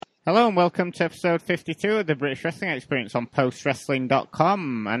Hello and welcome to episode 52 of the British Wrestling Experience on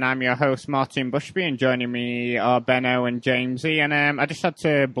postwrestling.com, and I'm your host Martin Bushby, and joining me are Benno and Jamesy, and I just had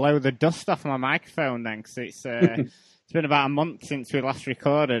to blow the dust off my microphone then, because it's been about a month since we last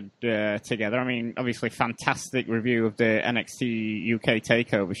recorded together. I mean, obviously fantastic review of the NXT UK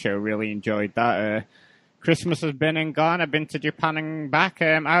TakeOver show, really enjoyed that. Christmas has been and gone. I've been to Japan and back.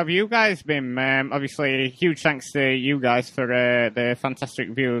 How have you guys been? Obviously, huge thanks to you guys for the fantastic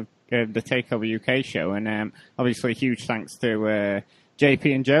review of the TakeOver UK show. And obviously, huge thanks to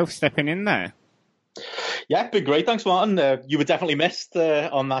JP and Joe for stepping in there. Yeah, been great. Thanks, Martin. You were definitely missed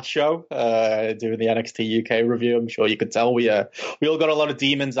on that show doing the NXT UK review. I'm sure you could tell we all got a lot of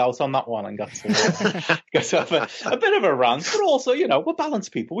demons out on that one and got to have a bit of a rant. But also, you know, we're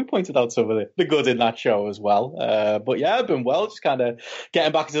balanced people. We pointed out some of the good in that show as well. But yeah, I've been well, just kind of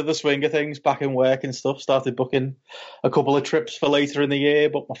getting back into the swing of things, back in work and stuff. Started booking a couple of trips for later in the year,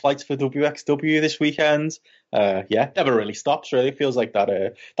 booked my flights for WXW this weekend. Never really stops, really. It feels like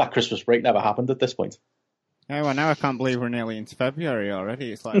that Christmas break never happened at this point. Oh, well, now I can't believe we're nearly into February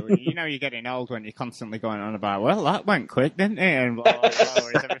already. It's like, you know, you're getting old when you're constantly going on about, well, that went quick, didn't it? And blah, blah, blah,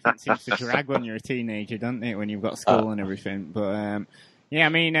 whereas everything seems to drag when you're a teenager, doesn't it? When you've got school and everything. But, yeah, I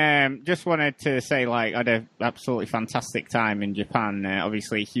mean, just wanted to say, like, I had an absolutely fantastic time in Japan.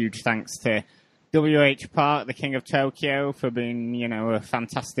 Obviously, huge thanks to WH Park, the King of Tokyo, for being, you know, a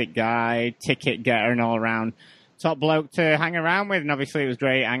fantastic guy, ticket getter and all around top bloke to hang around with. And obviously it was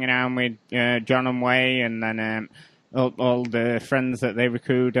great hanging around with John and Way, and then all the friends that they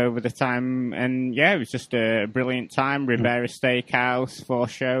recruited over the time. And yeah, it was just a brilliant time. Ribera Steakhouse, 4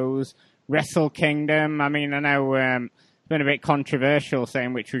 shows, Wrestle Kingdom. I mean, I know it's been a bit controversial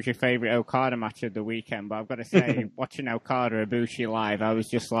saying which was your favourite Okada match of the weekend, but I've got to say, watching Okada Ibushi live, I was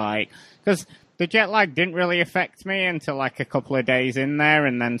just like, because the jet lag didn't really affect me until like a couple of days in there,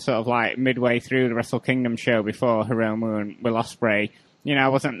 and then sort of like midway through the Wrestle Kingdom show before Hiromu and Will Ospreay, you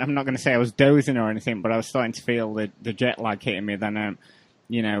know, I'm not going to say I was dozing or anything, but I was starting to feel the jet lag hitting me. Then,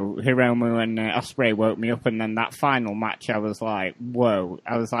 you know, Hiromu and Ospreay woke me up, and then that final match, I was like, whoa.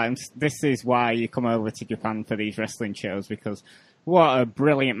 I was like, this is why you come over to Japan for these wrestling shows, because what a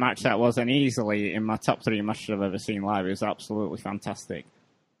brilliant match that was, and easily in my top 3 matches I've ever seen live. It was absolutely fantastic.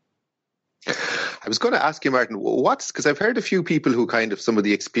 I was going to ask you, Martin, because I've heard a few people who kind of, some of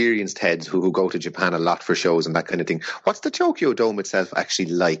the experienced heads who go to Japan a lot for shows and that kind of thing. What's the Tokyo Dome itself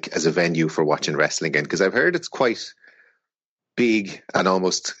actually like as a venue for watching wrestling in? Because I've heard it's quite big and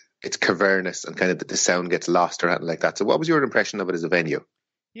almost it's cavernous and kind of the sound gets lost or anything like that. So what was your impression of it as a venue?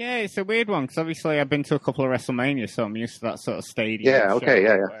 Yeah, it's a weird one, because obviously I've been to a couple of WrestleMania, so I'm used to that sort of stadium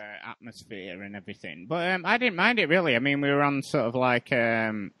atmosphere and everything. But I didn't mind it, really. I mean, we were on sort of like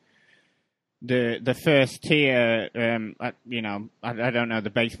the first tier, you know, I don't know the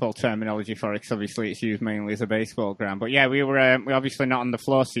baseball terminology for it, because obviously it's used mainly as a baseball ground. But yeah, we're obviously not on the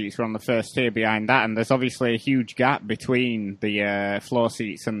floor seats, we're on the first tier behind that, and there's obviously a huge gap between the floor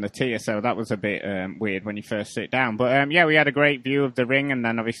seats and the tier, so that was a bit weird when you first sit down. But yeah, we had a great view of the ring, and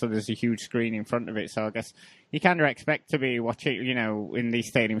then obviously there's a huge screen in front of it, so I guess you kind of expect to be watching, you know, in these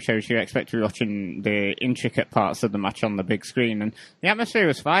stadium shows, you expect to be watching the intricate parts of the match on the big screen. And the atmosphere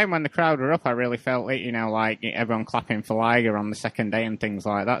was fine when the crowd were up. I really felt it, you know, like everyone clapping for Liger on the second day and things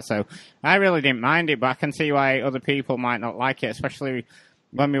like that. So I really didn't mind it, but I can see why other people might not like it, especially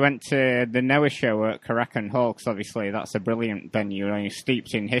when we went to the Noah show at Korakuen Hall, because obviously that's a brilliant venue, you know,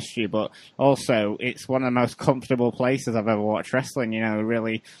 steeped in history, but also it's one of the most comfortable places I've ever watched wrestling, you know,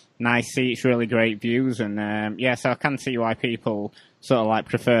 really nice seats, really great views, and yeah, so I can see why people sort of like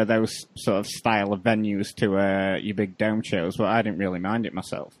prefer those sort of style of venues to your big dome shows, but I didn't really mind it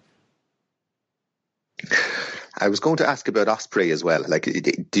myself. I was going to ask about Ospreay as well. Like,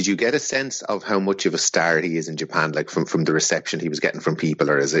 did you get a sense of how much of a star he is in Japan, like from the reception he was getting from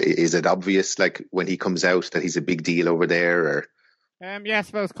people, or is it obvious, like when he comes out, that he's a big deal over there? Or yeah, I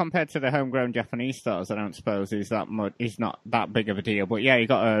suppose compared to the homegrown Japanese stars, I don't suppose he's not that big of a deal. But yeah, he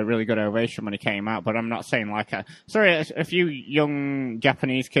got a really good ovation when he came out. But I'm not saying like a few young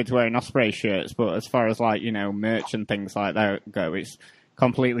Japanese kids wearing Ospreay shirts, but as far as like, you know, merch and things like that go, it's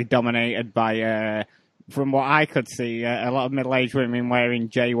completely dominated by from what I could see, a lot of middle-aged women wearing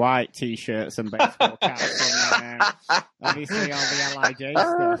Jay White T-shirts and baseball caps, and obviously all the LIJ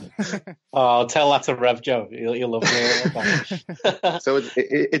stuff. Oh, tell that to Rev Joe. You'll love it. So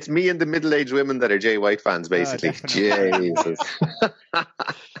it's me and the middle-aged women that are Jay White fans, basically. Oh, Jesus.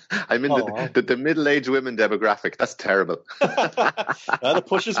 I'm in the middle-aged women demographic. That's terrible. The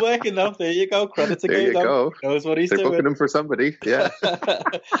push is working, though. There you go. Credit to There you go. Knows what he's They're doing. booking him for somebody. Yeah.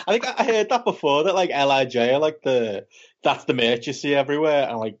 I think I heard that before, that like LIJ are like that's the merch you see everywhere,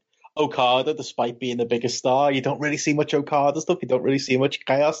 and like Okada, despite being the biggest star, you don't really see much Okada stuff. You don't really see much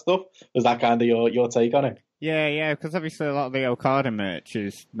Chaos stuff. Was that kind of your take on it? Yeah, because obviously a lot of the Okada merch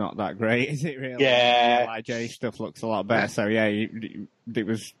is not that great, is it really? Yeah. Like J stuff looks a lot better, so yeah, it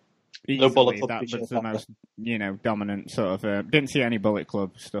was No Bullet easily Club that was t-shirt, the most, dominant sort of, didn't see any Bullet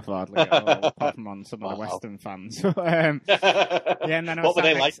Club stuff hardly at all, apart from on some of the Western fans. Yeah, and then I was What were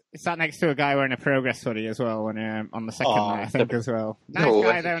they like? sat next to a guy wearing a Progress hoodie as well, and on the second night, I think, as well.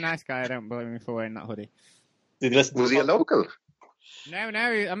 Nice guy, I don't blame him for wearing that hoodie. Did you listen Was he a local? No,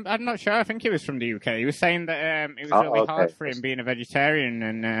 I'm not sure. I think he was from the UK. He was saying that it was really hard for him being a vegetarian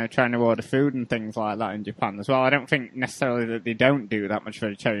and trying to order food and things like that in Japan as well. I don't think necessarily that they don't do that much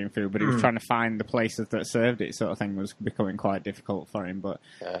vegetarian food, but he was trying to find the places that served it, sort of thing, was becoming quite difficult for him. But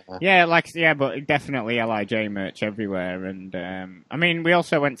but definitely LIJ merch everywhere. And I mean, we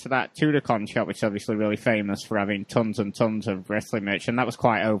also went to that Tudorcon shop, which is obviously really famous for having tons and tons of wrestling merch, and that was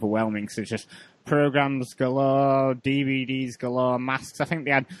quite overwhelming. So it's just programs galore, DVDs galore, masks. I think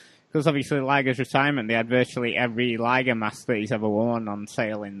they had, because obviously Liger's retirement, they had virtually every Liger mask that he's ever worn on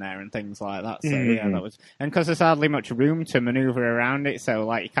sale in there and things like that. So yeah, that was, and because there's hardly much room to maneuver around it, so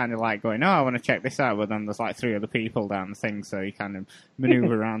like you kind of like going, oh, I want to check this out, but then there's like 3 other people down the thing, so you kind of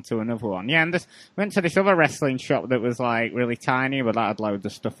maneuver around to another one. Yeah, and went to this other wrestling shop that was like really tiny, but that had loads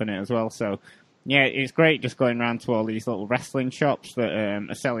of stuff in it as well. So yeah, it's great just going around to all these little wrestling shops that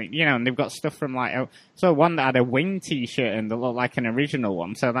are selling, and they've got stuff from like, so one that had a Wing t-shirt and that looked like an original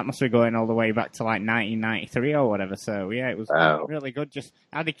one, so that must be going all the way back to like 1993 or whatever, so yeah, it was really good, just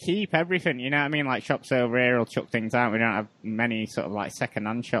how they keep everything, you know what I mean, like shops over here will chuck things out, we don't have many sort of like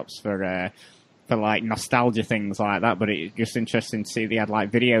second-hand shops for like nostalgia things like that, but it's just interesting to see they had like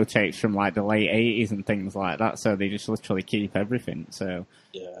videotapes from like the late 80s and things like that, so they just literally keep everything. So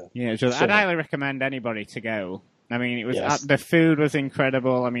yeah, so I'd highly recommend anybody to go. I mean, it was the food was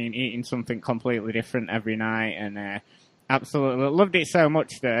incredible. I mean, eating something completely different every night, and absolutely loved it so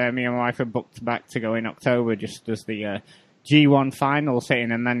much that me and my wife had booked back to go in October just as the G1 finals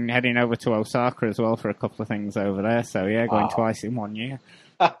hitting, and then heading over to Osaka as well for a couple of things over there. So yeah, going twice in 1 year.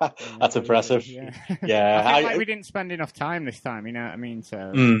 That's impressive. Yeah. Yeah. I feel like we didn't spend enough time this time, you know what I mean? So,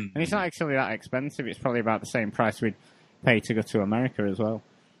 and it's not actually that expensive. It's probably about the same price we'd pay to go to America as well.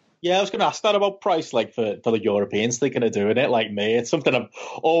 Yeah, I was going to ask that about price, like for the Europeans thinking of doing it, like me. It's something I've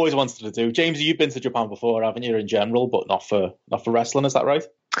always wanted to do. James, you've been to Japan before, haven't you, in general, but not for wrestling, is that right?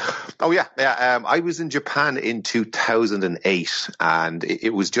 Oh, yeah. I was in Japan in 2008, and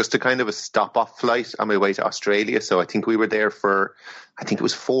it was just a kind of a stop-off flight on my way to Australia. So I think we were there for, it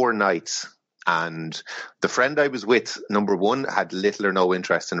was 4 nights. And the friend I was with, number one, had little or no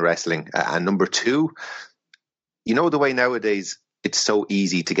interest in wrestling. And number two, you know the way nowadays it's so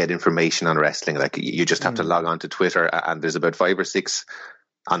easy to get information on wrestling. Like you just have to log on to Twitter, and there's about 5 or 6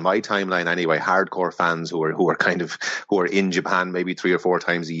 on my timeline anyway, hardcore fans who are in Japan maybe 3 or 4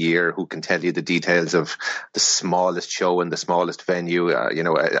 times a year, who can tell you the details of the smallest show and the smallest venue,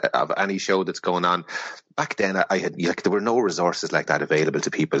 of any show that's going on. Back then, there were no resources like that available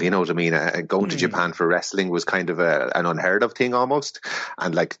to people. You know what I mean? Going to Japan for wrestling was kind of an unheard of thing almost.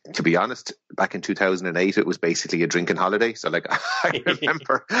 And like, to be honest, back in 2008, it was basically a drinking holiday. So like, I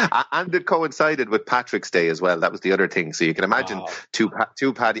remember, and it coincided with Patrick's Day as well. That was the other thing. So you can imagine two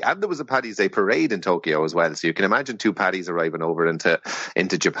paddy, and there was a Paddy's Day parade in Tokyo as well. So you can imagine 2 paddies arriving over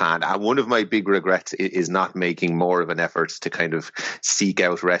into Japan. And one of my big regrets is not making more of an effort to kind of seek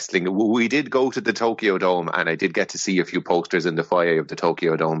out wrestling. We did go to the Tokyo Dome, and I did get to see a few posters in the foyer of the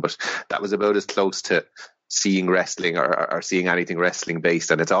Tokyo Dome, but that was about as close to seeing wrestling or seeing anything wrestling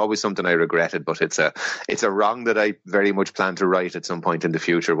based, and it's always something I regretted, but it's a wrong that I very much plan to right at some point in the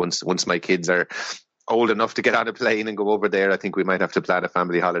future. Once my kids are old enough to get on a plane and go over there, I think we might have to plan a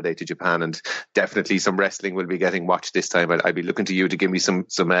family holiday to Japan, and definitely some wrestling will be getting watched this time. I'd be looking to you to give me some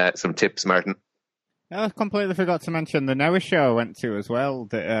tips, Martin. I completely forgot to mention the Noah show I went to as well.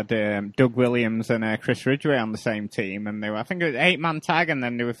 That had Doug Williams and Chris Ridgway on the same team, and they were, I think it was 8-man tag, and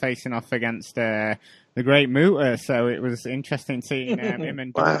then they were facing off against the Great Muta. So it was interesting seeing him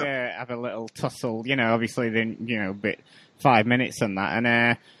and Doug have a little tussle. You know, obviously then 5 minutes and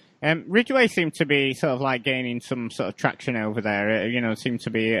that, and Ridgway seemed to be sort of like gaining some sort of traction over there. Seemed to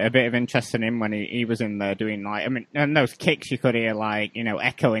be a bit of interest in him when he was in there doing and those kicks you could hear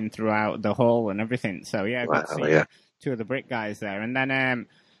echoing throughout the hall and everything. So yeah, got to see 2 of the Brit guys there. And then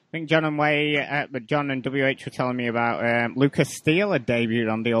I think John and WH were telling me about Lucas Steele had debuted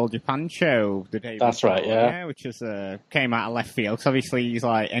on the All Japan show the day before. That's right, yeah. Which is came out of left field. Because obviously he's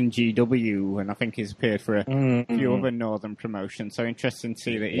like NGW, and I think he's appeared for a few other northern promotions. So interesting to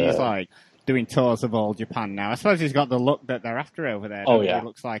see that he's doing tours of all Japan now. I suppose he's got the look that they're after over there. Oh, yeah. He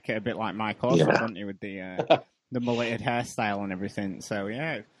looks like a bit like Mike Awesome, doesn't he, with the mulleted hairstyle and everything. So,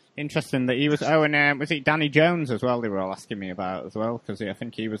 yeah, interesting that he was... Oh, and was it Danny Jones as well they were all asking me about as well? Because I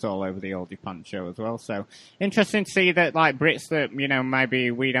think he was all over the All Japan show as well. So, interesting to see that, like, Brits that,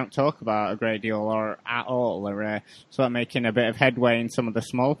 maybe we don't talk about a great deal or at all are sort of making a bit of headway in some of the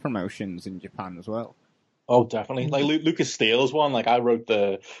small promotions in Japan as well. Oh, definitely. Like Lucas Steele's one. Like I wrote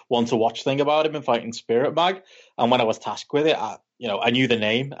the one to watch thing about him in Fighting Spirit Mag, and when I was tasked with it, I knew the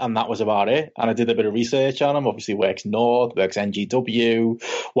name, and that was about it. And I did a bit of research on him. Obviously, works North, works NGW,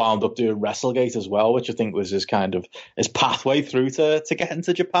 wound up doing WrestleGate as well, which I think was his pathway through to get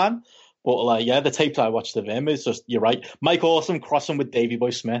into Japan. But the tapes I watched of him is just, you're right, Mike Awesome crossing with Davey Boy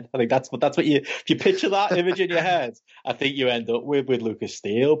Smith. I think that's what if you picture that image in your head, I think you end up with Lucas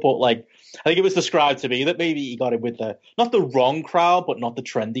Steele. But I think it was described to me that maybe he got in with not the wrong crowd, but not the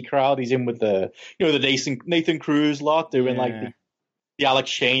trendy crowd. He's in with the Nathan Cruz lot doing the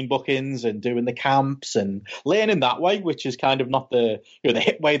Alex Shane bookings and doing the camps and learning that way, which is kind of not the the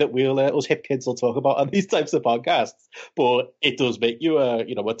hip way that us hip kids will talk about on these types of podcasts. But it does make you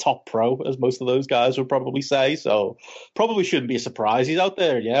a top pro, as most of those guys would probably say. So probably shouldn't be a surprise he's out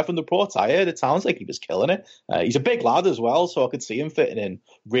there. Yeah, from the reports I heard, it sounds like he was killing it. He's a big lad as well, so I could see him fitting in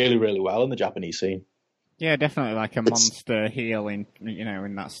really, really well in the Japanese scene. Yeah, definitely like a monster heel in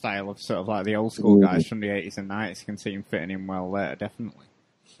that style of sort of like the old school guys from the 80s and 90s. You can see him fitting in well there, definitely.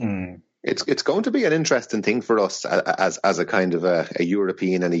 It's going to be an interesting thing for us as a kind of a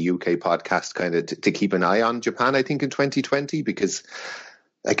European and a UK podcast kind of to keep an eye on Japan, I think, in 2020, because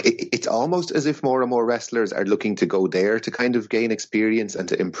it's almost as if more and more wrestlers are looking to go there to kind of gain experience and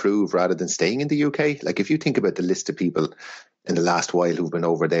to improve rather than staying in the UK. Like if you think about the list of people in the last while who've been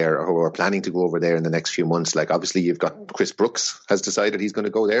over there or who are planning to go over there in the next few months, like obviously you've got Chris Brooks has decided he's going to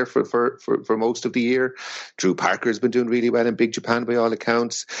go there for most of the year. Drew Parker's been doing really well in Big Japan by all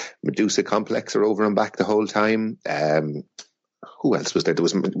accounts. Medusa Complex are over and back the whole time. Who else was there?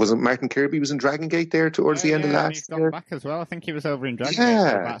 Wasn't Martin Kirby was in Dragon Gate there towards the end of last year? He's gone back as well. I think he was over in Dragon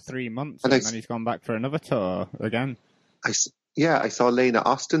Gate for about 3 months, and then he's gone back for another tour again. I saw Lena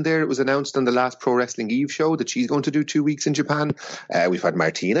Austin there. It was announced on the last Pro Wrestling Eve show that she's going to do 2 weeks in Japan. We've had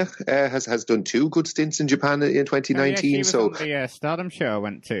Martina has done 2 good stints in Japan in 2019. She was on the Stardom show I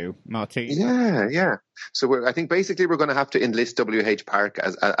went to, Martina. Yeah. So I think basically we're going to have to enlist W.H. Park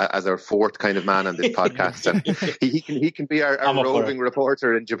as our fourth kind of man on this podcast, and he can be our roving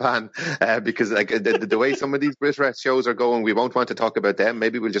reporter in Japan because the way some of these Brit Rest shows are going, we won't want to talk about them.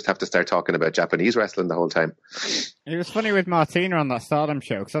 Maybe we'll just have to start talking about Japanese wrestling the whole time. It was funny with Martina on that Stardom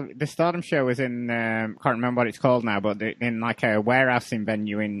show, because the Stardom show was in can't remember what it's called now, but in like a warehousing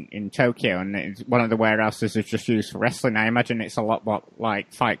venue in Tokyo, and one of the warehouses is just used for wrestling. I imagine it's a lot what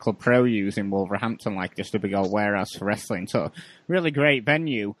like Fight Club Pro use in Wolverhampton, like just a big old warehouse for wrestling. So really great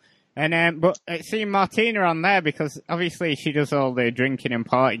venue. And but it seemed Martina on there because obviously she does all the drinking and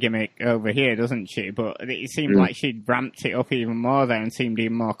party gimmick over here, doesn't she? But it seemed like she'd ramped it up even more there and seemed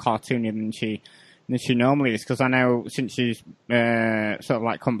even more cartoony than she normally is, because I know since she's sort of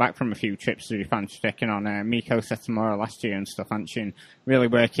like come back from a few trips to Japan, she's taken on Miko Satomura last year and stuff, and she's really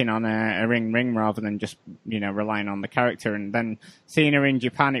working on a ring rather than just relying on the character. And then seeing her in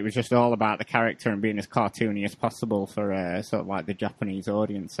Japan, it was just all about the character and being as cartoony as possible for sort of like the Japanese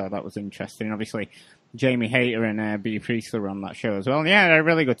audience. So that was interesting. Obviously, Jamie Hayter and Bea Priestley were on that show as well. And yeah, had a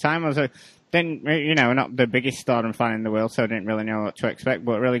really good time. I was not the biggest Stardom fan in the world, so I didn't really know what to expect,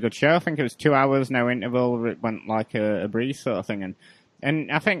 but a really good show. I think it was 2 hours, no interval. It went like a breeze sort of thing.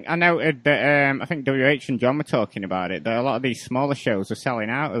 And I think I noted that I think WH and John were talking about it, that a lot of these smaller shows are selling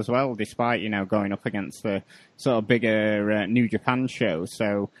out as well, despite going up against the sort of bigger New Japan shows.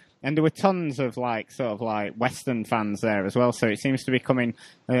 So. And there were tons of Western fans there as well. So it seems to be coming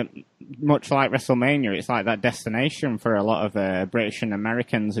much like WrestleMania. It's like that destination for a lot of British and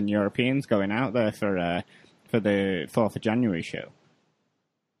Americans and Europeans going out there for the 4th of January show.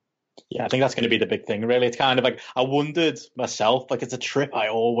 Yeah, I think that's going to be the big thing, really. It's kind of like, I wondered myself, like it's a trip I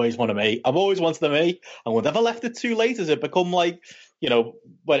always want to make. I've always wanted to make. And when I've left it too late, has it become like,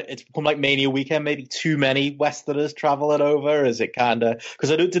 but it's become like Mania weekend, maybe too many Westerners traveling over? Is it kind of, because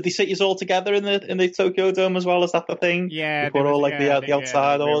did they sit you all together in the Tokyo Dome as well? Is that the thing? Yeah. They put all the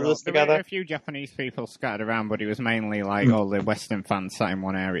outside orders together? There were a few Japanese people scattered around, but it was mainly like all the Western fans sat in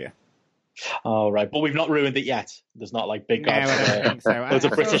one area. Oh, right. But we've not ruined it yet. There's not like big I don't think so. loads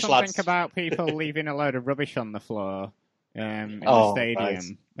of British lads. Think about people leaving a load of rubbish on the floor in the stadium.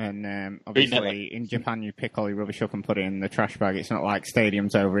 Right. And obviously in Japan you pick all your rubbish up and put it in the trash bag. It's not like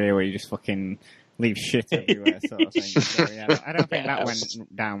stadiums over here where you just fucking leave shit everywhere, sort of thing. So, yeah, I don't think that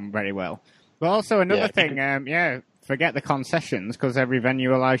went down very well. But also another thing, forget the concessions, because every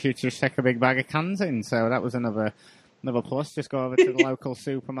venue allows you to just take a big bag of cans in. So that was another plus. Just go over to the local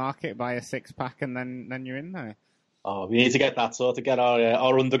supermarket, buy a 6-pack, and then you're in there. Oh, we need to get that sort to get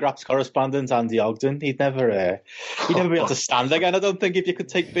our Undergraps correspondent, Andy Ogden. He'd never be able to stand again, I don't think, if you could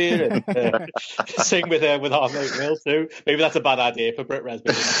take beer and sing with our mate Will too. Maybe that's a bad idea for Britt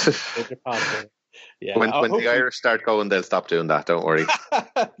Resby. Yeah, when the Irish start going, they'll stop doing that. Don't worry.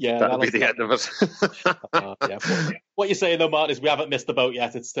 Yeah, that'll be the end of it. Yeah. What you're saying though, Martin, is we haven't missed the boat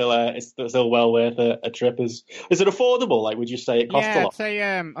yet. It's still well worth a trip. Is it affordable? Like, would you say it costs a lot? I'd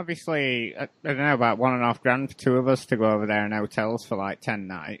say obviously I don't know, about $1.5 for 2 of us to go over there in hotels for like 10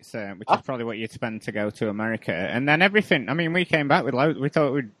 nights, which is probably what you'd spend to go to America. And then everything. I mean, we came back with loads. We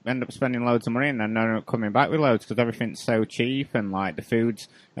thought we'd end up spending loads of money, and then ended up coming back with loads because everything's so cheap and like the food's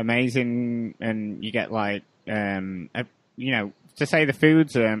amazing, and you get like to say the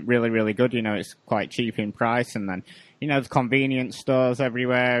food's really, really good, it's quite cheap in price, and then, there's convenience stores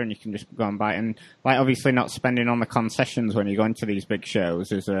everywhere, and you can just go and buy it. And, like, obviously not spending on the concessions when you go into these big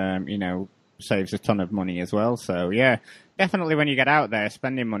shows is, saves a ton of money as well. So, yeah, definitely when you get out there,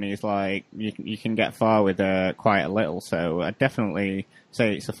 spending money is like, you can get far with quite a little. So I'd definitely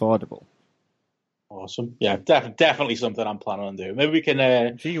say it's affordable. Awesome. Yeah, definitely something I'm planning on doing. Maybe we can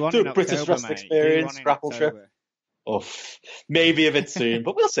do a British Wrestling Experience grapple trip. Oh, maybe a bit soon,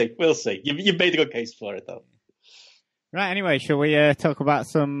 but we'll see. We'll see. You've made a good case for it, though. Right, anyway, shall we talk about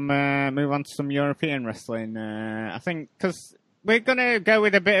move on to some European wrestling? I think, because we're going to go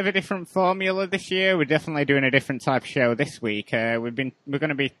with a bit of a different formula this year. We're definitely doing a different type of show this week. We're going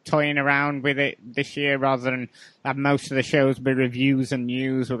to be toying around with it this year rather than have most of the shows be reviews and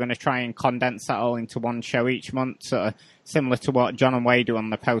news. We're going to try and condense that all into one show each month, sort of similar to what John and Wade do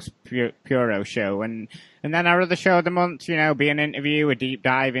on the Post-Puro show. And then our other show of the month, be an interview, a deep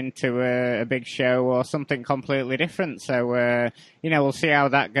dive into a big show or something completely different. So, we'll see how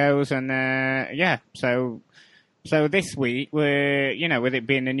that goes. And, So this week, with it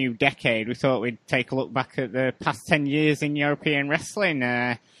being a new decade, we thought we'd take a look back at the past 10 years in European wrestling.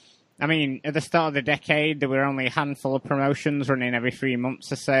 At the start of the decade, there were only a handful of promotions running every 3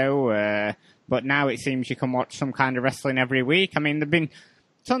 months or so. But now it seems you can watch some kind of wrestling every week. There've been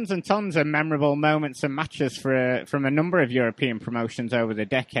tons and tons of memorable moments and matches from a number of European promotions over the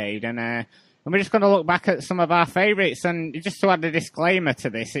decade. And we're just going to look back at some of our favourites. And just to add a disclaimer to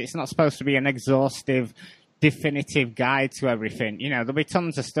this, it's not supposed to be an exhaustive, definitive guide to everything. There'll be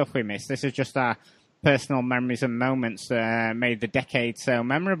tons of stuff we miss. This is just our personal memories and moments that made the decade so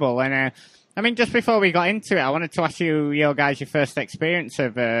memorable. And just before we got into it, I wanted to ask your guys, your first experience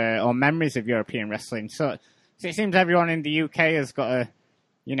of or memories of European wrestling. So it seems everyone in the UK has got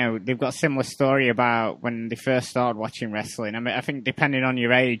they've got a similar story about when they first started watching wrestling. I think depending on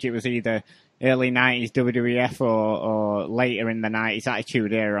your age, it was either early 90s WWF or later in the 90s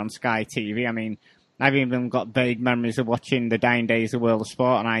Attitude Era on Sky TV. I've even got vague memories of watching the dying days of World of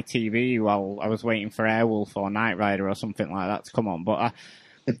Sport on ITV while I was waiting for Airwolf or Knight Rider or something like that to come on. But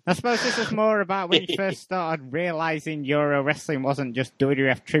I suppose this was more about when you first started realising Euro wrestling wasn't just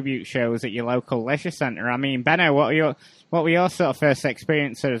WWF tribute shows at your local leisure centre. Benno, what were your sort of first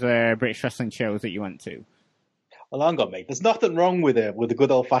experiences of British wrestling shows that you went to? Well, hang on, mate. There's nothing wrong with a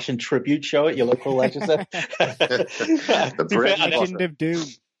good old-fashioned tribute show at your local leisure centre. The Legend of Doom.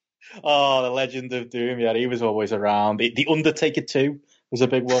 Oh, the Legend of Doom. Yeah, he was always around. The Undertaker 2 was a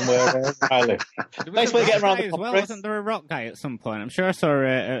big one where nice way to get around the well. Wasn't there a rock guy at some point? I'm sure I saw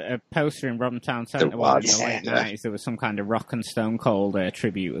a poster in Robin Town Centre in the late 90s. There was some kind of Rock and Stone Cold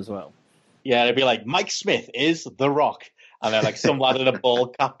tribute as well. Yeah, it'd be like Mike Smith is The Rock. And then some lad in a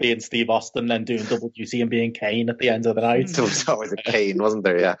bald cap being Steve Austin, then doing double duty and being Kane at the end of the night. There was always a Kane, wasn't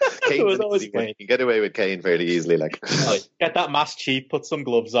there? Yeah, Kane was always Kane. You can get away with Kane fairly easily. Get that mask cheap, put some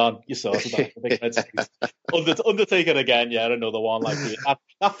gloves on. You saw that. Undertaker again, yeah, another one like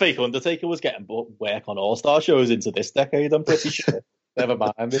that fake Undertaker was getting work on All-Star shows into this decade. I'm pretty sure. Never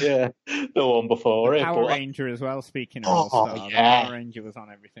mind, the one before it. Power Ranger as well. Speaking of All-Star, yeah. Power Ranger was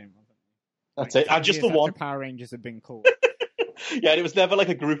on everything. That's it. And just the one. Power Rangers have been cool. Yeah, it was never like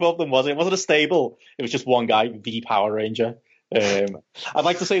a group of them, was it? It wasn't a stable. It was just one guy, the Power Ranger. I'd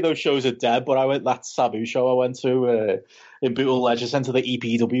like to say those shows are dead, but that Sabu show I went to in Bootle Leisure Centre, the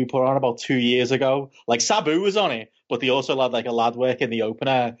EPW put on about 2 years ago. Like Sabu was on it, but they also had like a lad work in the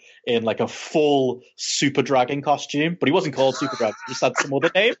opener in like a full Super Dragon costume, but he wasn't called Super Dragon, he just had some other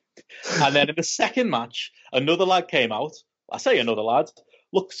name. And then in the second match, another lad came out. I say another lad.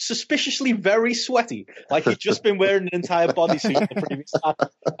 looked suspiciously very sweaty, like he'd just been wearing an entire bodysuit the previous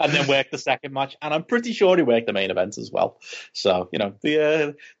match, and then worked the second match. And I'm pretty sure he worked the main event as well. So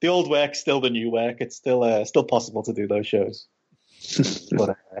the old work's still the new work. It's still possible to do those shows.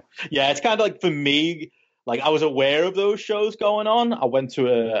 But yeah, it's kind of like, for me, like, I was aware of those shows going on. I went to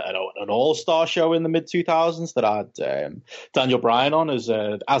an all-star show in the mid-2000s that had Daniel Bryan on as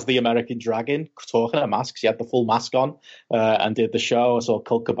the American Dragon, talking at masks. He had the full mask on and did the show. I saw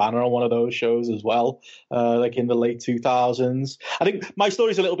Colt Cabana on one of those shows as well, like in the late 2000s. I think my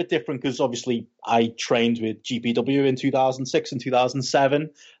story's a little bit different because obviously I trained with GPW in 2006 and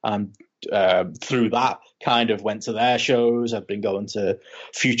 2007, and through that kind of went to their shows. I've been going to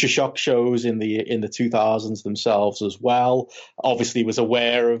Future Shock shows in the 2000s themselves as well. Obviously was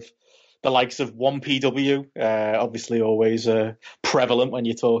aware of the likes of 1PW, obviously always prevalent when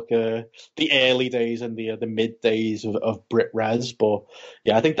you talk the early days and the mid days of Brit Res. But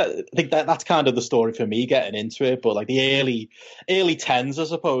yeah, I think that's kind of the story for me getting into it. But like the early tens, I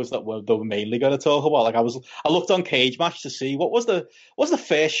suppose, that we're mainly going to talk about. Like I looked on Cage Match to see what was the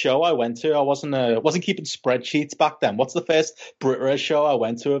first show I went to. I wasn't keeping spreadsheets back then. What's the first Brit Res show I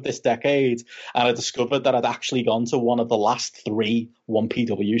went to of this decade? And I discovered that I'd actually gone to one of the last 3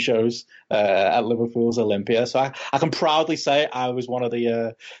 1PW shows at Liverpool's Olympia. So I can proudly say I was one of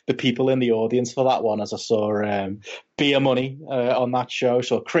the people in the audience for that one, as I saw Beer Money on that show.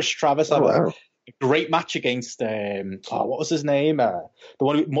 So Chris Travis had a great match against what was his name? The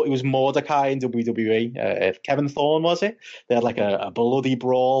one who was Mordecai in WWE. Kevin Thorne, was it? They had like a bloody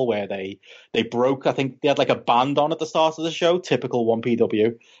brawl where they broke. I think they had like a band on at the start of the show, typical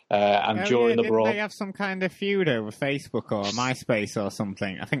 1PW. And during the brawl, they have some kind of feud over Facebook or MySpace or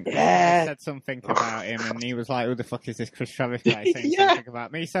something. I think they said something about him, and he was like, "Who the fuck is this Chris Travis guy saying something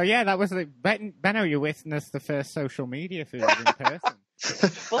about me?" So yeah, that was Benno. You witnessed the first social media feud in person.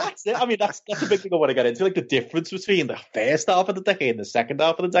 Well, that's it. I mean, that's a big thing I want to get into, like the difference between the first half of the decade and the second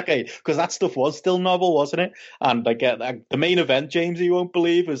half of the decade, because that stuff was still novel, wasn't it? And like the main event, James, you won't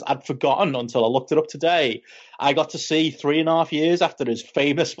believe, is I'd forgotten until I looked it up today. I got to see 3.5 years after his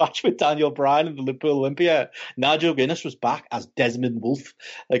famous match with Daniel Bryan in the Liverpool Olympia, Nigel Guinness was back as Desmond Wolfe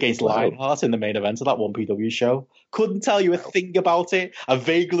against Lionheart in the main event of that 1PW show. Couldn't tell you a thing about it. I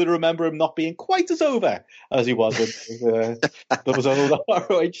vaguely remember him not being quite as over as he was in those old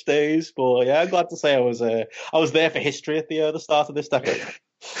ROH days. But yeah, I'm glad to say I was there for history at the start of this decade.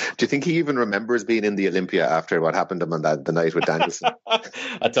 Do you think he even remembers being in the Olympia after what happened to him on the night with Danielson?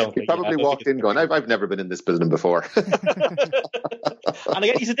 I don't think he probably walked in going, I've never been in this building before. And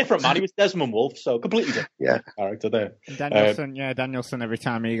again, he's a different man. He was Desmond Wolfe, so completely different character there. Danielson, every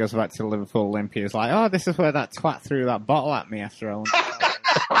time he goes back to Liverpool Olympia, is like, "Oh, this is where that twat threw that bottle at me after all."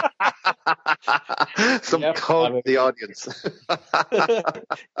 Some code in the audience.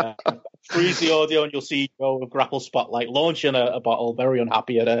 Freeze the audio and you'll see Joe with Grapple Spotlight launching a bottle, very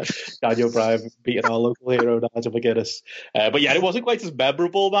unhappy at Daniel Bryan beating our local hero, Nigel McGuinness. But yeah, it wasn't quite as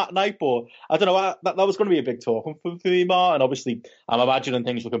memorable that night, but I don't know, that was going to be a big talking for me, Martin. Obviously, I'm imagining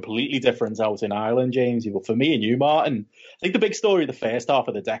things were completely different out in Ireland, James. But for me and you, Martin, I think the big story of the first half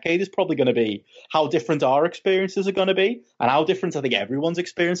of the decade is probably going to be how different our experiences are going to be, and how different I think everyone's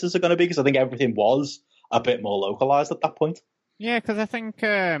experiences are going to be, because I think everything was a bit more localized at that point. Yeah, because I think,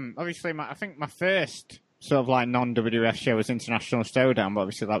 obviously, my first sort of like non-WWF show was International Showdown, but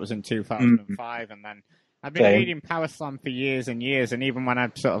obviously that was in 2005, and then I've been reading Power Slam for years and years, and even when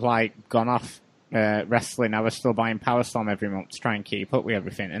I'd sort of like gone off wrestling, I was still buying Power Slam every month to try and keep up with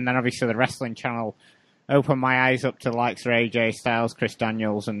everything. And then obviously the Wrestling Channel opened my eyes up to the likes of AJ Styles, Chris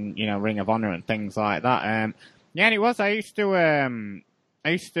Daniels, and, you know, Ring of Honor and things like that. Yeah, and it was, I used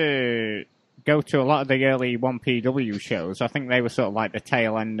to go to a lot of the early 1PW shows. I think they were sort of like the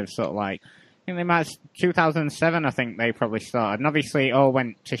tail end of sort of like, I think they might, 2007, I think they probably started. And obviously it all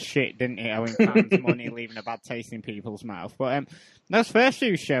went to shit, didn't it? Owing fans money, leaving a bad taste in people's mouth. But those first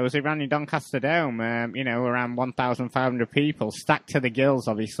few shows, they ran in Doncaster Dome, you know, around 1,500 people, stacked to the gills,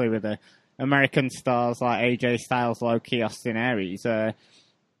 obviously, with the American stars like AJ Styles, Loki, Austin Aries.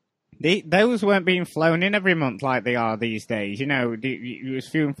 Those weren't being flown in every month like they are these days. You know, it was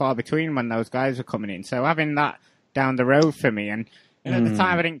few and far between when those guys were coming in. So having that down the road for me, and at the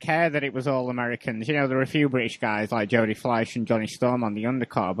time I didn't care that it was all Americans. You know, there were a few British guys like Jody Fleisch and Johnny Storm on the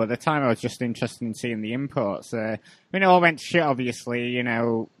undercard, but at the time I was just interested in seeing the imports. I mean, it all went to shit, obviously, you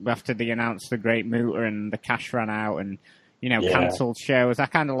know, after they announced the Great Muta and the cash ran out and, you know, cancelled shows. I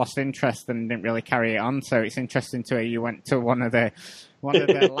kind of lost interest and didn't really carry it on. So it's interesting to hear you went to one of the one of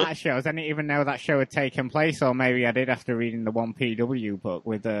the last shows. I didn't even know that show had taken place, or maybe I did after reading the 1PW book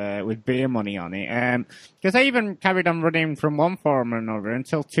with beer money on it. Because I even carried on running from one forum or another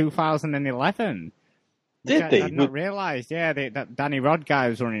until 2011. Did they? I'd not realised. Yeah, that Danny Rod guy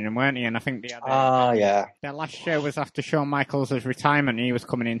was running them, weren't he? And I think their last show was after Shawn Michaels' retirement, and he was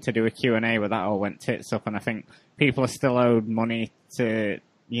coming in to do a Q&A, but that all went tits up. And I think people are still owed money to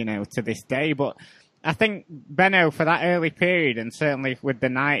this day, but. I think, Benno, for that early period, and certainly with the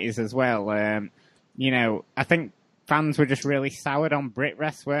 90s as well, I think fans were just really soured on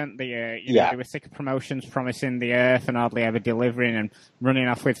BritWres, weren't they? They were sick of promotions promising the earth and hardly ever delivering and running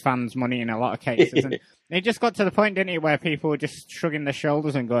off with fans' money in a lot of cases. And it just got to the point, didn't it, where people were just shrugging their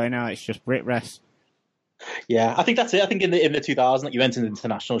shoulders and going, oh, it's just BritWres. Yeah, I think that's it. I think in the 2000s, you went to the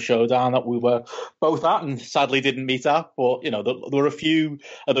International Showdown that we were both at and sadly didn't meet at. But, there were a few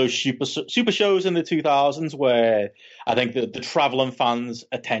of those super shows in the 2000s where I think the travelling fans'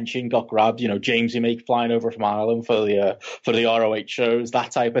 attention got grabbed. Jamesy Make flying over from Ireland for the ROH shows, that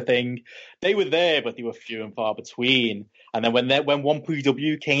type of thing. They were there, but they were few and far between. And then when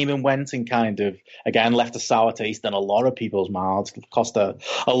 1PW came and went and kind of, again, left a sour taste in a lot of people's mouths, cost a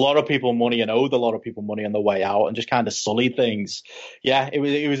lot of people money and owed a lot of people money on the way out and just kind of sullied things. Yeah, it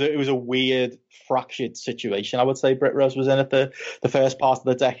was a weird, fractured situation, I would say BritWres was in at the first part of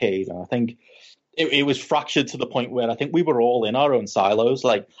the decade. And I think it was fractured to the point where I think we were all in our own silos.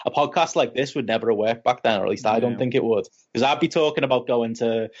 Like a podcast like this would never have worked back then, or at least I don't think it would. Because I'd be talking about going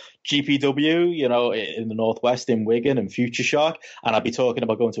to GPW, in the Northwest in Wigan and Future Shock, and I'd be talking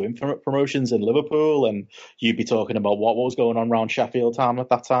about going to Infinite Promotions in Liverpool, and you'd be talking about what was going on around Sheffield Town at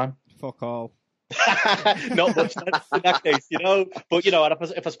that time. Fuck all. Not much in that case, But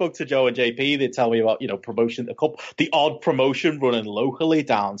if I spoke to Joe and JP, they'd tell me about promotion, the odd promotion running locally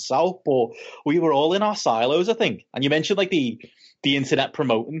down south. But we were all in our silos, I think. And you mentioned like the internet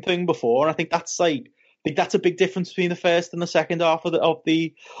promoting thing before, and I think that's a big difference between the first and the second half of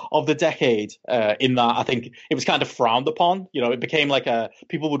the decade. In that, I think it was kind of frowned upon. It became like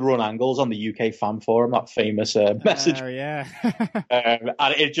people would run angles on the UK fan forum, that famous message. Oh yeah.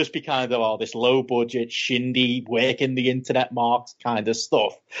 And it'd just be kind of this low budget, shindy, working the internet marks kind of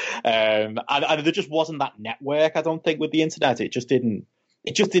stuff. And there just wasn't that network. I don't think with the internet, it just didn't.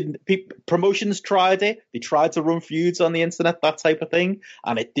 Promotions tried it. They tried to run feuds on the internet, that type of thing,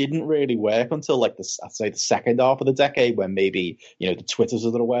 and it didn't really work until I'd say the second half of the decade, when maybe the Twitters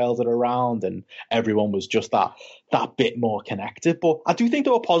of the world are around and everyone was just that bit more connected. But I do think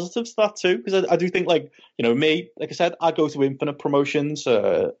there were positives to that too, because I do think me, like I said, I'd go to Infinite Promotions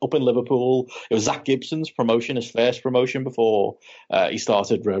up in Liverpool. It was Zach Gibson's promotion, his first promotion before he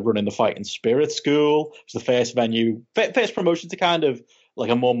started running the Fighting Spirit School. It was the first promotion to kind of like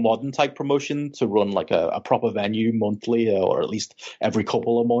a more modern type promotion to run like a proper venue monthly or at least every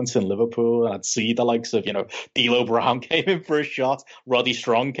couple of months in Liverpool. And I'd see the likes of, D'Lo Brown came in for a shot. Roddy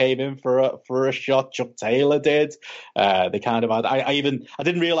Strong came in for a shot. Chuck Taylor did. They kind of had, I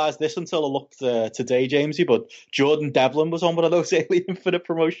didn't realize this until I looked today, Jamesy, but Jordan Devlin was on one of those Alien Infinite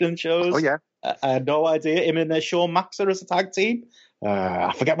promotion shows. Oh, yeah. I had no idea. Him and Sean Maxer as a tag team.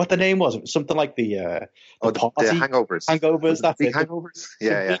 I forget what the name was. It was something like the Hangovers. Hangovers. That's the it. Hangovers.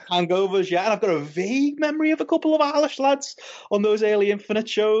 Yeah. Hangovers. Yeah, and I've got a vague memory of a couple of Irish lads on those Alien Infinite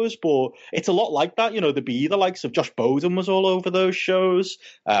shows, but it's a lot like that. There'd be the likes of Josh Bowden was all over those shows.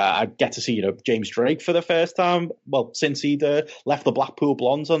 I get to see James Drake for the first time. Well, since he'd left the Blackpool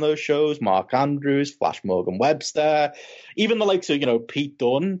Blondes on those shows. Mark Andrews, Flash Morgan Webster, even the likes of Pete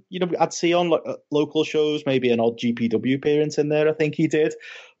Dunne. I'd see on local shows, maybe an odd GPW appearance in there. I think he did.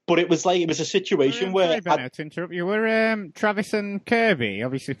 But it was a situation where... Sorry, Benno, to interrupt you. Were Travis and Kirby,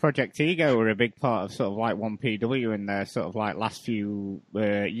 obviously Project Ego, were a big part of sort of like 1PW in their sort of like last few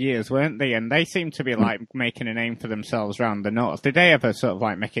years, weren't they? And they seem to be like making a name for themselves around the north. Did they ever sort of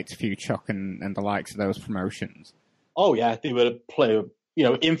like make it to Feud Shock and the likes of those promotions? Oh yeah, they were play.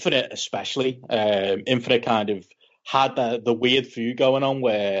 Infinite especially. Infinite kind of had the weird feud going on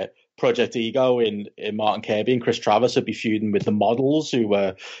where Project Ego in Martin Kirby and Chris Travis would be feuding with the models, who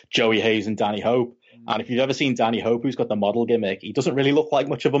were Joey Hayes and Danny Hope. And if you've ever seen Danny Hope, who's got the model gimmick, he doesn't really look like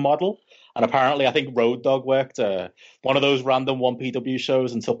much of a model. And apparently, I think Road Dogg worked one of those random 1PW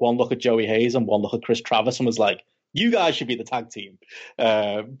shows and took one look at Joey Hayes and one look at Chris Travis and was like, you guys should be the tag team.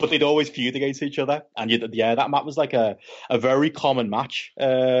 But they'd always feud against each other. And that match was like a very common match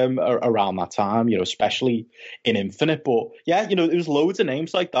around that time, especially in Infinite. But yeah, there was loads of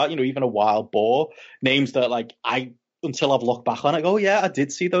names like that, even a Wild Boar, names that like I until I've looked back on it, oh yeah, I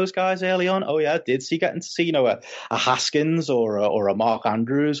did see those guys early on. Oh yeah, I did see getting to see, you know, a Haskins or a Mark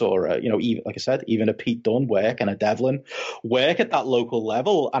Andrews or a, you know, even, like I said, even a Pete Dunne work and a Devlin work at that local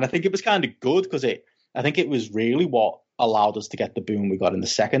level. And I think it was kind of good because I think it was really what allowed us to get the boom we got in the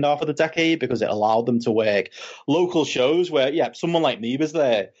second half of the decade, because it allowed them to work local shows where, yeah, someone like me was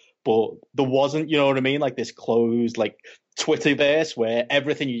there, but there wasn't, you know what I mean, like this closed, like Twitterverse where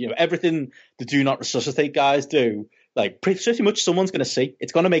everything the Do Not Resuscitate guys do, like pretty much someone's going to see.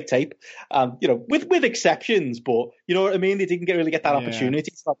 It's going to make tape, you know, with exceptions, but you know what I mean? They didn't really get that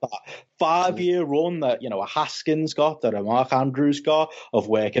opportunity. It's not that 5-year run that, you know, a Haskins got, that a Mark Andrews got, of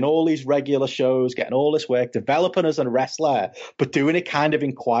working all these regular shows, getting all this work, developing as a wrestler, but doing it kind of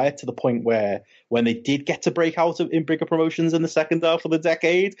in quiet to the point where when they did get to break out in bigger promotions in the second half of the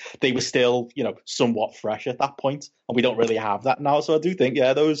decade, they were still, you know, somewhat fresh at that point. And we don't really have that now. So I do think,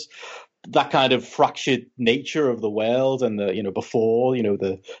 yeah, that kind of fractured nature of the world, and the, you know, before, you know,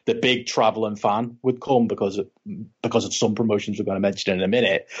 the big traveling fan would come because of some promotions we're going to mention in a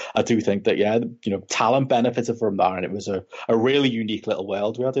minute. I do think that, yeah, you know, talent benefited from that, and it was a really unique little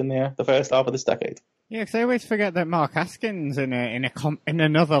world we had in there the first half of this decade. Yeah, because I always forget that Mark Haskins in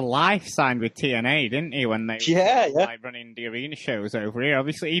another life signed with TNA, didn't he? When they were like running the arena shows over here.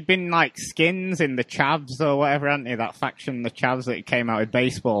 Obviously, he'd been like Skins in the Chavs or whatever, hadn't he? That faction, the Chavs, that came out with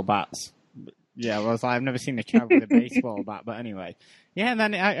baseball bats. Yeah, well, I've never seen a Chav with a baseball bat, but anyway. Yeah,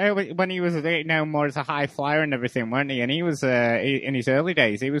 and then when he was, you know, more as a high flyer and everything, weren't he? And he was in his early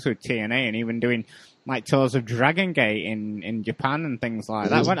days, he was with TNA and even doing like tours of Dragon Gate in Japan and things like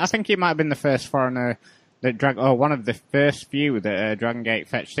that. I think he might have been the first foreigner that one of the first few that Dragon Gate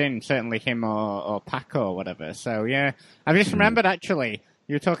fetched in. Certainly him or Paco or whatever. So yeah, I just remembered actually.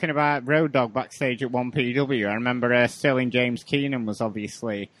 You were talking about Road Dogg backstage at 1PW. I remember Sterling James Keenan was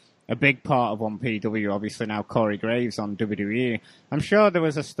obviously a big part of 1PW, obviously now Corey Graves on WWE. I'm sure there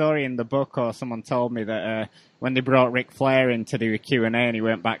was a story in the book, or someone told me that when they brought Ric Flair in to do a Q&A and he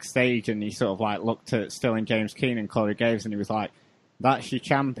went backstage and he sort of like looked at Sterling James Keenan, Corey Graves, and he was like, "That's your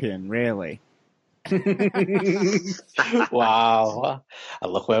champion, really?" Wow.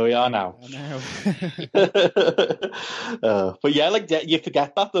 And look where we are now. I know. But yeah, like, you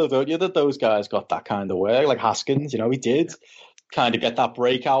forget that though, don't you, that those guys got that kind of work. Like Haskins, you know, he did kind of get that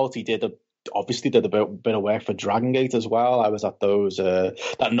breakout. He obviously did a bit of work for Dragon Gate as well. I was at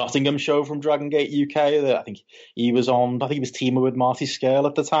that Nottingham show from Dragon Gate UK that I think he was on. I think he was teaming with Marty Scurll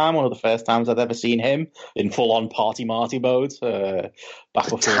at the time. One of the first times I'd ever seen him in full-on Party Marty mode. Back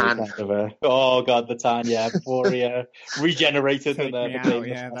before oh god, the tan, yeah, before he regenerated and that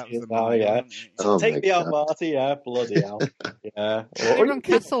was take me out, Marty, yeah, bloody hell, yeah. Even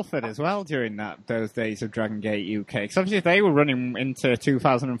Castleford as well during those days of Dragon Gate UK, because obviously they were running into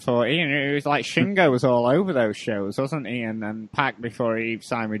 2014. It was like Shingo was all over those shows, wasn't he? And then Pac before he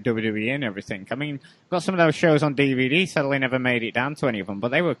signed with WWE and everything. I mean, got some of those shows on DVD. Sadly, never made it down to any of them, but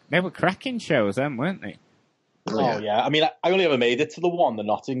they were cracking shows then, weren't they? Oh yeah, I mean, I only ever made it to the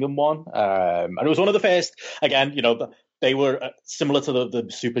Nottingham one, and it was one of the first. Again, you know, they were similar to the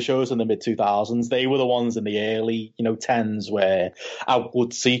super shows in the mid-2000s. They were the ones in the early, you know, 10s where I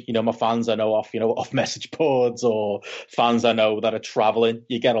would see, you know, my fans I know off message boards, or fans I know that are traveling.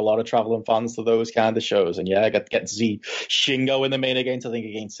 You get a lot of traveling fans to those kind of shows. And yeah, I get to see Shingo in the main event, I think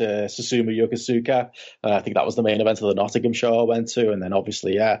against Susumu Yokosuka. I think that was the main event of the Nottingham show I went to. And then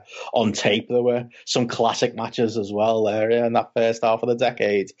obviously, yeah, on tape, there were some classic matches as well there in that first half of the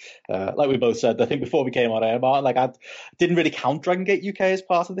decade. Like we both said, I think before we came on air, Martin, like I didn't really count Dragon Gate UK as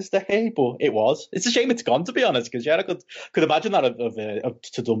part of this decade, but it was. It's a shame it's gone, to be honest, because yeah, I could imagine that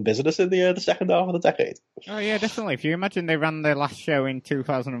to done business in the second half of the decade. Oh yeah, definitely. If you imagine they ran their last show in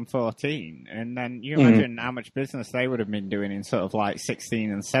 2014, and then you imagine how much business they would have been doing in sort of like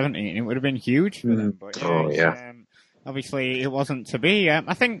 16 and 17, it would have been huge for them. But obviously it wasn't to be.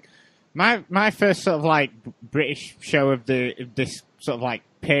 I think my first sort of like British show of this sort of like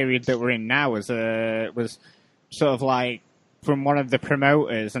period that we're in now was sort of like from one of the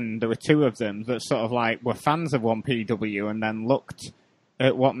promoters, and there were two of them that sort of like were fans of 1PW and then looked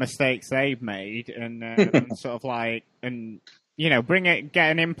at what mistakes they've made and sort of like, and you know, get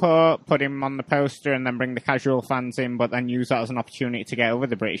an input, put him on the poster, and then bring the casual fans in, but then use that as an opportunity to get over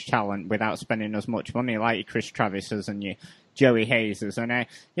the British talent without spending as much money, like your Chris Travises and your Joey Hayes. And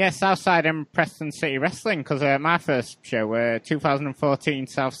Southside and Preston City Wrestling, because my first show, 2014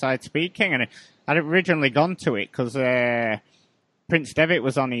 Southside Speaking, and I'd originally gone to it because Prince Devitt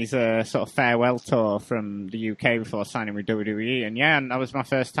was on his sort of farewell tour from the UK before signing with WWE, and that was my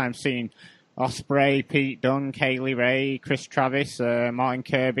first time seeing Ospreay, Pete Dunne, Kaylee Ray, Chris Travis, Martin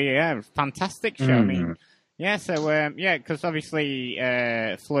Kirby. Yeah, fantastic show. I mean, Yeah, so, because obviously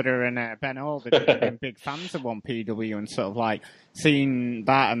Fludder and Ben Hall, they've been big fans of 1PW and sort of like seeing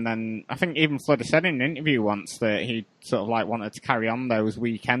that, and then I think even Fludder said in an interview once that he sort of like wanted to carry on those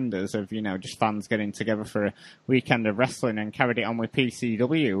weekenders of, just fans getting together for a weekend of wrestling and carried it on with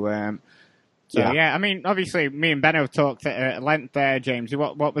PCW. I mean, obviously, me and Benno talked at length there, James.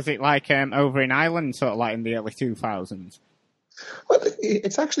 What was it like over in Ireland, sort of like in the early 2000s? Well,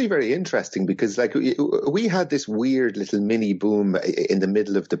 it's actually very interesting because, like, we had this weird little mini boom in the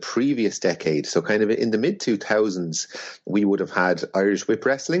middle of the previous decade. So, kind of in the mid 2000s, we would have had Irish Whip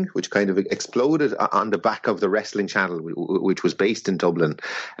Wrestling, which kind of exploded on the back of the Wrestling Channel, which was based in Dublin.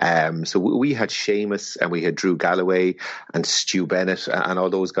 So we had Sheamus and we had Drew Galloway and Stu Bennett and all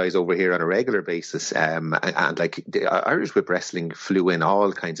those guys over here on a regular basis. And like the Irish Whip Wrestling flew in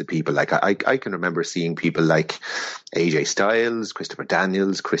all kinds of people. Like I can remember seeing people like AJ Styles, Christopher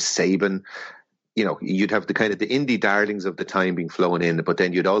Daniels, Chris Sabin. You'd have the kind of the indie darlings of the time being flown in, but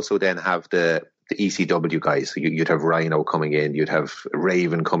then you'd also then have the ECW guys. So you'd have Rhino coming in, you'd have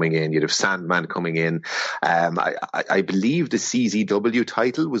Raven coming in, you'd have Sandman coming in. I believe the CZW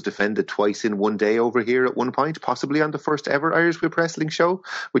title was defended twice in one day over here at one point, possibly on the first ever Irish Whip Wrestling show,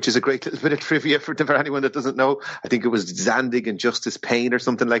 which is a great little bit of trivia for anyone that doesn't know. I think it was Zandig and Justice Payne or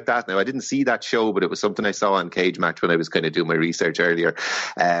something like that. Now, I didn't see that show, but it was something I saw on Cage Match when I was kind of doing my research earlier.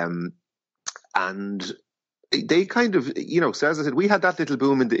 And they kind of, so as I said, we had that little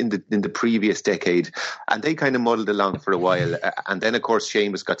boom in the previous decade, and they kind of muddled along for a while. And then, of course,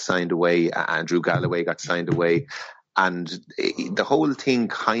 Sheamus got signed away, Andrew Galloway got signed away, and the whole thing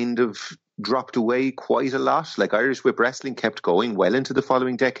kind of dropped away quite a lot. Like Irish Whip Wrestling kept going well into the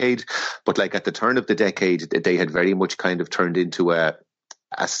following decade, but like at the turn of the decade, they had very much kind of turned into a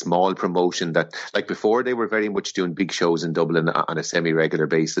small promotion that, like before, they were very much doing big shows in Dublin on a semi-regular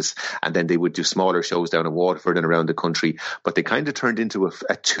basis, and then they would do smaller shows down in Waterford and around the country, but they kind of turned into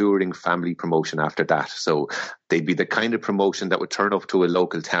a touring family promotion after that. So they'd be the kind of promotion that would turn up to a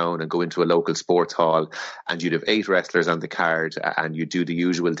local town and go into a local sports hall, and you'd have 8 wrestlers on the card, and you'd do the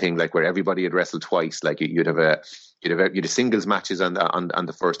usual thing, like where everybody had wrestled twice. Like you'd have singles matches on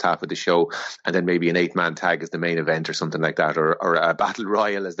the first half of the show, and then maybe an 8-man tag as the main event or something like that, or a battle royal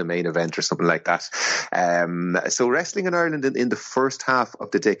as the main event or something like that. So wrestling in Ireland in the first half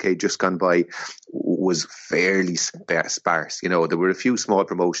of the decade just gone by was fairly sparse. There were a few small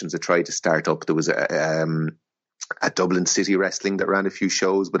promotions that tried to start up. There was at Dublin City Wrestling that ran a few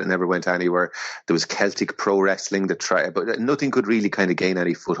shows, but it never went anywhere. There was Celtic Pro Wrestling that tried, but nothing could really kind of gain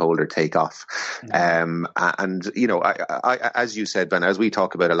any foothold or take off. Mm-hmm. I, as you said, Ben, as we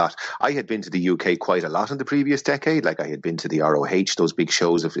talk about a lot, I had been to the UK quite a lot in the previous decade. Like I had been to the ROH, those big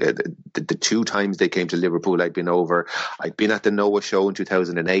shows of the 2 times they came to Liverpool. I'd been over. I'd been at the Noah show in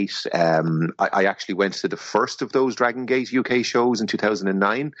 2008. I actually went to the first of those Dragon Gate UK shows in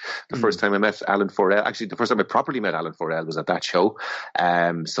 2009. The first time I met Alan Forel. Actually, the first time I properly met Alan Forel was at that show.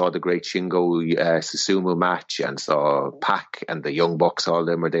 Saw the great Shingo Susumu match, and saw Pac and the Young Bucks. All of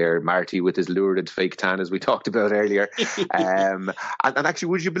them were there. Marty with his lurid fake tan, as we talked about earlier. And actually,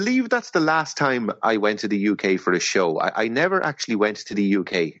 would you believe that's the last time I went to the UK for a show? I never actually went to the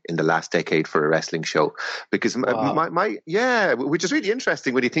UK in the last decade for a wrestling show, because which is really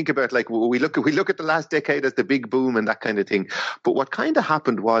interesting when you think about, like, we look at the last decade as the big boom and that kind of thing. But what kind of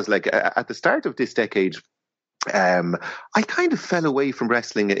happened was, like, at the start of this decade, I kind of fell away from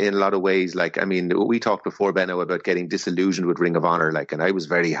wrestling in a lot of ways. Like, I mean, we talked before, Benno, about getting disillusioned with Ring of Honor, like, and I was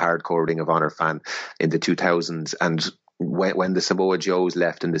very hardcore Ring of Honor fan in the 2000s. And when the Samoa Joes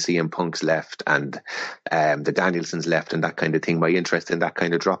left and the CM Punks left and the Danielsons left and that kind of thing, my interest in that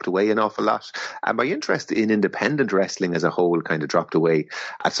kind of dropped away an awful lot. And my interest in independent wrestling as a whole kind of dropped away.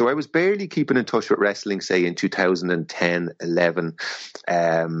 So I was barely keeping in touch with wrestling, say, in 2010, 11.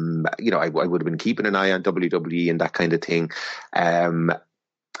 I would have been keeping an eye on WWE and that kind of thing.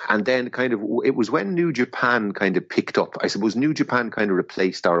 And then kind of, it was when New Japan kind of picked up. I suppose New Japan kind of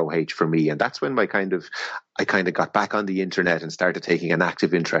replaced ROH for me. And that's when I kind of got back on the internet and started taking an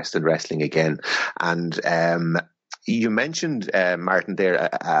active interest in wrestling again. And you mentioned, Martin, there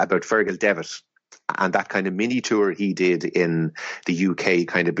about Fergal Devitt and that kind of mini tour he did in the UK,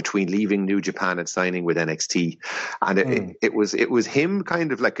 kind of between leaving New Japan and signing with NXT. And it was him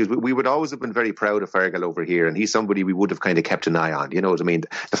kind of like, because we would always have been very proud of Fergal over here, and he's somebody we would have kind of kept an eye on, you know what I mean?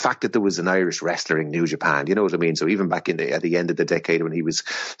 The fact that there was an Irish wrestler in New Japan, you know what I mean? So even back at the end of the decade when he was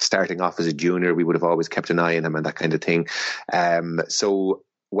starting off as a junior, we would have always kept an eye on him and that kind of thing. So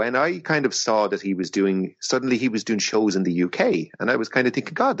when I kind of saw that suddenly he was doing shows in the UK, and I was kind of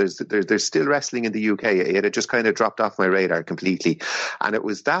thinking, God, there's still wrestling in the UK. It had just kind of dropped off my radar completely. And it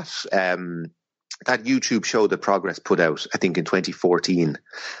was that that YouTube show that Progress put out, I think in 2014,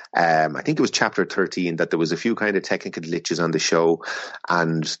 I think it was chapter 13, that there was a few kind of technical glitches on the show,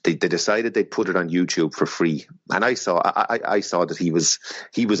 and they decided they'd put it on YouTube for free. And I saw that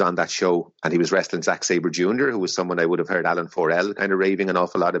he was on that show, and he was wrestling Zack Sabre Jr., who was someone I would have heard Alan Forel kind of raving an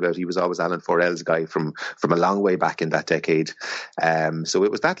awful lot about. He was always Alan Forel's guy from a long way back in that decade. So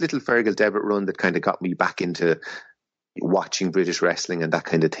it was that little Fergal Devitt run that kind of got me back into watching British wrestling and that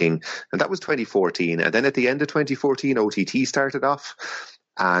kind of thing. And that was 2014. And then at the end of 2014, OTT started off,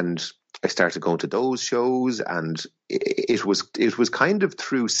 and I started going to those shows, and it was kind of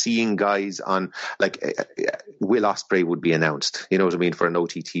through seeing guys on, like, Will Ospreay would be announced, you know what I mean, for an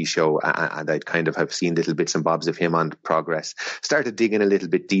OTT show, and I'd kind of have seen little bits and bobs of him on Progress, started digging a little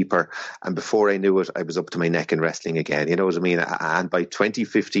bit deeper, and before I knew it, I was up to my neck in wrestling again, you know what I mean. And by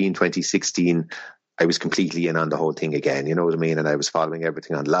 2015, 2016, I was completely in on the whole thing again, you know what I mean? And I was following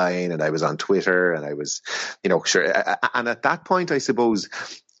everything online, and I was on Twitter, and I was, you know, sure. And at that point, I suppose,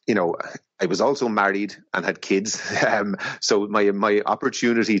 you know, I was also married and had kids. So my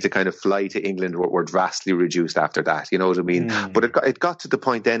opportunity to kind of fly to England were vastly reduced after that, you know what I mean? But it got to the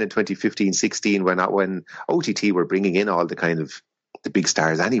point then in 2015, 16, when OTT were bringing in all the kind of the big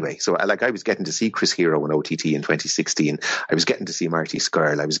stars anyway. So like, I was getting to see Chris Hero in OTT in 2016. I was getting to see Marty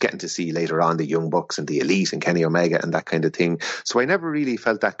Scurll. I was getting to see later on the Young Bucks and the Elite and Kenny Omega and that kind of thing. So I never really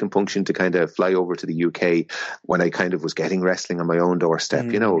felt that compunction to kind of fly over to the UK when I kind of was getting wrestling on my own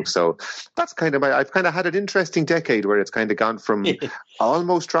doorstep, you know. So that's kind of I've kind of had an interesting decade where it's kind of gone from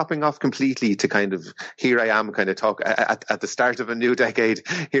almost dropping off completely to kind of, here I am kind of talk at the start of a new decade.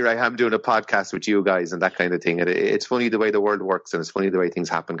 Here I am doing a podcast with you guys and that kind of thing. And it's funny the way the world works, and it's funny the way things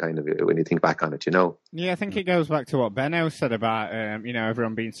happen kind of when you think back on it, you know. Yeah, I think it goes back to what Benno said about, you know,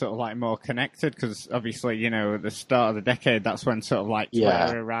 everyone being sort of like more connected, because obviously, you know, at the start of the decade, that's when sort of like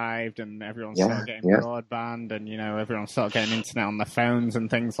Twitter arrived, and everyone started getting broadband, and, you know, everyone started getting internet on their phones and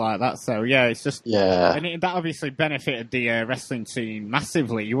things like that. So, yeah, it's just, and that obviously benefited the wrestling scene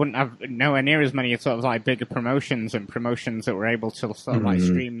massively. You wouldn't have nowhere near as many sort of like bigger promotions and promotions that were able to sort of like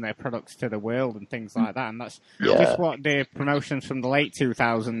stream their products to the world and things like that. And that's just what the promotions from the late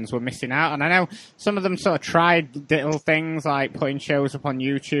 2000s were missing out. And I know some of them sort of tried little things like putting shows up on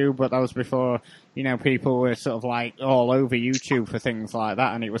YouTube, but that was before, you know, people were sort of like all over YouTube for things like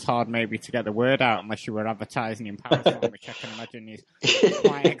that, and it was hard maybe to get the word out unless you were advertising in Powerform, which I can imagine is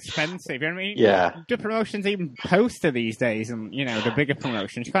quite expensive. You know what I mean? Yeah. Do promotions even poster these days, and, you know, the bigger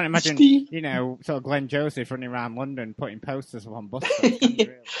promotions? You can't imagine, you know, sort of Glenn Joseph running around London putting posters up on bus stops, can you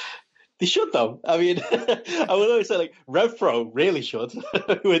really? They should, though. I mean, I would always say, like, RevPro really should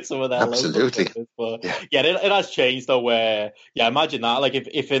with some of their absolutely. But it has changed, though, where, imagine that. Like,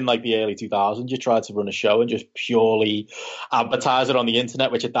 if in, like, the early 2000s you tried to run a show and just purely advertise it on the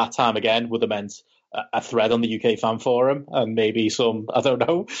internet, which at that time, again, would have meant a thread on the UK fan forum and maybe some, I don't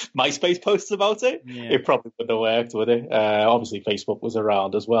know, MySpace posts about it, it probably wouldn't have worked, would it? Obviously, Facebook was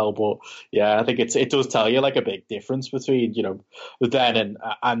around as well, but I think it does tell you like a big difference between, you know, then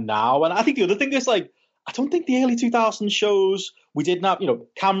and now. And I think the other thing is, like, I don't think the early 2000s shows, we didn't have, you know,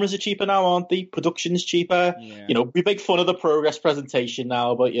 cameras are cheaper now, aren't they? Production's cheaper. Yeah. You know, we make fun of the Progress presentation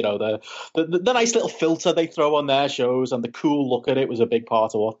now, but, you know, the nice little filter they throw on their shows and the cool look at it was a big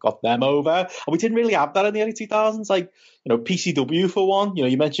part of what got them over. And we didn't really have that in the early 2000s. Like, you know, PCW for one, you know,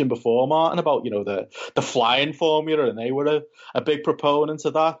 you mentioned before, Martin, about, you know, the flying formula, and they were a big proponent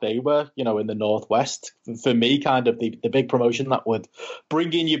of that. They were, you know, in the Northwest, for me, kind of the big promotion that would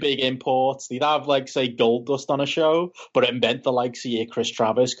bring in your big imports. They'd have, like, say, Goldust on a show, but it meant the likes of Chris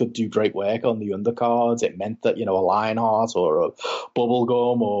Travis could do great work on the undercards. It meant that, you know, a Lionheart or a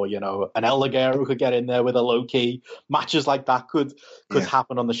Bubblegum or, you know, an El Ligero could get in there with a low-key. Matches like that could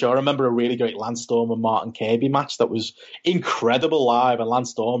happen on the show. I remember a really great Lance Storm and Martin Kirby match that was incredible live, and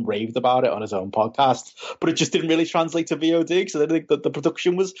Lance Storm raved about it on his own podcast, but it just didn't really translate to VOD because I didn't think that the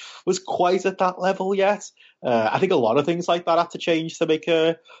production was quite at that level yet. I think a lot of things like that had to change to make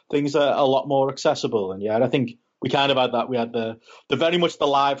things a lot more accessible. And I think we kind of had that. We had the very much the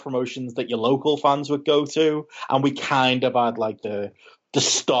live promotions that your local fans would go to, and we kind of had like the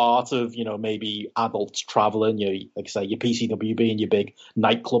start of, you know, maybe adults traveling, you know, like I say, your PCW being your big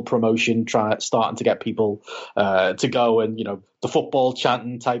nightclub promotion, starting to get people to go, and, you know, the football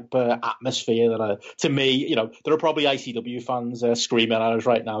chanting type atmosphere that, to me, you know, there are probably ICW fans screaming at us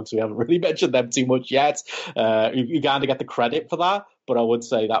right now because we haven't really mentioned them too much yet. You kind of get the credit for that, but I would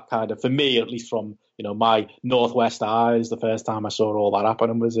say that kind of, for me, at least from, my Northwest eyes, the first time I saw all that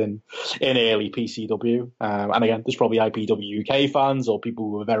happen was in early PCW. And again, there's probably IPW UK fans or people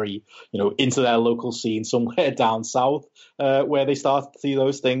who are very, into their local scene somewhere down south where they start to see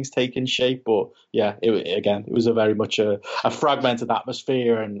those things taking shape. But yeah, it was a very much a fragmented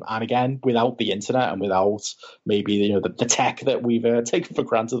atmosphere. And again, without the internet and without maybe, the tech that we've taken for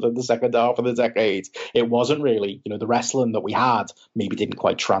granted in the second half of the decade, it wasn't really, the wrestling that we had maybe didn't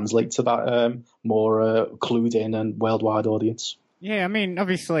quite translate to that more clued in and worldwide audience. Yeah, I mean,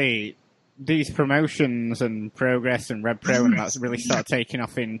 obviously, these promotions and Progress and Red Pro and that's really started taking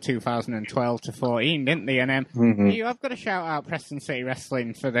off in 2012 to 14, didn't they? And you have got to shout out Preston City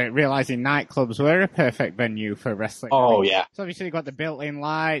Wrestling for realising nightclubs were a perfect venue for wrestling. Oh, yeah. So obviously you've got the built-in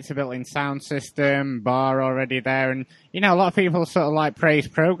lights, a built-in sound system, bar already there, and, a lot of people sort of like praise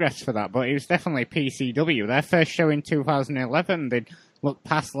Progress for that, but it was definitely PCW. Their first show in 2011, they'd look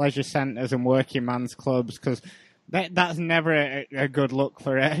past leisure centres and working man's clubs, because that's never a good look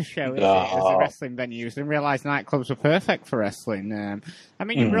for a show, is it, as a wrestling venues, and realise nightclubs were perfect for wrestling.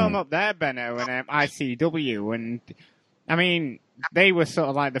 You brought them up there, Benno, and ICW, and, they were sort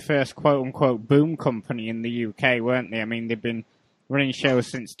of like the first quote-unquote boom company in the UK, weren't they? They've been running shows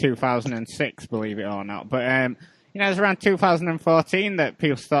since 2006, believe it or not, but, it was around 2014 that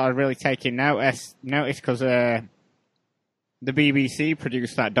people started really taking notice because the BBC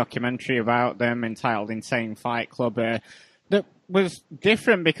produced that documentary about them entitled Insane Fight Club that was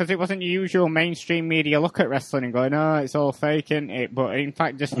different because it wasn't your usual mainstream media look at wrestling and going, oh, it's all fake, isn't it? But in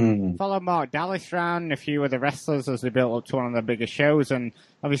fact, just follow Mark Dallas around, a few of the wrestlers as they built up to one of the biggest shows. And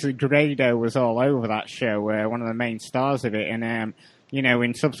obviously Grado was all over that show, one of the main stars of it. And,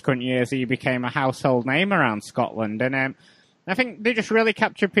 in subsequent years, he became a household name around Scotland. And, I think they just really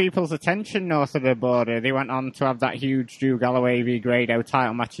captured people's attention north of the border. They went on to have that huge Drew Galloway v Grado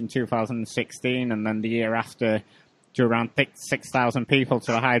title match in 2016, and then the year after, to around 6,000 people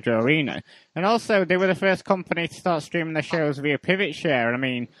to the Hydro Arena. And also, they were the first company to start streaming their shows via Pivot Share.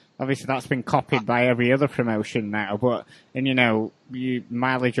 Obviously that's been copied by every other promotion now, but,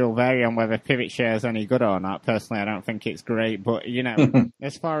 mileage will vary on whether Pivot Share is any good or not. Personally, I don't think it's great, but,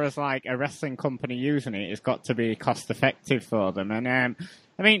 as far as like a wrestling company using it, it's got to be cost effective for them. And,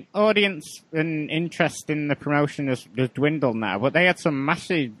 audience and interest in the promotion has dwindled now, but they had some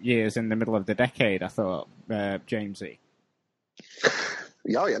massive years in the middle of the decade, I thought, Jamesy.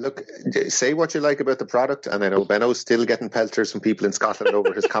 Yeah, look, say what you like about the product, and I know Benno's still getting pelters from people in Scotland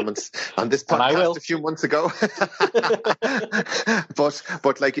over his comments on this podcast a few months ago.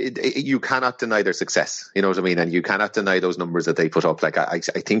 but like, you cannot deny their success, you know what I mean? And you cannot deny those numbers that they put up. Like, I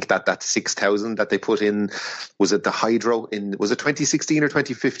think that 6,000 that they put in, was it the Hydro was it 2016 or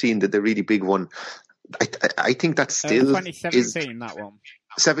 2015, the really big one? I think that still 2017, that one.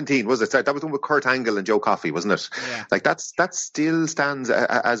 17, was it? That was the one with Kurt Angle and Joe Coffey, wasn't it? Yeah. Like, that still stands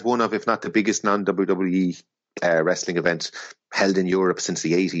as one of, if not the biggest non-WWE wrestling event held in Europe since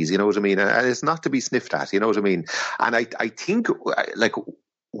the 80s, you know what I mean? And it's not to be sniffed at, you know what I mean? And I think, like,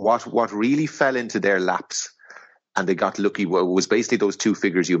 what really fell into their laps, and they got lucky, was basically those two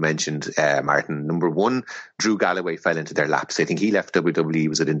figures you mentioned, Martin. Number one, Drew Galloway fell into their laps. I think he left WWE,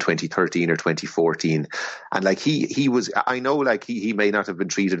 was it in 2013 or 2014? And like, he was, I know, like, he may not have been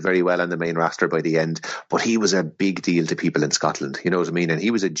treated very well on the main roster by the end, but he was a big deal to people in Scotland, you know what I mean? And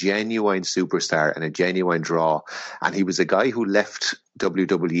he was a genuine superstar and a genuine draw. And he was a guy who left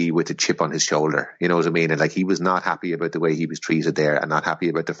WWE with a chip on his shoulder, you know what I mean? And like, he was not happy about the way he was treated there, and not happy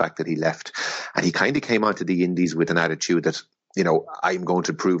about the fact that he left. And he kind of came onto the indies with an attitude that, I'm going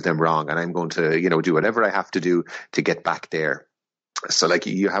to prove them wrong, and I'm going to, do whatever I have to do to get back there. So like,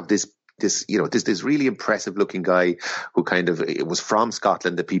 you have this really impressive looking guy who kind of, it was from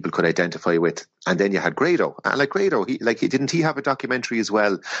Scotland that people could identify with. And then you had Grado. And like, Grado, didn't he have a documentary as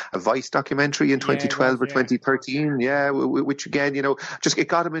well? A Vice documentary in 2012 or 2013? Yeah, which again, just it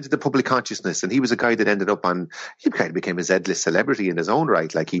got him into the public consciousness. And he was a guy that ended up he kind of became a Z-list celebrity in his own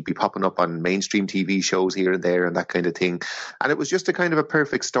right. Like, he'd be popping up on mainstream TV shows here and there and that kind of thing. And it was just a kind of a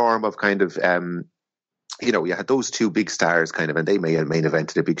perfect storm of kind of, you had those two big stars kind of, and they may have main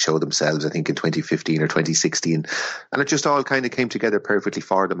evented a big show themselves, I think in 2015 or 2016. And it just all kind of came together perfectly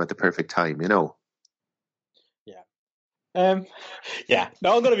for them at the perfect time, Yeah.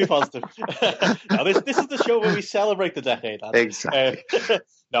 No, I'm going to be positive. No, this is the show where we celebrate the decade. Exactly.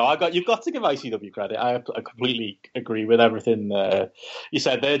 No, you've got to give ICW credit. I completely agree with everything you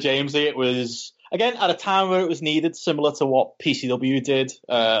said there, Jamesy. It was, again, at a time where it was needed, similar to what PCW did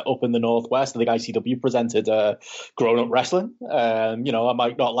up in the Northwest. I think ICW presented grown-up wrestling. I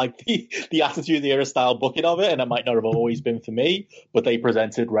might not like the Attitude Era style booking of it, and it might not have always been for me, but they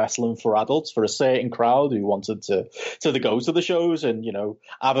presented wrestling for adults for a certain crowd who wanted to go to the shows and,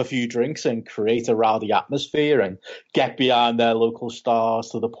 have a few drinks and create a rowdy atmosphere and get behind their local stars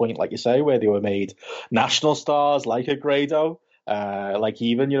to the point, like you say, where they were made national stars like a Grado. Like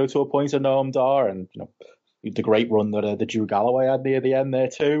even, to a point of Noam Dar and, the great run that Drew Galloway had near the end there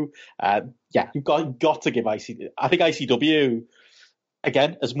too. You've got to give I think ICW,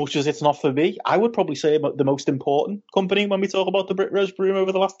 again, as much as it's not for me, I would probably say the most important company when we talk about the Brit Rose Broom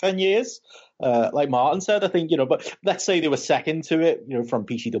over the last 10 years. Like Martin said, I think, but let's say they were second to it, from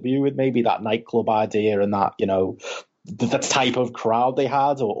PCW with maybe that nightclub idea and that, the type of crowd they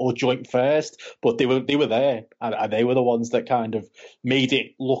had, or joint first, but they were there, and they were the ones that kind of made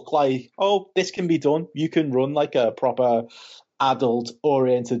it look like, oh, this can be done. You can run like a proper adult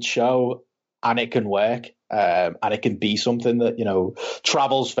oriented show, and it can work. And it can be something that,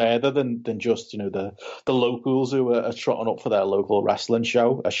 travels further than just, the locals who are trotting up for their local wrestling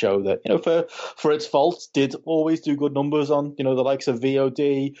show, a show that, for its faults, did always do good numbers on, the likes of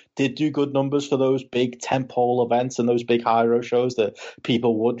VOD, did do good numbers for those big tentpole events and those big high-road shows that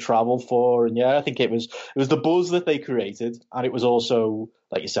people would travel for. And I think it was the buzz that they created. And it was also,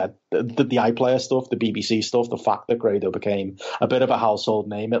 like you said, the iPlayer stuff, the BBC stuff, the fact that Grado became a bit of a household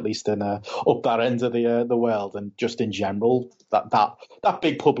name, at least in up that end of the world, and just in general, that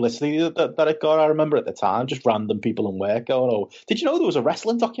big publicity that it got. I remember at the time, just random people in work going, "Oh, did you know there was a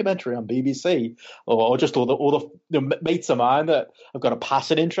wrestling documentary on BBC?" Or just all the mates of mine that have got a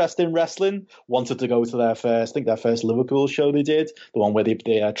passing interest in wrestling wanted to go to their first Liverpool show they did, the one where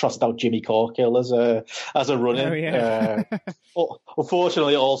they trusted out Jimmy Corkill as a run-in. Oh, yeah.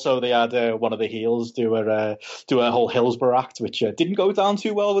 Unfortunately, also they had one of the heels do a whole Hillsborough act, which didn't go down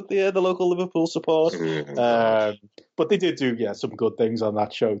too well with the local Liverpool support. But they did do some good things on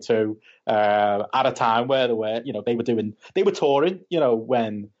that show too. At a time where they were touring,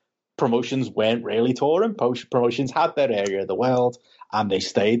 when promotions weren't really touring. Promotions had their area of the world, and they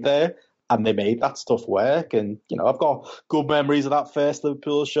stayed there. And they made that stuff work. And, I've got good memories of that first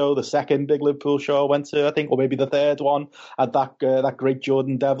Liverpool show, the second big Liverpool show I went to, I think, or maybe the third one, had that great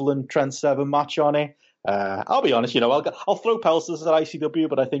Jordan Devlin Trent Seven match on it. I'll be honest, I'll throw Pelsters at ICW,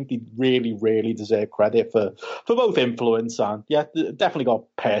 but I think they really, really deserve credit for both influence and, definitely got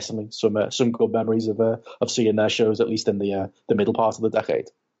personally some good memories of seeing their shows, at least in the middle part of the decade.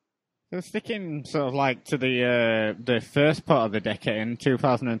 So sticking sort of like to the first part of the decade in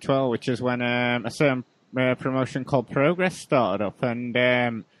 2012, which is when a certain promotion called Progress started up, and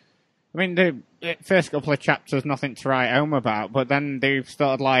the first couple of chapters, nothing to write home about, but then they've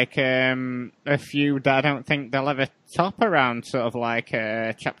started like a feud that I don't think they'll ever top around sort of like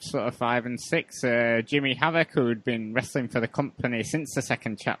chapter sort of 5 and 6. Jimmy Havoc, who'd been wrestling for the company since the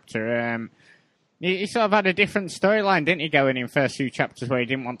second chapter, he sort of had a different storyline, didn't he, going in first few chapters, where he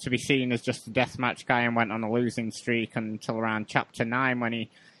didn't want to be seen as just a deathmatch guy and went on a losing streak until around chapter 9, when he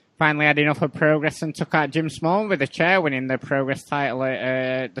finally had enough of Progress and took out Jim Small with a chair, winning the Progress title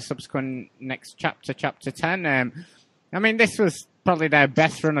at the subsequent next chapter, chapter 10. This was probably their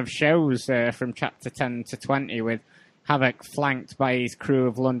best run of shows from chapter 10 to 20, with Havoc flanked by his crew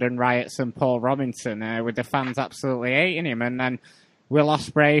of London Riots and Paul Robinson, with the fans absolutely hating him. And then Will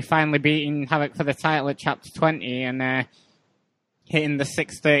Ospreay finally beating Havoc for the title at chapter 20 and hitting the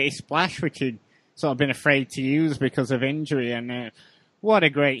 630 splash, which he'd sort of been afraid to use because of injury. And what a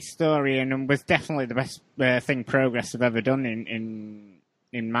great story, and was definitely the best thing Progress have ever done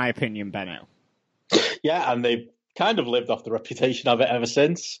in my opinion, Benno. Yeah, and they've kind of lived off the reputation of it ever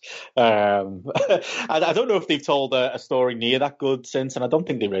since. I don't know if they've told a story near that good since, and I don't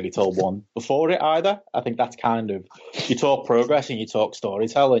think they really told one before it either. I think that's kind of, you talk Progress and you talk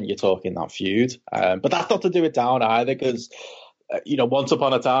storytelling, you're talking that feud. But that's not to do it down either, because once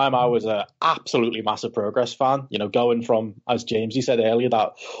upon a time, I was an absolutely massive Progress fan, going from, as Jamesy said earlier,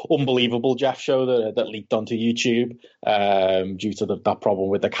 that unbelievable Jeff show that leaked onto YouTube due to that problem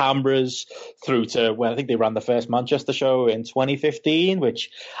with the cameras, through to when I think they ran the first Manchester show in 2015, which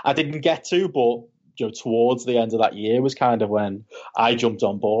I didn't get to, but towards the end of that year was kind of when I jumped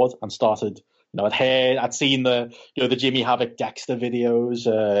on board and started. I'd seen the Jimmy Havoc Dexter videos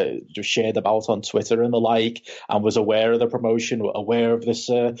just shared about on Twitter and the like, and was aware of the promotion, aware of this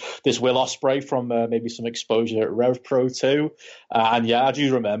Will Ospreay from maybe some exposure at Rev Pro too. And I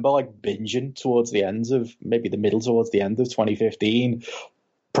do remember like binging towards the end of, maybe the middle towards the end of 2015,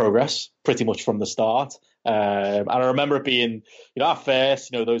 Progress pretty much from the start. And I remember it being, at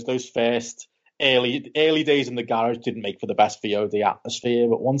first, those first early days in the garage didn't make for the best VOD atmosphere,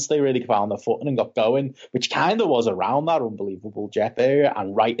 but once they really found their footing and got going, which kind of was around that unbelievable Jeff area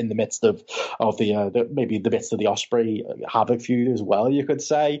and right in the midst of the maybe the bits of the Ospreay Havoc feud as well, you could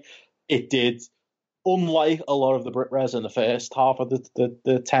say, it did. Unlike a lot of the Brit-Res in the first half of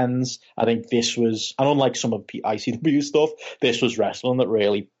the tens, I think this was, and unlike some of ICW stuff, this was wrestling that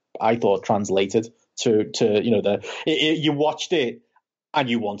really, I thought, translated to you watched it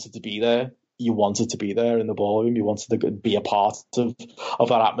and you wanted to be there. You wanted to be there in the ballroom. You wanted to be a part of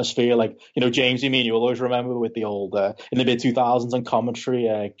that atmosphere. Like, James, you will always remember with the old, in the mid-2000s on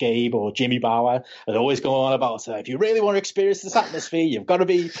commentary, Gabe or Jimmy Bauer would always go on about, if you really want to experience this atmosphere, you've got to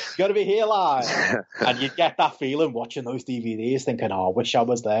be here live. And you get that feeling watching those DVDs thinking, I wish I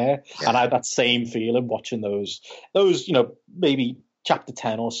was there. Yeah. And I had that same feeling watching those, maybe chapter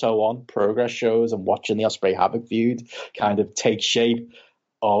 10 or so on Progress shows and watching the Ospreay Havoc feud kind of take shape.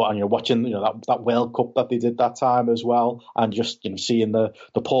 And watching that World Cup that they did that time as well, and just seeing the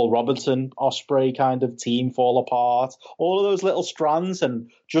Paul Robinson Ospreay kind of team fall apart, all of those little strands,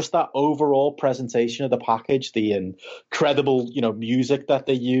 and just that overall presentation of the package, the incredible music that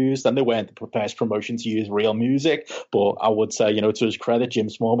they used, and they weren't the first promotion to use real music, but I would say to his credit, Jim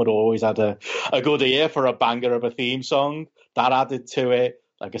Smallman always had a good ear for a banger of a theme song that added to it.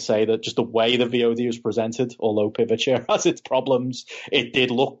 Like I say, that just the way the VOD was presented, although Pivot Chair has its problems, it did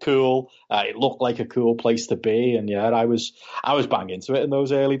look cool. It looked like a cool place to be, and yeah, I was bang into it in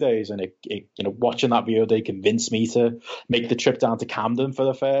those early days. And it watching that VOD convinced me to make the trip down to Camden for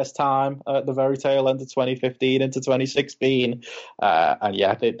the first time at the very tail end of 2015 into 2016. And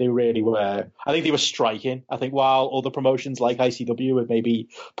yeah, they really were. I think they were striking. I think while other promotions like ICW would maybe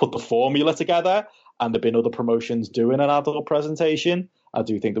put the formula together, and there've been other promotions doing an adult presentation, I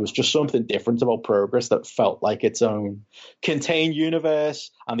do think there was just something different about Progress that felt like its own contained universe,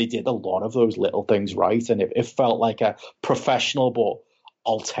 and they did a lot of those little things right, and it felt like a professional but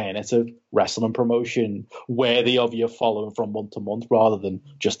alternative wrestling promotion worthy of you following from month to month rather than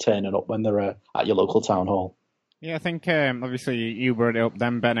just turning up when they're at your local town hall. Yeah, I think obviously you brought it up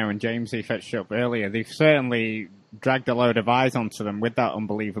then, Benno and James, he fetched it up earlier. They've certainly dragged a load of eyes onto them with that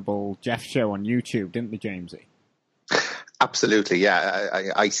unbelievable Jeff show on YouTube, didn't they, Jamesy? Absolutely,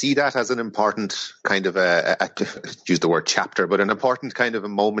 yeah. I see that as an important kind of use the word chapter, but an important kind of a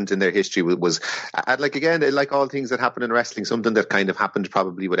moment in their history was like all things that happen in wrestling, something that kind of happened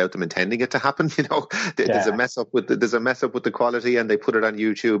probably without them intending it to happen. There's a mess up with the quality, and they put it on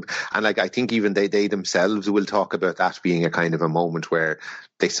YouTube. And I think even they themselves will talk about that being a kind of a moment where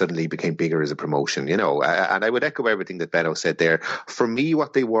they suddenly became bigger as a promotion, And I would echo everything that Benno said there. For me,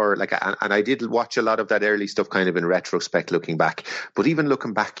 what they were like, and I did watch a lot of that early stuff kind of in retrospect, looking back. But even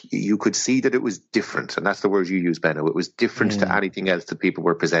looking back, you could see that it was different, and that's the word you use, Benno. It was different to anything else that people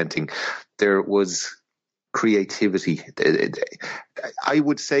were presenting. There was creativity. I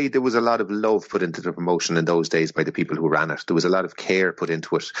would say there was a lot of love put into the promotion in those days by the people who ran it. There was a lot of care put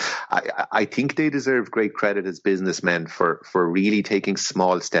into it. I think they deserve great credit as businessmen for really taking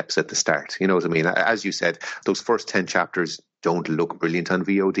small steps at the start. You know what I mean? As you said, those first 10 chapters don't look brilliant on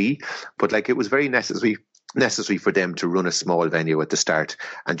VOD, but it was very necessary for them to run a small venue at the start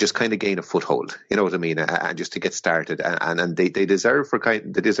and just kind of gain a foothold, you know what I mean, and just to get started. And they deserve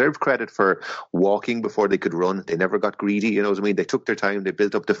credit for walking before they could run. They never got greedy, you know what I mean. They took their time, they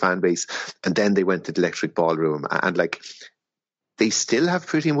built up the fan base, and then they went to the Electric Ballroom, and they still have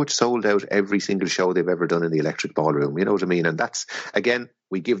pretty much sold out every single show they've ever done in the Electric Ballroom, you know what I mean. And that's, again,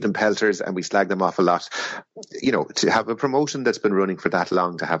 we give them pelters and we slag them off a lot. To have a promotion that's been running for that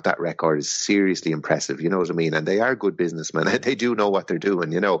long, to have that record is seriously impressive, you know what I mean. And they are good businessmen. They do know what they're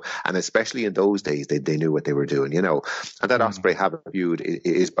doing, and especially in those days, they knew what they were doing, And that Ospreay Havoc feud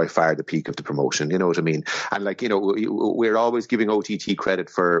is by far the peak of the promotion, you know what I mean. And we're always giving OTT credit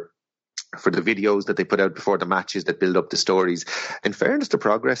for the videos that they put out before the matches that build up the stories. In fairness to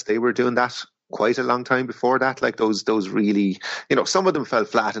Progress, they were doing that quite a long time before that. Those really, some of them fell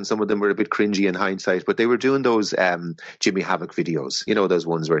flat and some of them were a bit cringy in hindsight, but they were doing those Jimmy Havoc videos, those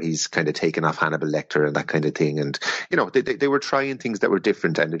ones where he's kind of taking off Hannibal Lecter and that kind of thing. And, they were trying things that were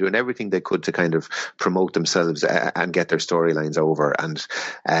different, and they're doing everything they could to kind of promote themselves and get their storylines over. And,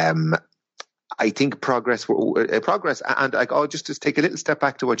 I think progress, and I'll just take a little step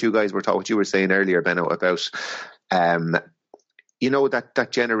back to what you guys were what you were saying earlier, Benno, about that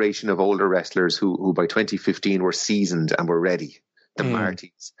generation of older wrestlers who by 2015 were seasoned and were ready. the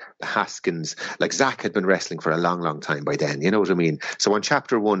Martys, the Haskins. Like Zach had been wrestling for a long, long time by then. You know what I mean? So on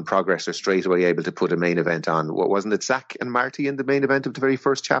chapter 1, Progress are straight away able to put a main event on. What wasn't it? Zach and Marty in the main event of the very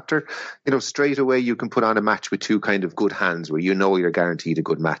first chapter. You know, straight away you can put on a match with two kind of good hands where you know you're guaranteed a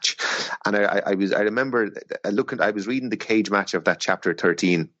good match. And I remember I was reading the cage match of that chapter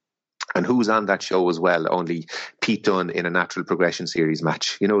 13. And who's on that show as well? Only Pete Dunne in a Natural Progression Series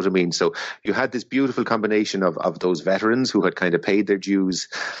match. You know what I mean? So you had this beautiful combination of those veterans who had kind of paid their dues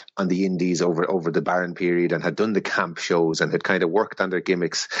on the indies over the Baron period and had done the camp shows and had kind of worked on their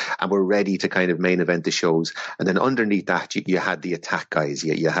gimmicks and were ready to kind of main event the shows. And then underneath that, you had the attack guys.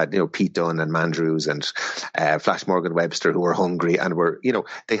 You had, Pete Dunne and Mandrews and Flash Morgan Webster who were hungry and were,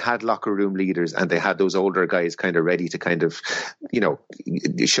 they had locker room leaders and they had those older guys kind of ready to kind of,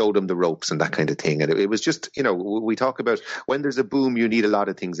 show them the ropes and that kind of thing. And it was just, we talk about when there's a boom, you need a lot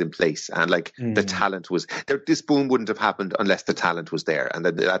of things in place. And the talent was there. This boom wouldn't have happened unless the talent was there. And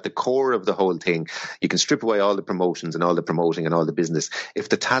at the core of the whole thing, you can strip away all the promotions and all the promoting and all the business. If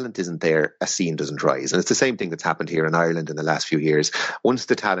the talent isn't there, a scene doesn't rise. And it's the same thing that's happened here in Ireland in the last few years. Once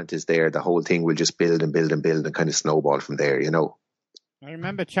the talent is there, the whole thing will just build and build and build and kind of snowball from there, I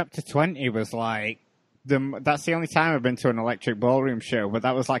remember chapter 20 was that's the only time I've been to an Electric Ballroom show, but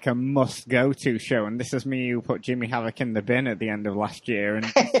that was like a must-go-to show. And this is me who put Jimmy Havoc in the bin at the end of last year. And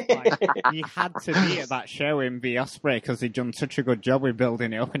you had to be at that show in V Ospreay because he'd done such a good job with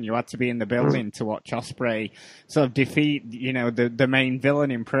building it up, and you had to be in the building to watch Ospreay sort of defeat, the main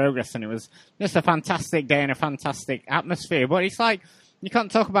villain in Progress. And it was just a fantastic day and a fantastic atmosphere. But it's you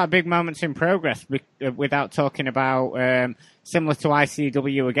can't talk about big moments in Progress without talking about, similar to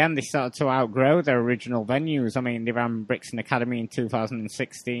ICW again, they started to outgrow their original venues. I mean, they ran Brixton Academy in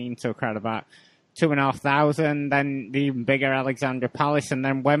 2016 to a crowd about 2,500, then the even bigger Alexandra Palace, and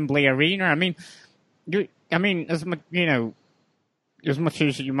then Wembley Arena. I mean, as much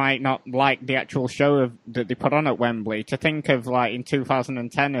as you might not like the actual show that they put on at Wembley, to think of in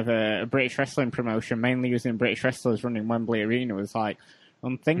 2010 of a British wrestling promotion mainly using British wrestlers running Wembley Arena was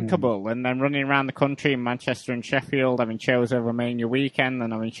unthinkable. And then running around the country in Manchester and Sheffield, having shows over Mania weekend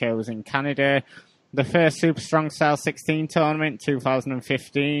and having shows in Canada. The first Super Strong Style 16 tournament,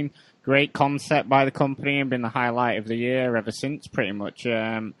 2015. Great concept by the company and been the highlight of the year ever since, pretty much.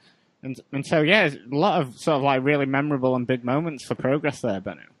 And so, yeah, a lot of sort of really memorable and big moments for Progress there,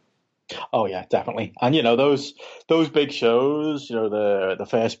 Benno. Oh yeah, definitely. And those big shows, the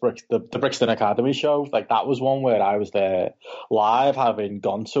first the Brixton Academy show, that was one where I was there live, having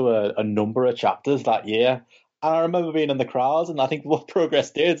gone to a number of chapters that year. And I remember being in the crowd, and I think what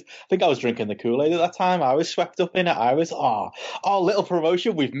Progress did, I think I was drinking the Kool-Aid at that time. I was swept up in it. I was, little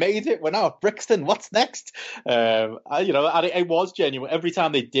promotion, we've made it. We're now at Brixton. What's next? And it was genuine. Every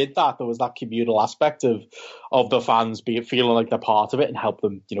time they did that, there was that communal aspect of the fans feeling like they're part of it and help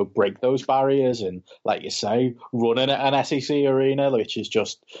them, break those barriers. And like you say, running at an SEC arena, which is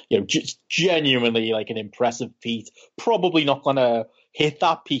just genuinely an impressive feat. Probably not going to hit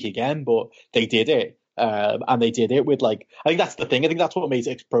that peak again, but they did it. And they did it with I think that's the thing. I think that's what made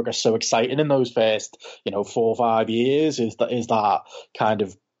Progress so exciting in those first 4 or 5 years is that kind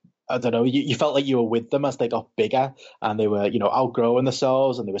of, I don't know, you felt like you were with them as they got bigger and they were outgrowing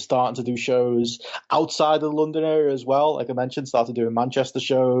themselves, and they were starting to do shows outside of the London area as well. Like I mentioned, started doing Manchester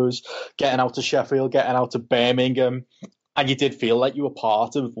shows, getting out to Sheffield, getting out to Birmingham, and you did feel like you were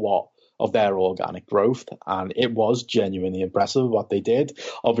part of their organic growth, and it was genuinely impressive what they did.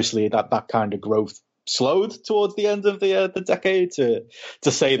 Obviously, that kind of growth slowed towards the end of the decade,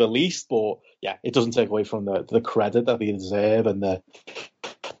 to say the least. But yeah, it doesn't take away from the credit that they deserve and the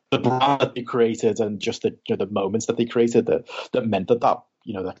brand that they created, and just the moments that they created that meant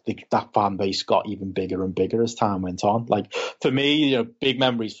that fan base got even bigger and bigger as time went on. For me, big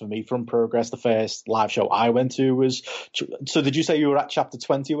memories for me from Progress. The first live show I went to was. So did you say you were at chapter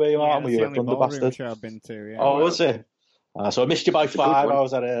 20 where you are? Yeah, were you at Thunder Bastard? Show I've been to. Yeah. Oh, was it? So I missed you by 5. I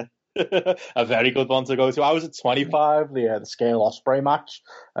was at a very good one to go to. I was at 25, the Scale Ospreay match,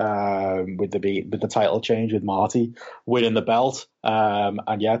 with the title change with Marty winning the belt.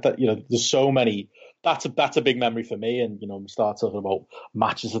 And yeah, there's so many. That's a big memory for me. And start talking about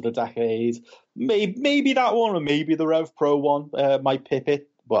matches of the decade. Maybe that one, or maybe the Rev Pro one might pip it.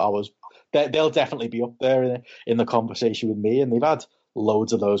 But they'll definitely be up there in the conversation with me. And they've had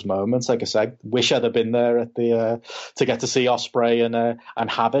loads of those moments. Like I said, wish I'd have been there at to get to see Ospreay and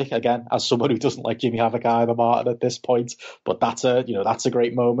Havoc again, as someone who doesn't like Jimmy Havoc either, Martin, at this point. But that's a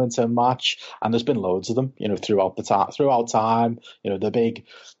great moment and match, and there's been loads of them, throughout time. The big,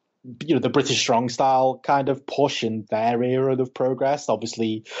 the British Strong Style kind of push in their era of Progress.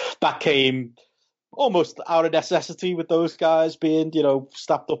 Obviously, that came almost out of necessity with those guys being,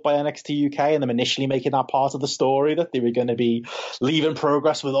 snapped up by NXT UK and them initially making that part of the story that they were going to be leaving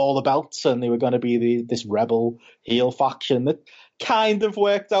Progress with all the belts and they were going to be this rebel heel faction that kind of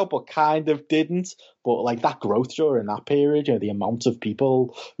worked out but kind of didn't. But like that growth during that period, the amount of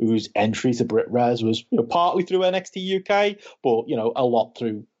people whose entry to BritRes was partly through NXT UK, but a lot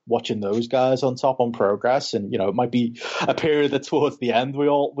through watching those guys on top on Progress, and it might be a period that towards the end we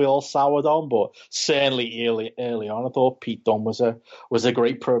all soured on, but certainly early on I thought Pete Dunne was a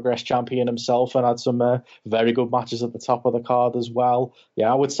great Progress champion himself and had some very good matches at the top of the card as well.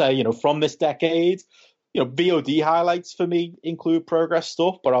 Yeah, I would say from this decade, VOD highlights for me include Progress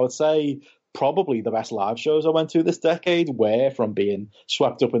stuff, but I would say probably the best live shows I went to this decade were from being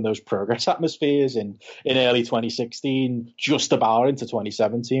swept up in those Progress atmospheres in early 2016, just about into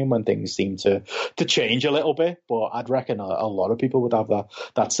 2017 when things seemed to change a little bit. But I'd reckon a lot of people would have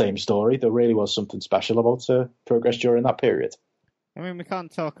that same story. There really was something special about Progress during that period. I mean, we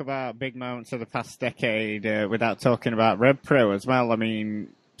can't talk about big moments of the past decade without talking about Rev Pro as well. I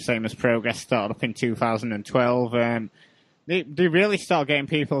mean, same as Progress started up in 2012. They really start getting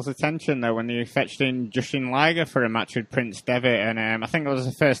people's attention, though, when they fetched in Jushin Liger for a match with Prince Devitt. And I think it was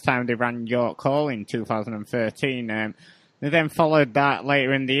the first time they ran York Hall in 2013. They then followed that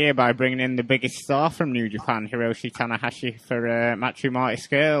later in the year by bringing in the biggest star from New Japan, Hiroshi Tanahashi, for a match with Marty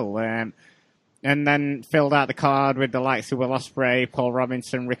Scurll. And then filled out the card with the likes of Will Ospreay, Paul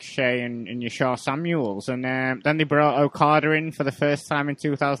Robinson, Ricochet, and Yashar Samuels. And then they brought Okada in for the first time in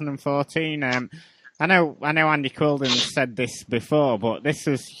 2014. I know Andy Quilden said this before, but this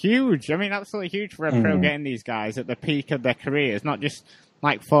was huge. I mean, absolutely huge for Rev Pro getting these guys at the peak of their careers, not just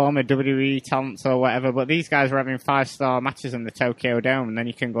like former WWE talents or whatever, but these guys were having 5-star matches in the Tokyo Dome, and then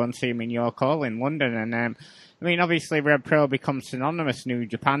you can go and see them in York Hall in London. And I mean, obviously Rev Pro becomes synonymous New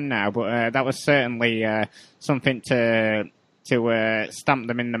Japan now, but that was certainly something to stamp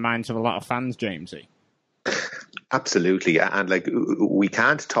them in the minds of a lot of fans, Jamesy. Absolutely, and like we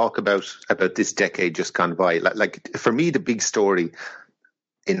can't talk about this decade just gone by. Like for me, the big story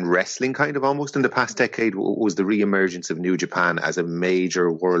in wrestling, kind of almost in the past decade, was the re-emergence of New Japan as a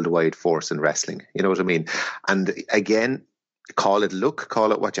major worldwide force in wrestling. You know what I mean? And again, call it luck,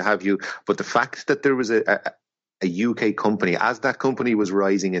 call it what you have, but the fact that there was a UK company, as that company was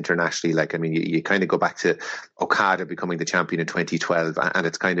rising internationally, like, I mean, you kind of go back to Okada becoming the champion in 2012, and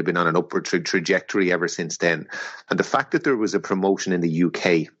it's kind of been on an upward trajectory ever since then. And the fact that there was a promotion in the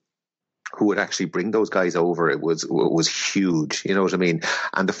UK who would actually bring those guys over, it was huge. You know what I mean?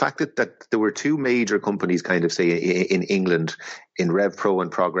 And the fact that there were two major companies, kind of say in England, in Rev Pro and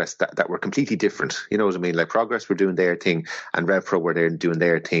Progress, that were completely different. You know what I mean? Like Progress were doing their thing and Rev Pro were there doing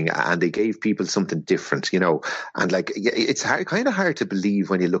their thing, and they gave people something different, and like, it's kind of hard to believe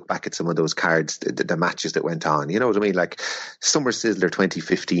when you look back at some of those cards, the matches that went on. You know what I mean? Like Summer Sizzler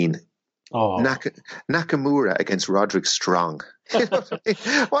 2015, Nakamura against Roderick Strong. You know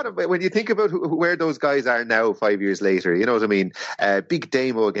what I mean? When you think about where those guys are now 5 years later, you know what I mean? Big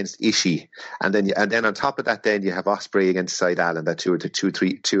Damo against Ishii, and then on top of that, then you have Ospreay against Sid Allen, that 2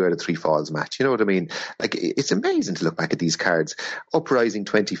 out of 3 falls match. You know what I mean? Like, it's amazing to look back at these cards. Uprising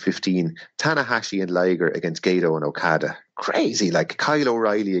 2015, Tanahashi and Liger against Gato and Okada. Crazy, like Kyle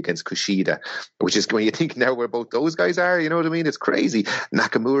O'Reilly against Kushida, which is, when you think now where both those guys are, you know what I mean? It's crazy.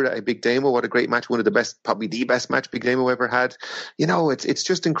 Nakamura and Big Damo, what a great match. One of the best, probably the best match Big Damo ever had. It's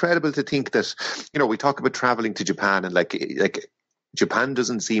just incredible to think that, we talk about traveling to Japan, and like Japan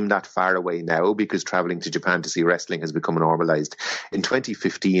doesn't seem that far away now, because traveling to Japan to see wrestling has become normalized. In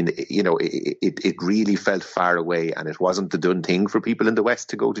 2015, it really felt far away, and it wasn't the done thing for people in the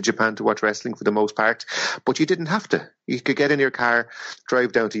West to go to Japan to watch wrestling for the most part. But you didn't have to. You could get in your car,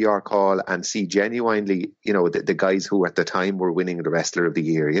 drive down to York Hall, and see genuinely, the guys who at the time were winning the Wrestler of the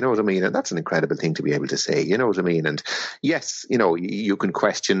Year. You know what I mean? And that's an incredible thing to be able to say. You know what I mean? And yes, you can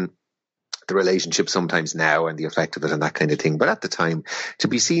question the relationship sometimes now and the effect of it and that kind of thing. But at the time, to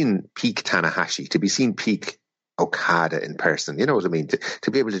be seeing peak Tanahashi, to be seeing peak Okada in person, you know what I mean?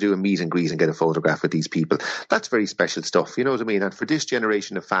 To be able to do a meet and greet and get a photograph with these people, that's very special stuff, you know what I mean? And for this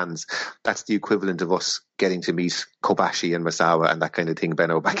generation of fans, that's the equivalent of us getting to meet Kobashi and Masawa and that kind of thing,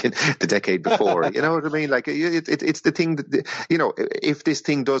 Benno, back in the decade before. You know what I mean? Like, it's the thing that, if this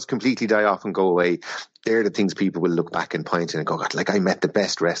thing does completely die off and go away, they're the things people will look back and point and go, God, like, I met the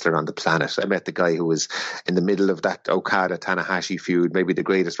best wrestler on the planet. I met the guy who was in the middle of that Okada-Tanahashi feud, maybe the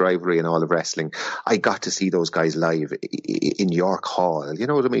greatest rivalry in all of wrestling. I got to see those guys live in York Hall. You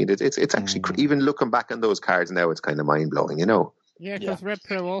know what I mean? It's actually, even looking back on those cards now, it's kind of mind-blowing, Yeah, because Rev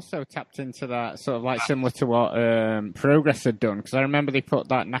Pro also tapped into that, sort of like similar to what Progress had done. Because I remember they put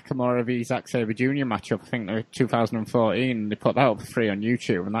that Nakamura v Zack Sabre Jr. match up, I think 2014, and they put that up for free on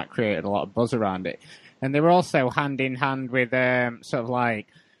YouTube, and that created a lot of buzz around it. And they were also hand in hand with sort of like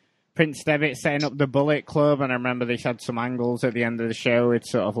Prince Devitt setting up the Bullet Club, and I remember they had some angles at the end of the show.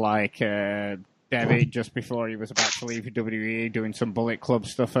 It's sort of like Devitt just before he was about to leave WWE doing some Bullet Club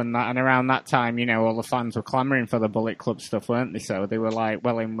stuff and that. And around that time, you know, all the fans were clamouring for the Bullet Club stuff, weren't they? So they were like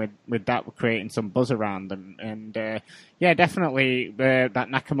well in with that, creating some buzz around them. And yeah, definitely that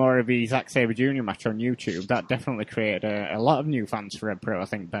Nakamura v Zack Sabre Jr. match on YouTube, that definitely created a lot of new fans for Rev Pro, I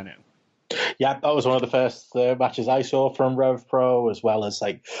think, Bennett. Yeah, that was one of the first matches I saw from Rev Pro, as well as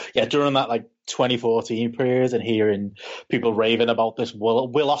during that 2014 period, and hearing people raving about this Will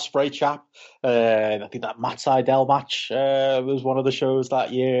Ospreay chap. I think that Matt Sydal match was one of the shows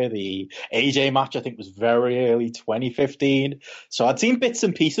that year. The AJ match, I think, was very early 2015. So I'd seen bits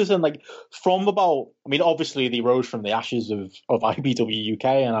and pieces, and obviously they rose from the ashes of IPW UK,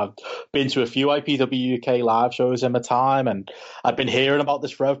 and I've been to a few IPW UK live shows in my time, and I've been hearing about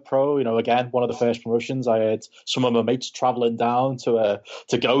this Rev Pro. You know, again, one of the first promotions I had some of my mates travelling down to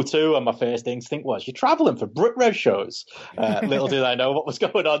go to, and my first instinct was, you're travelling for Brit Rev shows. Little did I know what was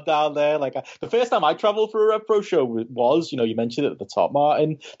going on down there. The first time I travelled for a Rev Pro show was, you mentioned it at the top,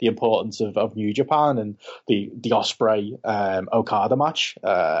 Martin, the importance of New Japan and the Ospreay Okada match,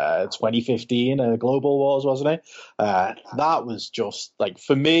 2015, Global Wars, wasn't it? That was just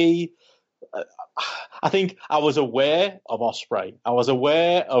for me. I think I was aware of Ospreay. I was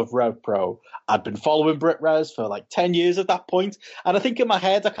aware of Rev Pro. I'd been following BritRes for 10 years at that point. And I think in my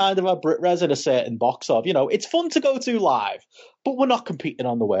head, I kind of had BritRes in a certain box of, it's fun to go to live, but we're not competing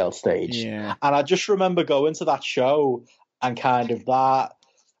on the world stage. Yeah. And I just remember going to that show and kind of that,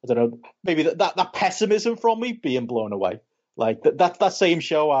 I don't know, maybe that pessimism from me being blown away. That same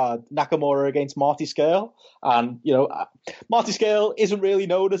show, Nakamura against Marty Scurll. And, Marty Scurll isn't really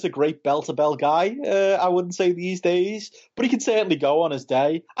known as a great bell-to-bell guy, I wouldn't say these days, but he can certainly go on his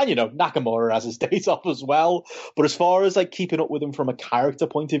day. And, Nakamura has his days off as well. But as far as, keeping up with him from a character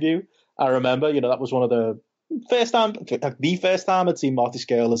point of view, I remember, that was one of the first time I'd seen Marty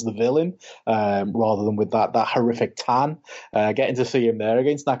Scurll as the villain, rather than with that horrific tan. Getting to see him there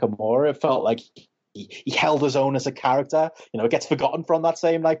against Nakamura, it felt like he held his own as a character. It gets forgotten from that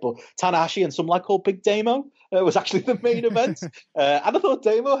same night, but Tanahashi and some called Big Damo was actually the main event. And I thought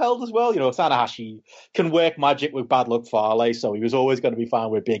Damo held as well. Tanahashi can work magic with Bad Luck Fale, so he was always going to be fine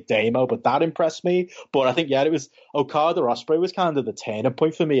with Big Damo, but that impressed me. But I think, it was Okada Ospreay was kind of the turning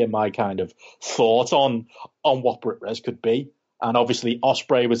point for me in my kind of thought on what BritRes could be. And obviously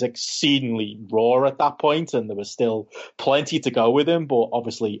Ospreay was exceedingly raw at that point, and there was still plenty to go with him. But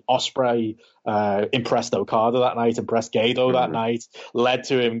obviously Ospreay impressed Okada that night, impressed Gedo that night, led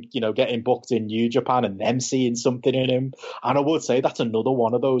to him, getting booked in New Japan and them seeing something in him. And I would say that's another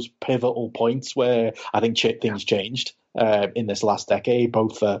one of those pivotal points where I think things changed in this last decade,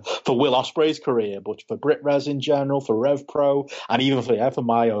 both for Will Ospreay's career, but for BritRes in general, for Rev Pro, and even for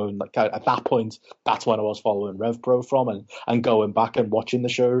my own. At that point, that's when I was following Rev Pro from, and going back and watching the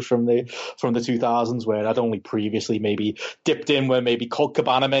shows from the 2000s, where I'd only previously maybe dipped in, where maybe Colt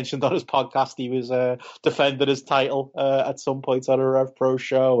Cabana mentioned on his podcast he was defending his title at some point at a Rev Pro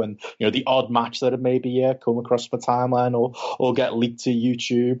show, and the odd match that had maybe come across my timeline or get leaked to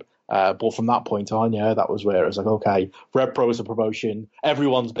YouTube. But from that point on, that was where it was okay, Rev Pro is a promotion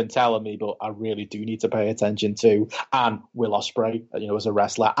everyone's been telling me, but I really do need to pay attention to. And Will Ospreay, as a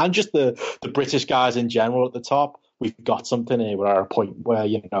wrestler, and just the British guys in general at the top, we've got something here. We're at a point where,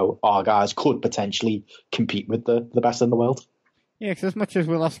 our guys could potentially compete with the best in the world. Yeah, because as much as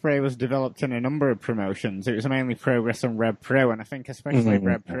Will Ospreay was developed in a number of promotions, it was mainly Progress and Rev Pro, and I think especially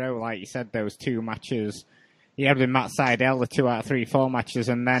Rev Pro, like you said, those two matches he had with Matt Sydal, the 2 out of 3 fall matches,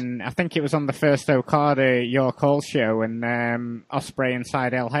 and then I think it was on the first Okada York Hall show, and Ospreay and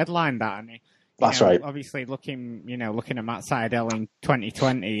Sydal headlined that, and that's right. Obviously, looking at Matt Sydal in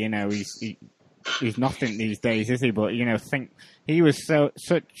 2020, he's nothing these days, is he? But think he was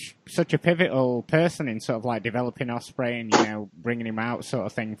such a pivotal person in sort of developing Ospreay and bringing him out, sort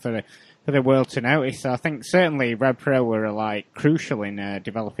of thing, for the world to notice. So I think certainly Rev Pro were crucial in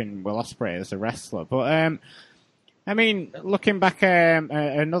developing Will Ospreay as a wrestler. But looking back,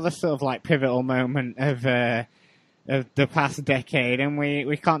 another sort of pivotal moment of the past decade, and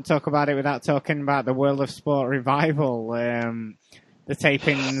we can't talk about it without talking about the World of Sport revival. The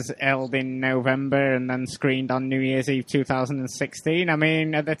tapings held in November and then screened on New Year's Eve 2016.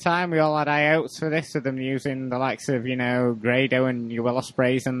 At the time, we all had eye outs for this, with them using the likes of, Grado and Will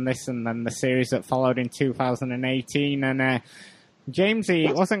Ospreays and this, and then the series that followed in 2018. And Jamesy,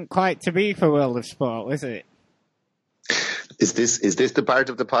 it wasn't quite to be for World of Sport, was it? Is this the part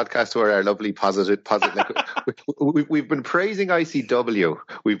of the podcast where our lovely positive like we've been praising ICW,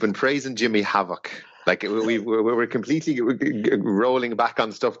 we've been praising Jimmy Havoc, like we're completely rolling back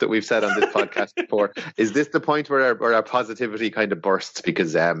on stuff that we've said on this podcast before. Is this the point where our positivity kind of bursts?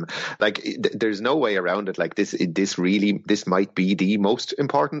 Because there's no way around it. Like this might be the most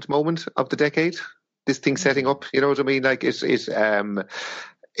important moment of the decade. This thing setting up, you know what I mean? Like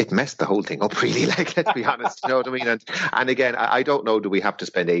it messed the whole thing up, really. Like, let's be honest, you know what I mean? And again, I don't know, do we have to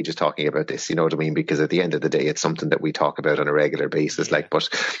spend ages talking about this, you know what I mean? Because at the end of the day, it's something that we talk about on a regular basis. Like, but,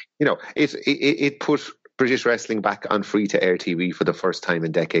 you know, it put British wrestling back on free-to-air TV for the first time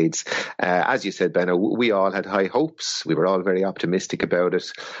in decades. As you said, Benno, we all had high hopes. We were all very optimistic about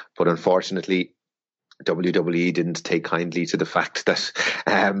it. But unfortunately, WWE didn't take kindly to the fact that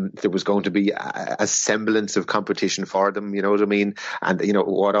there was going to be a semblance of competition for them, you know what I mean? And, you know,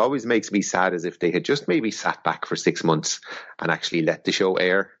 what always makes me sad is if they had just maybe sat back for 6 months and actually let the show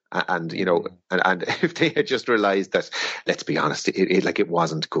air. And you know, and if they had just realised that, let's be honest, it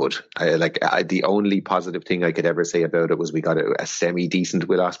wasn't good. The only positive thing I could ever say about it was we got a semi-decent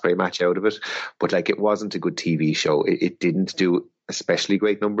Will Ospreay match out of it, but like it wasn't a good TV show. It didn't do especially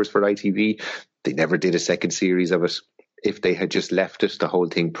great numbers for ITV. They never did a second series of it. If they had just left it, the whole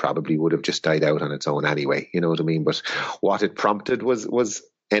thing probably would have just died out on its own anyway. You know what I mean? But what it prompted was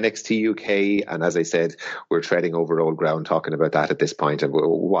NXT UK, and as I said, we're treading over old ground talking about that at this point, and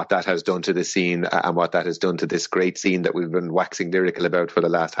what that has done to the scene and what that has done to this great scene that we've been waxing lyrical about for the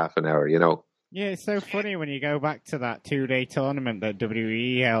last half an hour, you know. Yeah, it's so funny when you go back to that 2-day tournament that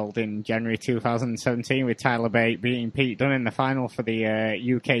WWE held in January 2017 with Tyler Bate beating Pete Dunne in the final for the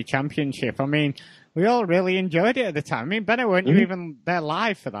UK Championship. I mean, we all really enjoyed it at the time. I mean, Benno, weren't you even there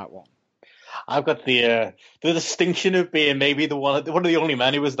live for that one? I've got the distinction of being maybe one of the only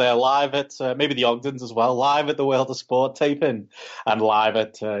men who was there live at maybe the Ogdens as well, live at the World of Sport taping, and live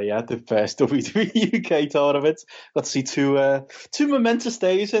at the first WWE UK tournament. Got to see two momentous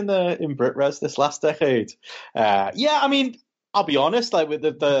days in BritRes this last decade. I mean, I'll be honest, like with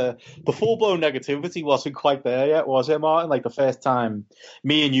the full blown negativity wasn't quite there yet, was it, Martin? Like the first time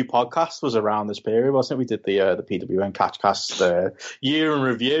me and you podcast was around this period, wasn't it? We did the PWN Catchcast year in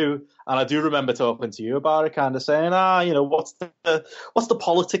review, and I do remember talking to you about it, kind of saying, you know, what's the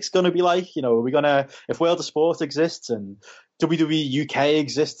politics going to be like? You know, are we gonna, if World of Sport exists and WWE UK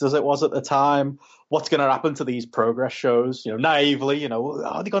exists as it was at the time, what's going to happen to these progress shows? You know, naively, you know,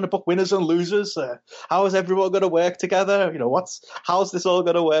 are they going to book winners and losers? How is everyone going to work together? You know, how's this all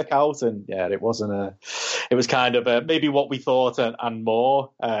going to work out? And yeah, it wasn't it was kind of maybe what we thought and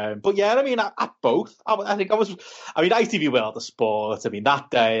more. But yeah, I mean, at both, I think ITV World of Sport. I mean, that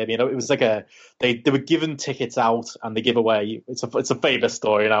day, I mean, it was like they were giving tickets out and they give away. It's a famous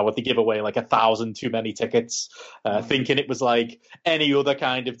story now, but they give away like 1,000 too many tickets, thinking it was like any other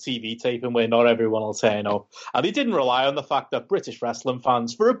kind of TV taping where not everyone will turn up. And they didn't rely on the fact that British wrestling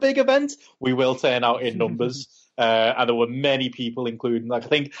fans, for a big event, we will turn out in numbers. And there were many people, including, like, I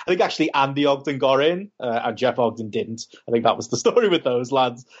think actually Andy Ogden got in, and Jeff Ogden didn't. I think that was the story with those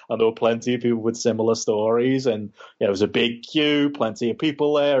lads. And there were plenty of people with similar stories. And it was a big queue, plenty of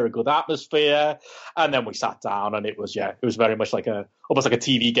people there, a good atmosphere. And then we sat down, and it was very much like almost like a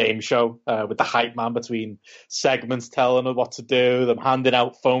TV game show, with the hype man between segments telling them what to do, them handing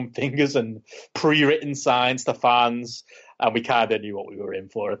out foam fingers and pre-written signs to fans. And we kind of knew what we were in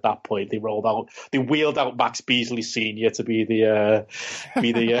for at that point. They wheeled out Max Beasley Sr. to be the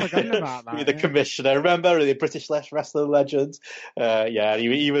commissioner. Remember, the British wrestling legend?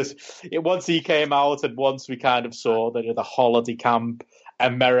 He was. Once he came out, and once we kind of saw the holiday camp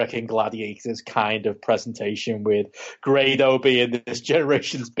American Gladiators kind of presentation, with Grado being this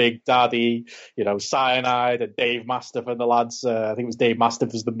generation's big daddy, you know, Cyanide and Dave Mastiff and the lads. I think it was Dave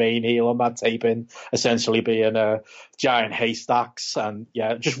Mastiff was the main heel on that taping, essentially being giant haystacks, and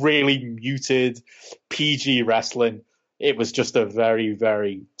just really muted PG wrestling. It was just a very,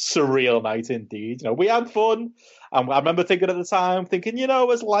 very surreal night indeed. You know, we had fun, and I remember thinking at the time, you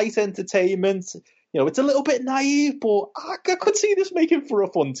know, as light entertainment, you know, it's a little bit naive, but I could see this making for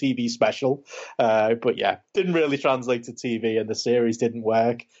a fun TV special. But yeah, didn't really translate to TV, and the series didn't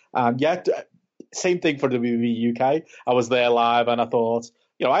work. And same thing for WWE UK. I was there live, and I thought,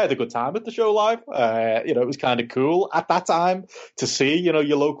 you know, I had a good time at the show live. You know, it was kind of cool at that time to see, you know,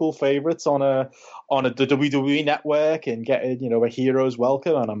 your local favorites on the WWE network and getting, you know, a hero's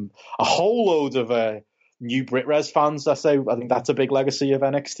welcome, and a whole load of new BritRes fans. I think that's a big legacy of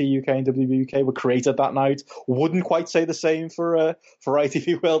NXT UK and WWE UK. Were created that night. Wouldn't quite say the same for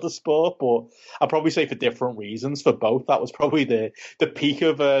ITV World of Sport, but I'd probably say for different reasons for both. That was probably the peak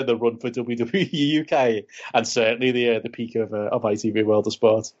of the run for WWE UK, and certainly the peak of ITV World of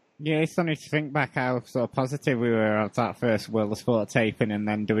Sport. Yeah, it's funny to think back how sort of positive we were at that first World of Sport taping and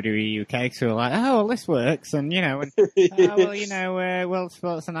then WWE UK, so we were like, oh, well, this works, and, World of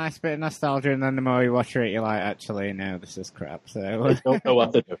Sport's a nice bit of nostalgia, and then the more you watch it, you're like, actually, no, this is crap, so... I don't know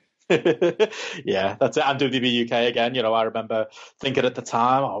what to do. Yeah, that's it. And WWE UK again, I remember thinking at the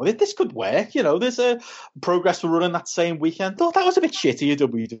time, oh, this could work, there's a Progress were running that same weekend. Thought that was a bit shitty,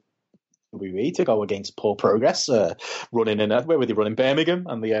 WWE to go against poor Progress, running in where were they running? Birmingham,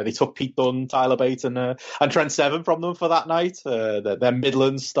 and they took Pete Dunne, Tyler Bate, and Trent Seven from them for that night. They're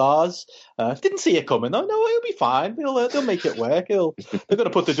Midland stars. Didn't see it coming. No, it'll be fine. They'll make it work. They're going to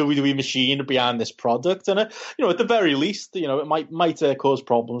put the WWE machine behind this product, and at the very least, it might cause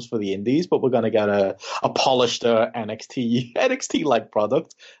problems for the indies, but we're going to get a polished NXT like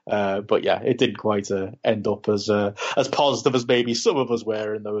product. But yeah, it didn't quite end up as positive as maybe some of us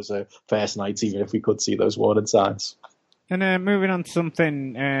were in those first nights, even if we could see those warning signs. And moving on to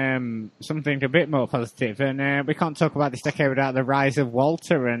something a bit more positive, and we can't talk about this decade without the rise of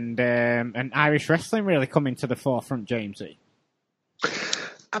Walter and Irish wrestling really coming to the forefront, Jamesy.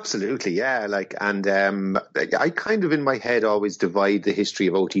 Absolutely, yeah. I kind of in my head always divide the history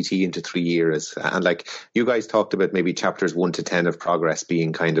of OTT into 3 eras, and you guys talked about maybe chapters 1 to 10 of Progress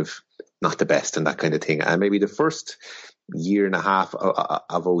being kind of not the best and that kind of thing, and maybe the first year and a half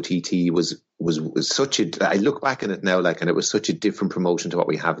of OTT was such I look back on it now, and it was such a different promotion to what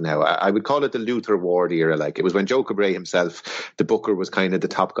we have now. I would call it the Luther Ward era. It was when Joe Cabray himself, the booker, was kind of the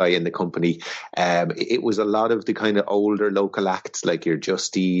top guy in the company. It was a lot of the kind of older local acts like your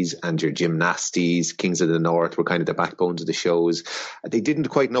Justies and your Gymnasties, Kings of the North were kind of the backbones of the shows. They didn't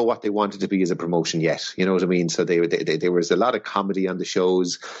quite know what they wanted to be as a promotion yet. You know what I mean? So there was a lot of comedy on the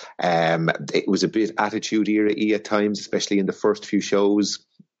shows. It was a bit Attitude Era-y at times, especially in the first few shows.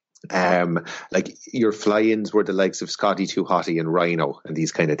 Your fly-ins were the likes of Scotty Too Hotty and Rhino and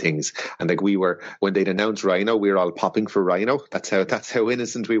these kind of things, and we were, when they'd announced Rhino, we were all popping for Rhino. That's how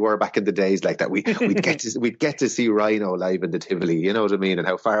innocent we were back in the days, like that we'd get to see Rhino live in the Tivoli, you know what I mean, and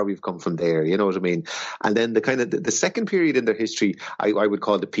how far we've come from there, you know what I mean. And then the kind of the second period in their history I would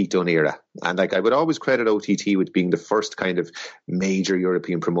call the Pete Dunne era, and I would always credit OTT with being the first kind of major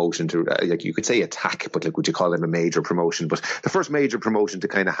European promotion to you could say attack, but would you call them a major promotion, but the first major promotion to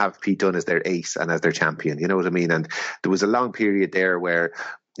kind of have Pete Dunne as their ace and as their champion, you know what I mean. And there was a long period there where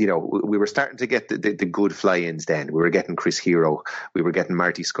we were starting to get the good fly-ins then. We were getting Chris Hero, we were getting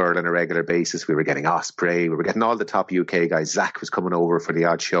Marty Scurll on a regular basis, we were getting Ospreay, we were getting all the top UK guys. Zach was coming over for the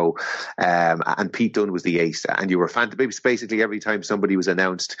odd show, and Pete Dunne was the ace, and you were basically every time somebody was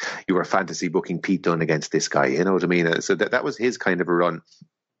announced, you were fantasy booking Pete Dunne against this guy, you know what I mean. So that was his kind of a run.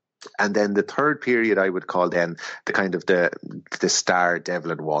 And then the third period I would call then the kind of the Star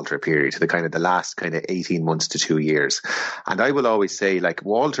Devlin Walter period, the kind of the last kind of 18 months to 2 years. And I will always say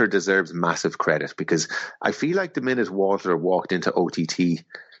Walter deserves massive credit, because I feel like the minute Walter walked into OTT,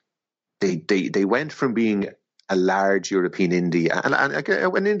 they went from being a large European indie, and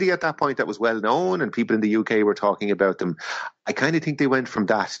an indie at that point that was well known and people in the UK were talking about them. I kind of think they went from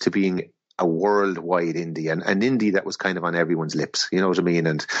that to being a worldwide indie, and an indie that was kind of on everyone's lips, you know what I mean.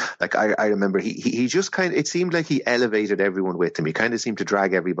 And I remember he just kind of, it seemed like he elevated everyone with him. He kind of seemed to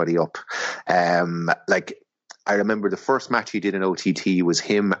drag everybody up. I remember the first match he did in OTT was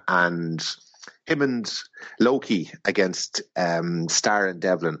him and Loki against Star and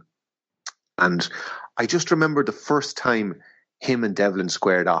Devlin, and I just remember the first time him and Devlin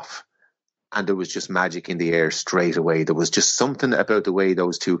squared off, and there was just magic in the air straight away. There was just something about the way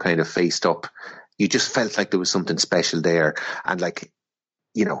those two kind of faced up. You just felt like there was something special there. And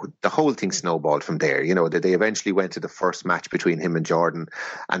the whole thing snowballed from there. They eventually went to the first match between him and Jordan.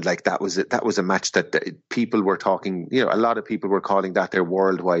 And that was a match that people were talking, a lot of people were calling that their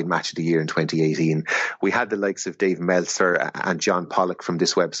worldwide match of the year in 2018. We had the likes of Dave Meltzer and John Pollock from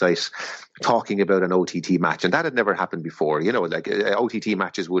this website talking about an OTT match. And that had never happened before. OTT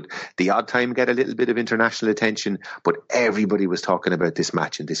matches would the odd time get a little bit of international attention, but everybody was talking about this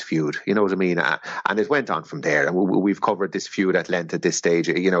match and this feud. You know what I mean? And it went on from there. And we've covered this feud at length at this stage.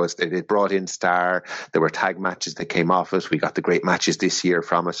 It brought in Star. There were tag matches that came off it. We got the great matches this year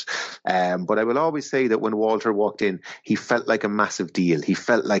from it. But I will always say that when Walter walked in, he felt like a massive deal. He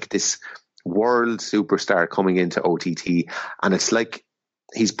felt like this world superstar coming into OTT. And it's like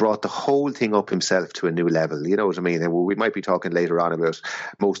he's brought the whole thing up himself to a new level. You know what I mean? And we might be talking later on about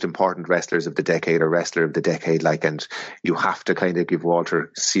most important wrestlers of the decade or wrestler of the decade, like, and you have to kind of give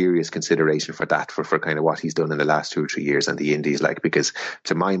Walter serious consideration for that, for kind of what he's done in the last 2 or 3 years on the indies, like, because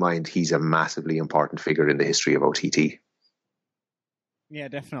to my mind, he's a massively important figure in the history of OTT. Yeah,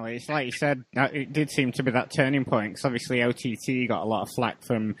 definitely. It's like you said, it did seem to be that turning point, because obviously OTT got a lot of flack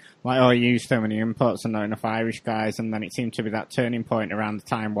from, like, oh, you use so many imports and not enough Irish guys, and then it seemed to be that turning point around the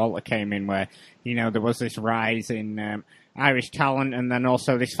time Walter came in where, you know, there was this rise in Irish talent, and then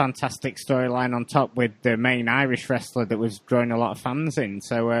also this fantastic storyline on top with the main Irish wrestler that was drawing a lot of fans in.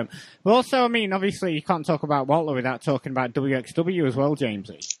 So, but also, I mean, obviously you can't talk about Walter without talking about WXW as well,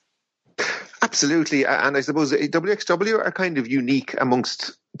 Jamesy. Absolutely, and I suppose WXW are kind of unique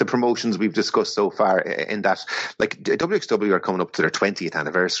amongst the promotions we've discussed so far, in that, like, WXW are coming up to their 20th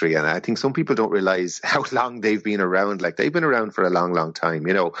anniversary, and I think some people don't realise how long they've been around. Like, they've been around for a long, long time,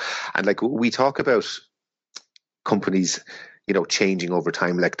 you know, and like we talk about companies, you know, changing over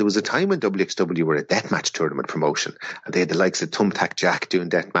time. Like, there was a time when WXW were a deathmatch tournament promotion, and they had the likes of Thumbtack Jack doing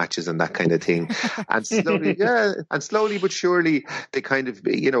death matches and that kind of thing. And slowly but surely, they kind of,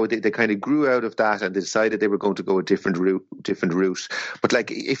 you know, they kind of grew out of that, and they decided they were going to go a different route. But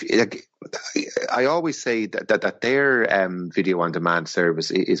like, I always say that their video on demand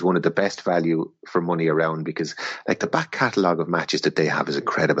service is one of the best value for money around, because like the back catalogue of matches that they have is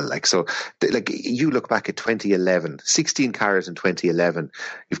incredible. Like, so like, you look back at 2011, 16 cards in 2011,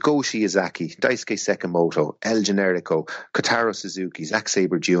 you've Go Shiozaki, Daisuke Sekimoto, El Generico, Kotaro Suzuki, Zack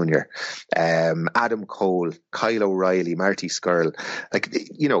Sabre Jr., Adam Cole, Kyle O'Reilly, Marty Scurll. Like,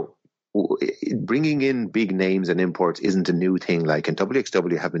 you know, bringing in big names and imports isn't a new thing, like, and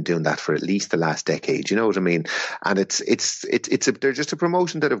WXW have been doing that for at least the last decade, you know what I mean? And they're just a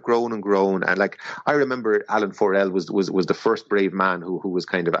promotion that have grown and grown. And like, I remember Alan Forel was the first brave man who was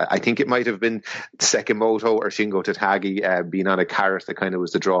kind of, I think it might have been Sekimoto or Shingo Takagi being on a carrot that kind of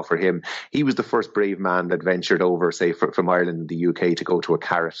was the draw for him. He was the first brave man that ventured over, say, from Ireland and the UK to go to a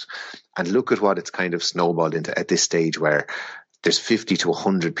carrot. And look at what it's kind of snowballed into at this stage, where there's 50 to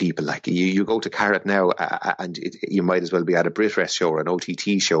 100 people. Like, you go to Carrot now, and you might as well be at a Brit Rest show or an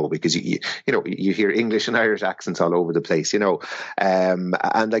OTT show, because you know, you hear English and Irish accents all over the place, you know. And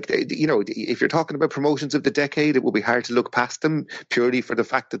like, you know, if you're talking about promotions of the decade, it will be hard to look past them, purely for the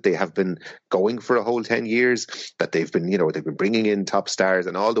fact that they have been going for a whole 10 years, that they've been bringing in top stars,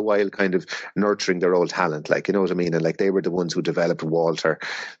 and all the while kind of nurturing their old talent, like, you know what I mean? And like, they were the ones who developed Walter,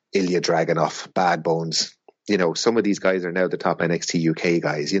 Ilya Dragunov, Bad Bones. You know, some of these guys are now the top NXT UK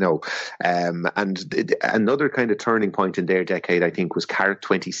guys, you know. And another kind of turning point in their decade, I think, was Carrot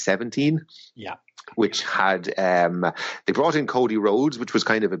 2017. Yeah. Which had, they brought in Cody Rhodes, which was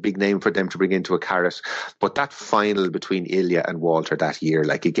kind of a big name for them to bring into a Carrot. But that final between Ilya and Walter that year,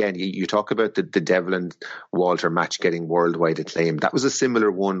 like, again, you talk about the Devlin Walter match getting worldwide acclaim. That was a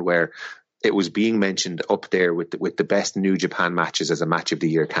similar one where it was being mentioned up there with the best New Japan matches as a match of the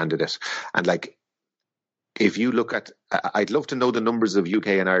year candidate. And like, if you look at, I'd love to know the numbers of UK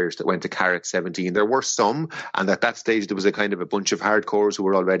and Irish that went to Carrot 17. There were some, and at that stage there was a kind of a bunch of hardcores who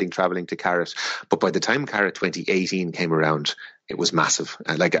were already travelling to Carrot. But by the time Carrot 2018 came around, it was massive.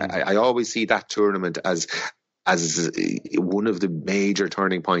 And like, I always see that tournament as one of the major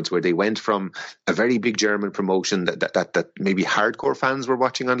turning points, where they went from a very big German promotion that maybe hardcore fans were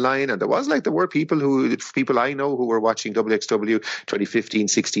watching online, and there were people I know who were watching WXW 2015,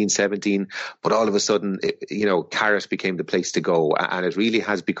 16, 17, but all of a sudden, you know, Carrot became the place to go, and it really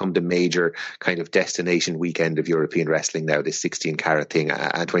has become the major kind of destination weekend of European wrestling now, this 16 Carrot thing,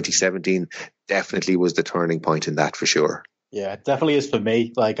 and 2017 definitely was the turning point in that, for sure. Yeah, it definitely is for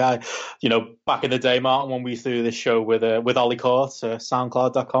me. Like, back in the day, Martin, when we used to do this show with Ollie Court,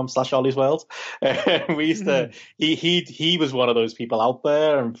 soundcloud.com/Ollie's World, we used to, he was one of those people out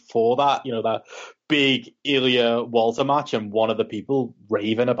there, and for that, you know, that big Ilya Walter match, and one of the people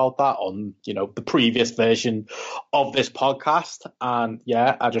raving about that on, you know, the previous version of this podcast. And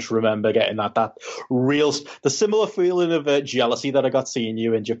yeah, I just remember getting the similar feeling of jealousy that I got seeing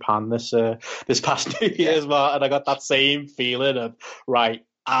you in Japan this past New Year's, Martin. I got that same feeling of, right,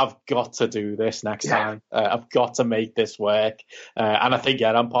 I've got to do this next time. I've got to make this work. And I think,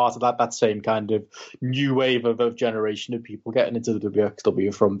 I'm part of that same kind of new wave of generation of people getting into the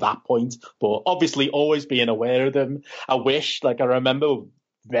WXW from that point. But obviously always being aware of them. I remember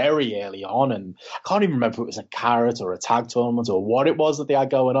very early on, and I can't even remember if it was a carrot or a tag tournament or what it was that they had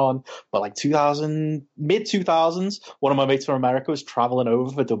going on, but like mid 2000s, one of my mates from America was traveling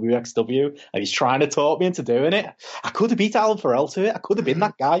over for WXW, and he's trying to talk me into doing it. I could have beat Alan Farrell to it. I could have been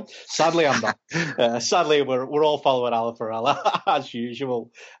that guy. Sadly, I'm not. Sadly, we're all following Alan Farrell as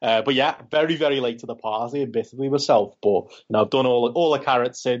usual. But yeah, very, very late to the party, admittedly myself. But I've done all the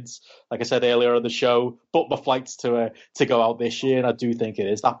carrots since. Like I said earlier on the show, booked my flights to go out this year, and I do think it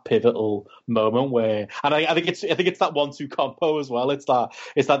is that pivotal moment where, and I think it's that 1-2 combo as well. It's that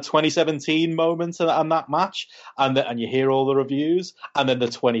 2017 moment and that match, and you hear all the reviews, and then the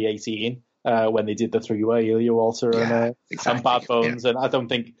 2018. When they did the three-way, Ilya Walter and Bad Bones, and I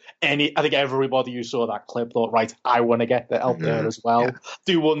think everybody who saw that clip thought, right, I want to get that out there as well. Yeah.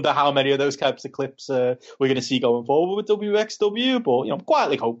 Do wonder how many of those types of clips we're going to see going forward with WXW, but I'm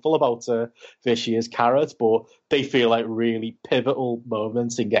quietly hopeful about this year's Carrot, but they feel like really pivotal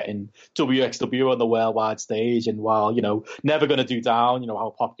moments in getting WXW on the worldwide stage, and while never going to do down,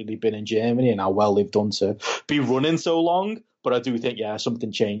 how popular they've been in Germany and how well they've done to be running so long. But I do think,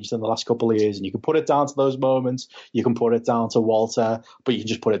 something changed in the last couple of years, and you can put it down to those moments. You can put it down to Walter, but you can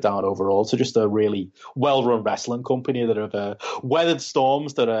just put it down overall to just a really well-run wrestling company that have weathered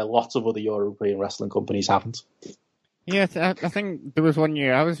storms that lots of other European wrestling companies haven't. Yeah, I think there was one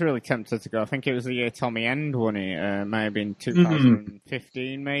year I was really tempted to go. I think it was the year Tommy End won it. Might have been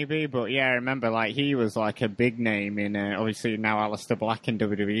 2015 maybe. But yeah, I remember he was like a big name in, obviously now Aleister Black in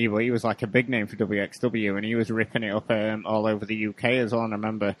WWE, but he was like a big name for WXW, and he was ripping it up all over the UK as well. And I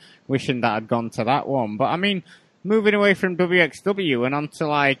remember wishing that I'd gone to that one. But I mean, moving away from WXW and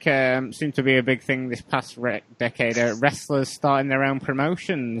onto seemed to be a big thing this past decade, wrestlers starting their own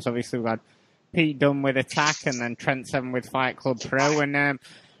promotions. Obviously we've had Pete Dunne with Attack, and then Trent Seven with Fight Club Pro. And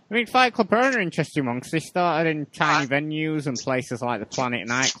Fight Club Pro are an interesting one because they started in tiny venues and places like the Planet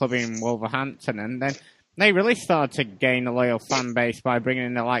Nightclub in Wolverhampton, and then they really started to gain a loyal fan base by bringing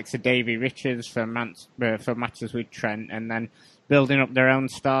in the likes of Davey Richards for matches with Trent, and then building up their own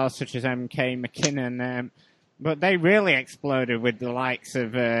stars such as MK McKinnon. But they really exploded with the likes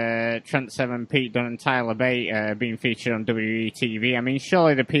of Trent Seven, Pete Dunne, and Tyler Bate being featured on WWE TV. I mean,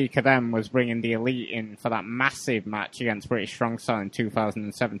 surely the peak of them was bringing the Elite in for that massive match against British Strong Style in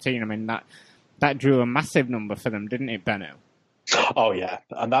 2017. I mean, that drew a massive number for them, didn't it, Benno? Oh, yeah.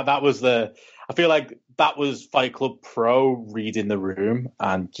 And that was I feel like that was Fight Club Pro reading the room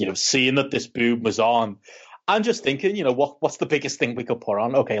and, seeing that this boom was on. I'm just thinking, what's the biggest thing we could put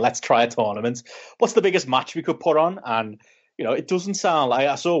on? Okay, let's try a tournament. What's the biggest match we could put on? And, it doesn't sound like,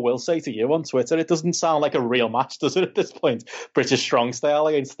 I saw Will say to you on Twitter, it doesn't sound like a real match, does it, at this point? British Strong Style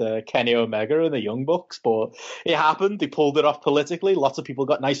against Kenny Omega and the Young Bucks. But it happened. They pulled it off politically. Lots of people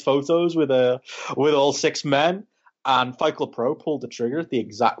got nice photos with all six men. And Fight Club Pro pulled the trigger at the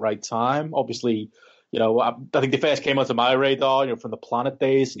exact right time. Obviously, I think they first came onto my radar, from the Planet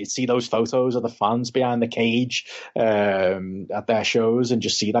days, and you'd see those photos of the fans behind the cage at their shows and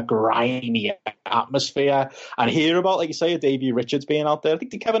just see that grimy atmosphere and hear about, like you say, Davey Richards being out there. I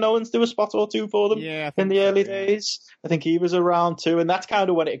think did Kevin Owens do a spot or two for them in the early days? I think he was around too, and that's kind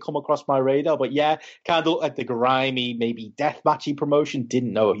of when it had come across my radar. But yeah, kind of looked like the grimy, maybe deathmatchy promotion,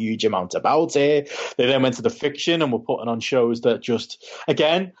 didn't know a huge amount about it. They then went to the Fiction and were putting on shows that just,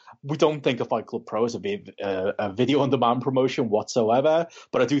 again, we don't think of Fight Club Pro as a video-on-demand promotion whatsoever,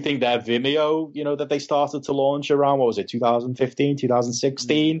 but I do think their Vimeo, that they started to launch around, 2015,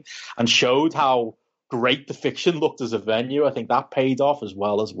 2016, and showed how great the Fiction looked as a venue. I think that paid off, as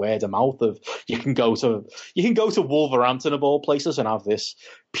well as word of mouth of you can go to Wolverhampton of all places and have this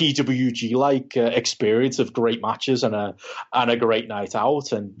PWG like experience of great matches and a great night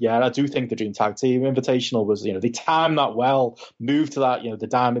out. And yeah, I do think the Dream Tag Team Invitational was, they timed that well, moved to that, the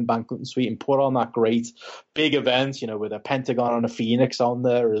Diamond Banquet Suite and put on that great big event, with a Pentagon and a Phoenix on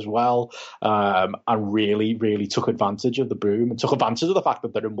there as well, and really, really took advantage of the boom and took advantage of the fact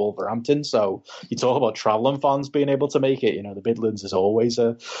that they're in Wolverhampton. So you talk about traveling fans being able to make it, the Midlands is always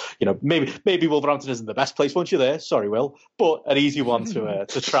maybe Wolverhampton isn't the best place once you're there, sorry Will, but an easy one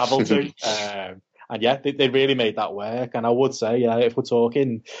to travel to. And yeah, they really made that work. And I would say, if we're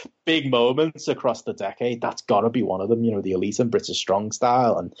talking big moments across the decade, that's got to be one of them, the Elite and British Strong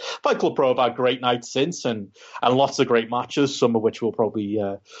Style. And Fight Club Pro have had great nights since and lots of great matches, some of which we'll probably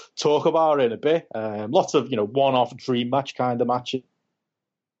talk about in a bit. Lots of, one-off dream match kind of matches,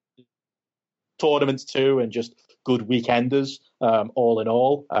 tournaments too, and just good weekenders, all in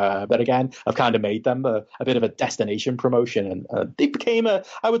all. But again, I've kind of made them a bit of a destination promotion, and they became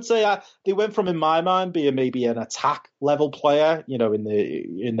I would say they went from, in my mind, being maybe an Attack level player,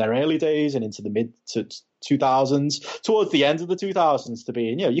 in their early days and into the mid to 2000s, towards the end of the 2000s, to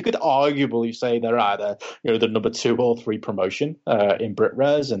being, you could arguably say they're either, the number 2 or 3 promotion in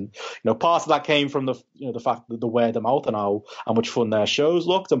BritRes, and part of that came from the fact that the word of mouth and how much fun their shows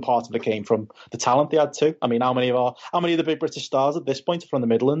looked, and part of it came from the talent they had too. I mean, how many of the big British stars at this point are from the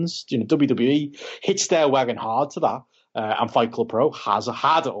Midlands? WWE hitched their wagon hard to that. And Fight Club Pro has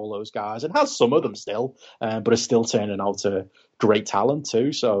had all those guys and has some of them still, but is still turning out to great talent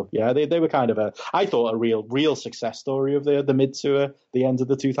too. So yeah, they were kind of I thought a real success story of the mid to the end of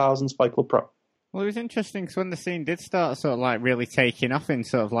the 2000s, Fight Club Pro. Well, it was interesting because when the scene did start sort of like really taking off in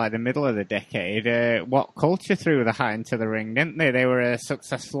sort of like the middle of the decade, What Culture threw the hat into the ring, didn't they? They were a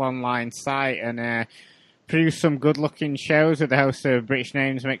successful online site and produced some good-looking shows with the host of British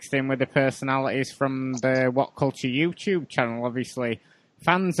names mixed in with the personalities from the What Culture YouTube channel. Obviously,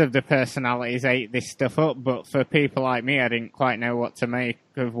 fans of the personalities ate this stuff up, but for people like me, I didn't quite know what to make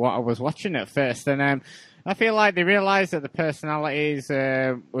of what I was watching at first. And I feel like they realised that the personalities,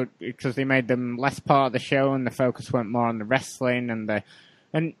 because they made them less part of the show and the focus went more on the wrestling and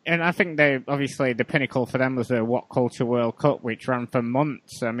I think obviously the pinnacle for them was the What Culture World Cup, which ran for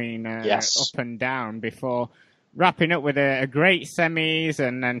months. I mean, yes. Up and down before wrapping up with a great semis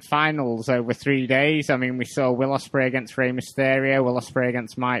and then finals over 3 days. I mean, we saw Will Ospreay against Rey Mysterio, Will Ospreay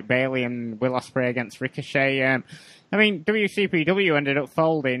against Mike Bailey, and Will Ospreay against Ricochet. I mean, WCPW ended up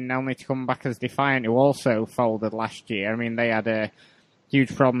folding only to come back as Defiant, who also folded last year. I mean, they had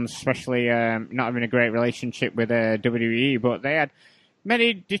huge problems, especially not having a great relationship with WWE, but they had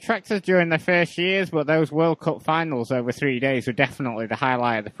many detractors during their first years, but those World Cup finals over 3 days were definitely the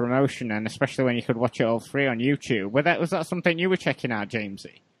highlight of the promotion, and especially when you could watch it all free on YouTube. Was that something you were checking out,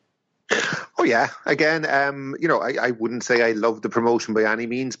 Jamesy? Oh yeah. Again, I wouldn't say I love the promotion by any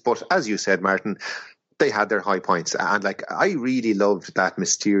means, but as you said, Martin, they had their high points, and I really loved that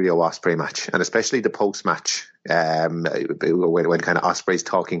Mysterio Ospreay match, and especially the post match when kind of Ospreay's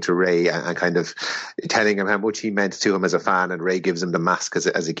talking to Ray and kind of telling him how much he meant to him as a fan, and Ray gives him the mask as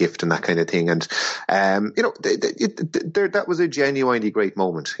a gift and that kind of thing, and that was a genuinely great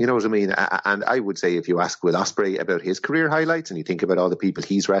moment. You know what I mean? And I would say if you ask Will Ospreay about his career highlights and you think about all the people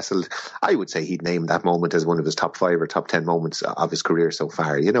he's wrestled, I would say he'd name that moment as one of his top 5 or top 10 moments of his career so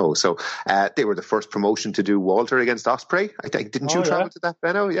far. So they were the first promotion to do Walter against Ospreay. I think, didn't you travel to that,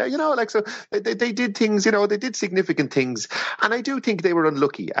 Benno? Yeah, so they did things. They did significant things, and I do think they were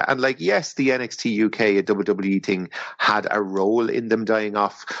unlucky. And yes, the NXT UK and WWE thing had a role in them dying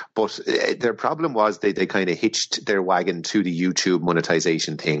off, but their problem was they kind of hitched their wagon to the YouTube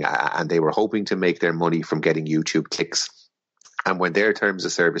monetization thing, and they were hoping to make their money from getting YouTube clicks. And when their terms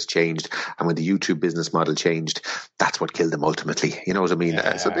of service changed, and when the YouTube business model changed, that's what killed them ultimately. You know what I mean?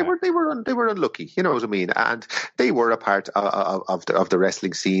 Yeah. So they were unlucky. You know what I mean? And they were a part of the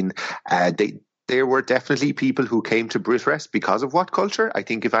wrestling scene. There were definitely people who came to BritWres because of What Culture. I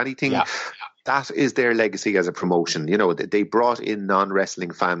think, if anything, that is their legacy as a promotion. They brought in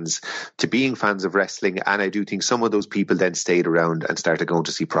non-wrestling fans to being fans of wrestling, and I do think some of those people then stayed around and started going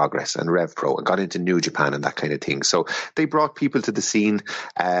to see Progress and Rev Pro and got into New Japan and that kind of thing. So they brought people to the scene.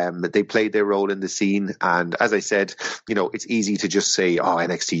 They played their role in the scene, and as I said, it's easy to just say, "Oh,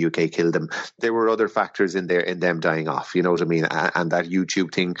 NXT UK killed them." There were other factors in them dying off. You know what I mean? And that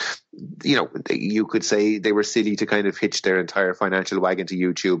YouTube thing, you could say they were silly to kind of hitch their entire financial wagon to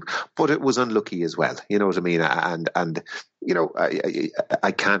YouTube, but it was unlucky as well. You know what I mean? And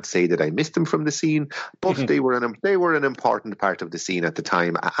I can't say that I missed them from the scene, but they were an important part of the scene at the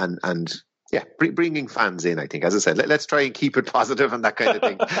time, and yeah, bringing fans in, I think, as I said, let's try and keep it positive and that kind of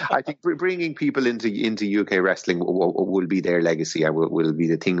thing. I think bringing people into UK wrestling will be their legacy and will be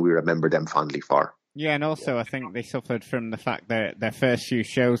the thing we remember them fondly for. Yeah, and also I think they suffered from the fact that their first few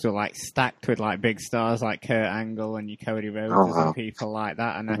shows were stacked with big stars like Kurt Angle and your Cody Rhodes and people like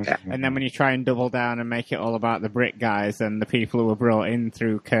that, and then when you try and double down and make it all about the Brit guys, then the people who were brought in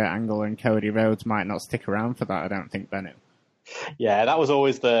through Kurt Angle and Cody Rhodes might not stick around for that. I don't think, Bennett. Yeah, that was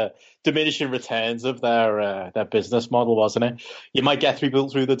always the diminishing returns of their business model, wasn't it? You might get people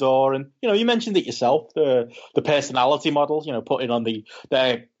through the door, and you mentioned it yourself, the personality model. Putting on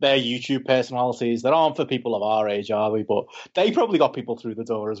their YouTube personalities that aren't for people of our age, are we? But they probably got people through the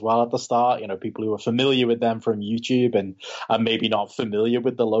door as well at the start. People who are familiar with them from YouTube and maybe not familiar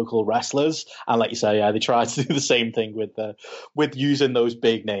with the local wrestlers. And like you say, they tried to do the same thing with using those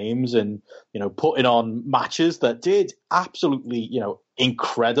big names and putting on matches that did absolutely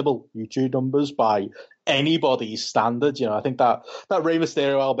incredible YouTube numbers by anybody's standards. I think that Rey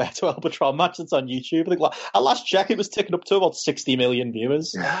Mysterio Alberto Albatron match that's on YouTube, I think at last check it was ticking up to about 60 million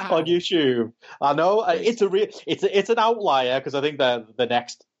viewers on YouTube. I know it's an outlier, because I think the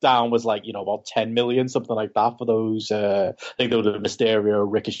next down was like, about 10 million, something like that for those. I think there were the Mysterio,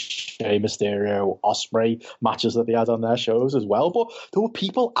 Ricochet, Mysterio, Osprey matches that they had on their shows as well. But there were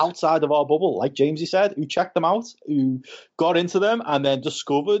people outside of our bubble, like Jamesy said, who checked them out, who got into them, and then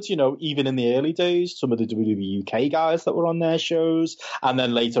discovered, even in the early days, some of the WWE UK guys that were on their shows, and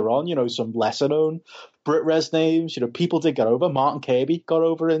then later on, some lesser known Brit Res names. People did get over. Martin Kirby got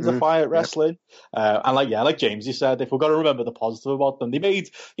over into Fight Wrestling. And like Jamesy said, if we're going to remember the positive about them, they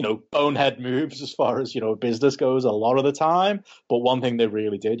made, bonehead moves as far as, business goes a lot of the time. But one thing they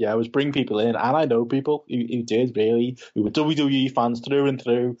really did, was bring people in. And I know people who did really, who were WWE fans through and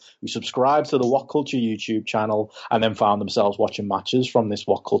through, who subscribed to the What Culture YouTube channel and then found themselves watching matches from this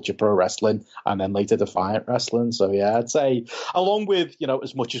What Culture Pro Wrestling and then later Defiant Wrestling. So I'd say along with,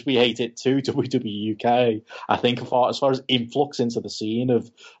 as much as we hate it too, WWE UK, I think as far as influx into the scene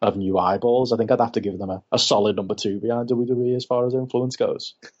of new eyeballs, I think I'd have to give them a solid number 2 behind WWE as far as influence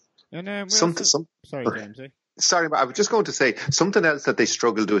goes. And Sorry, Jamesy. Sorry, but I was just going to say something else that they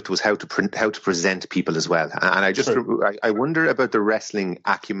struggled with was how to present people as well. And I wonder about the wrestling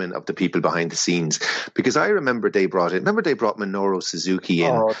acumen of the people behind the scenes, because I remember they brought Minoru Suzuki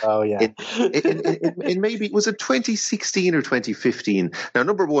in. Oh yeah. In maybe, was it 2016 or 2015? Now,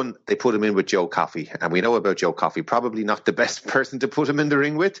 number one, they put him in with Joe Coffey, and we know about Joe Coffey, probably not the best person to put him in the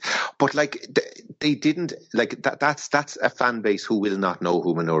ring with, but they didn't like that. That's a fan base who will not know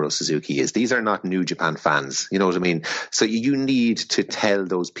who Minoru Suzuki is. These are not New Japan fans. You know what I mean? So you need to tell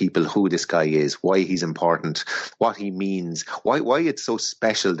those people who this guy is, why he's important, what he means, why it's so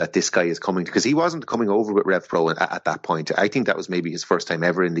special that this guy is coming, because he wasn't coming over with Rev Pro at that point. I think that was maybe his first time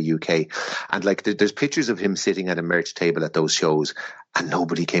ever in the UK. And there's pictures of him sitting at a merch table at those shows, and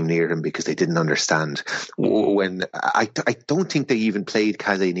nobody came near him because they didn't understand. When I don't think they even played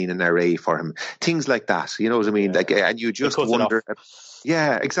Kaze Nina Nare for him. Things like that, you know what I mean? And you just wonder.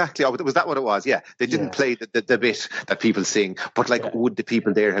 Yeah, exactly. Oh, was that what it was? Yeah, they didn't play the bit that people sing, but would the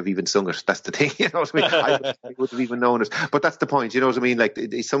people there have even sung it? That's the thing, you know what I mean? I wouldn't have even known it. But that's the point, you know what I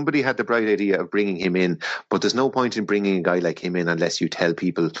mean? Somebody had the bright idea of bringing him in, but there's no point in bringing a guy like him in unless you tell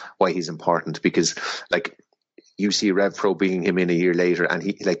people why he's important, because you see Rev Pro bringing him in a year later, and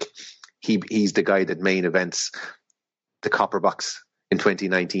he's the guy that main events the Copper Box in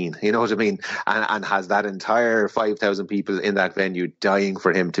 2019, you know what I mean? And has that entire 5,000 people in that venue dying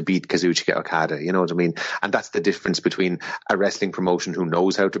for him to beat Kazuchika Okada, you know what I mean? And that's the difference between a wrestling promotion who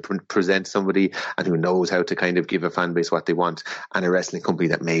knows how to present somebody and who knows how to kind of give a fan base what they want, and a wrestling company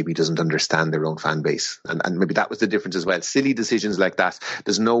that maybe doesn't understand their own fan base. And maybe that was the difference as well. Silly decisions like that.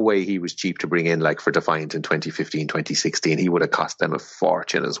 There's no way he was cheap to bring in, like for Defiant in 2015, 2016. He would have cost them a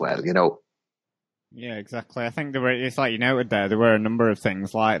fortune as well, you know? Yeah, exactly. I think it's like you noted there were a number of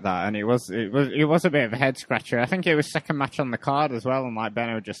things like that, and it was a bit of a head scratcher. I think it was second match on the card as well, and like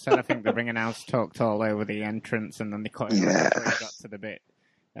Benno just said, I think the ring announcer talked all over the entrance, and then they cut it off before he got to the bit.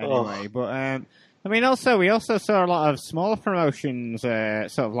 Anyway, but we also saw a lot of smaller promotions,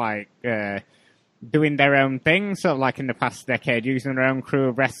 sort of doing their own thing, sort of like in the past decade, using their own crew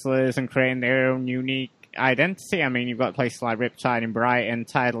of wrestlers and creating their own unique identity. I mean, you've got places like Riptide in Brighton,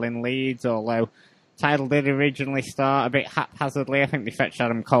 Tidal in Leeds, although Tidal did originally start a bit haphazardly. I think they fetched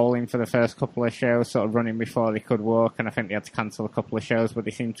Adam Cole in for the first couple of shows, sort of running before they could walk, and I think they had to cancel a couple of shows, but they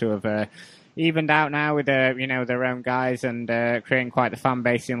seem to have evened out now with their own guys and creating quite the fan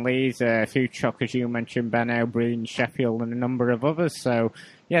base in Leeds. A few Chuck, as you mentioned, Benno, Breen, Sheffield, and a number of others. So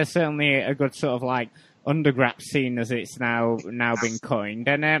yeah, certainly a good sort of underground scene as it's now been coined.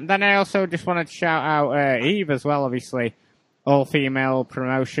 And then I also just wanted to shout out Eve as well, obviously. All-female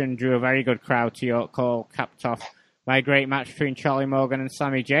promotion, drew a very good crowd to York Hall, capped off by a great match between Charlie Morgan and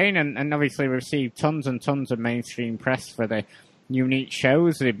Sami Zayn, and obviously received tons and tons of mainstream press for the unique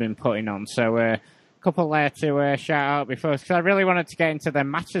shows they've been putting on. So a couple there to shout out before, because I really wanted to get into the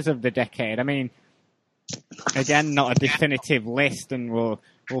matches of the decade. I mean, again, not a definitive list, and we'll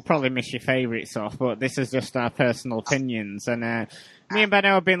probably miss your favourites off, but this is just our personal opinions. And me and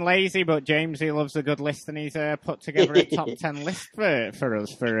Benno have been lazy, but James, he loves a good list, and he's put together a top 10 list for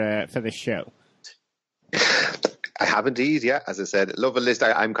us for this show. I have indeed, yeah. As I said, love a list.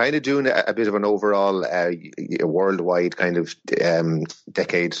 I'm kind of doing a bit of an overall worldwide kind of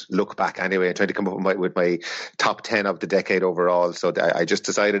decade look back anyway. I tried to come up with my top 10 of the decade overall. So I just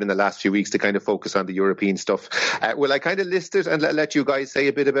decided in the last few weeks to kind of focus on the European stuff. Will I kind of list it and let you guys say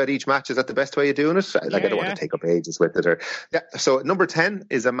a bit about each match? Is that the best way of doing it? I don't want to take up ages with it. So number 10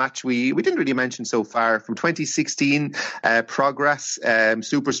 is a match we didn't really mention so far from 2016. Progress,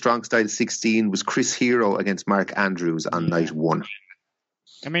 Super Strong Style 16 was Chris Hero against Mark Andrews on night one.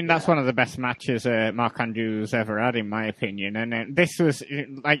 I mean, that's one of the best matches Mark Andrews ever had, in my opinion. And this was,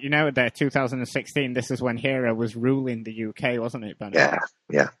 like, there, 2016, this is when Hero was ruling the UK, wasn't it, Ben?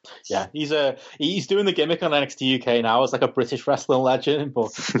 Yeah. He's doing the gimmick on NXT UK now as like a British wrestling legend,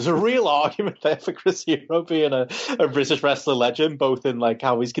 but there's a real argument there for Chris Hero being a British wrestling legend, both in like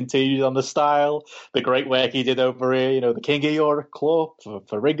how he's continued on the style, the great work he did over here, the King of Europe Club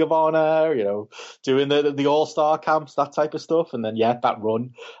for Ring of Honor, doing the All-Star camps, that type of stuff, and then that run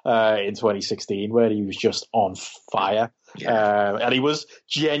in 2016 where he was just on fire. Yeah. And he was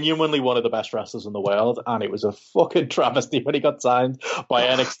genuinely one of the best wrestlers in the world, and it was a fucking travesty when he got signed by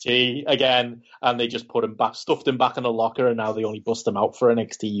NXT again, and they just stuffed him back in the locker, and now they only bust him out for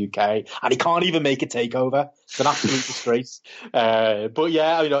NXT UK, and he can't even make a takeover. It's an absolute disgrace. But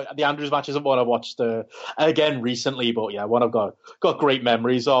the Andrews match isn't one I watched again recently, but one I've got great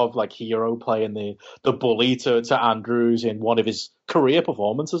memories of, like Hero playing the bully to Andrews in one of his career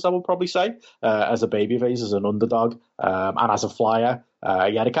performances, I would probably say, as a babyface, as an underdog, and as a flyer.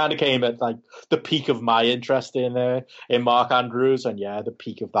 It kind of came at like the peak of my interest in Mark Andrews, and the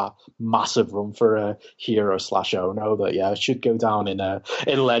peak of that massive run for Hero / Ono that should go down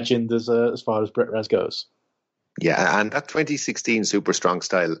in legend as far as BritRes goes. Yeah, and that 2016 Super Strong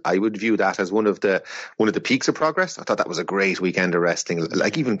Style, I would view that as one of the peaks of progress. I thought that was a great weekend of wrestling.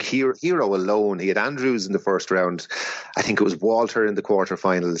 Like even Hero alone, he had Andrews in the first round. I think it was Walter in the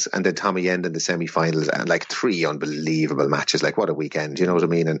quarterfinals, and then Tommy End in the semi-finals, and like 3 unbelievable matches. Like what a weekend, you know what I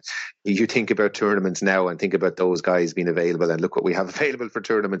mean? And you think about tournaments now and think about those guys being available, and look what we have available for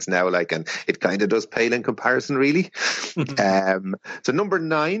tournaments now. Like, and it kind of does pale in comparison, really. So number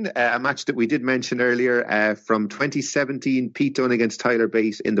 9, a match that we did mention earlier from 2017, Pete Dunne against Tyler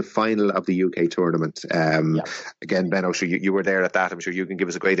Bate in the final of the UK tournament. Again, Ben, I'm sure you were there at that. I'm sure you can give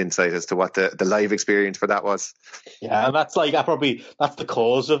us a great insight as to what the live experience for that was. Yeah, and that's that's the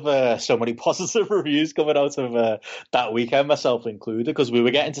cause of so many positive reviews coming out of that weekend, myself included, because we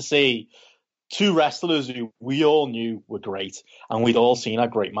were getting to see 2 wrestlers who we all knew were great, and we'd all seen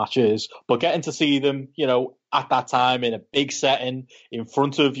had great matches, but getting to see them, at that time in a big setting, in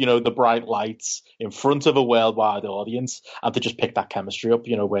front of, the bright lights, in front of a worldwide audience, and to just pick that chemistry up,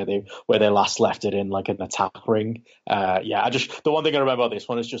 where they last left it in like an attack ring. The one thing I remember about this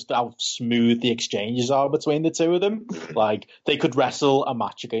one is just how smooth the exchanges are between the two of them. Like they could wrestle a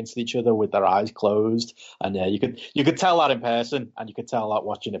match against each other with their eyes closed, and you could tell that in person, and you could tell that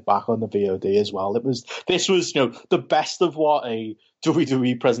watching it back on the VOD as well. This was the best of what a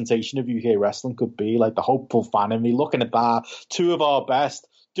WWE presentation of UK wrestling could be. Like the hopeful fan in me looking at that, 2 of our best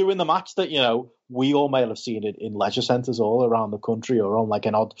doing the match that we all may have seen it in leisure centres all around the country, or on like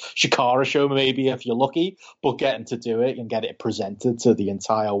an odd Shikara show maybe if you're lucky, but getting to do it and get it presented to the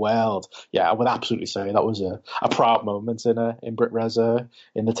entire world, I would absolutely say that was a proud moment in BritRes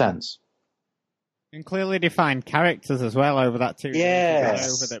in the tents. And clearly defined characters as well over that 2 years.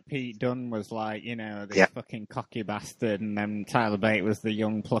 Yes. Over that Pete Dunne was like, this fucking cocky bastard, and then Tyler Bate was the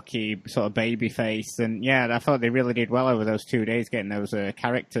young, plucky sort of baby face. And I thought they really did well over those 2 days getting those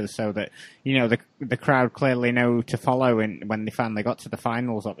characters so that, the crowd clearly know to follow when they finally got to the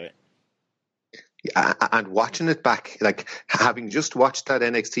finals of it. Yeah, and watching it back, like having just watched that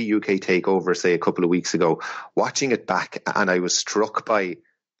NXT UK takeover, say a couple of weeks ago, watching it back, and I was struck by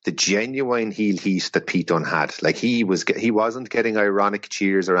the genuine heel heat that Pete Dunne had. Like he wasn't getting ironic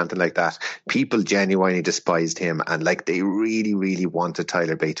cheers or anything like that. People genuinely despised him, and like they really, really wanted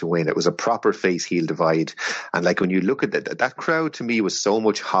Tyler Bate to win. It was a proper face heel divide. And like when you look at that crowd, to me was so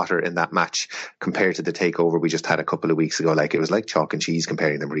much hotter in that match compared to the takeover we just had a couple of weeks ago. Like it was like chalk and cheese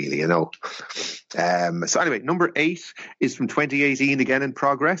comparing them, really, So anyway, number 8 is from 2018, again in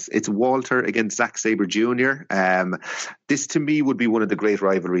progress. It's Walter against Zack Sabre Jr. This to me would be one of the great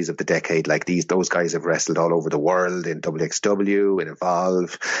rivalries of the decade. Like those guys have wrestled all over the world in WXW, in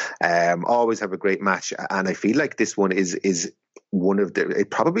Evolve, always have a great match, and I feel like this one is one of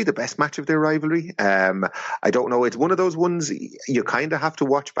probably the best match of their rivalry. I don't know, it's one of those ones you kind of have to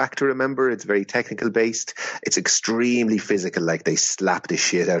watch back to remember. It's very technical based, it's extremely physical, like they slap the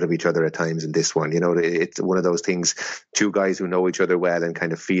shit out of each other at times in this one. It's one of those things, 2 guys who know each other well and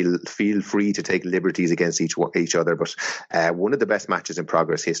kind of feel free to take liberties against each other, but one of the best matches in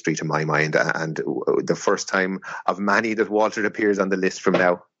progress history to my mind, and the first time of many that Walter appears on the list from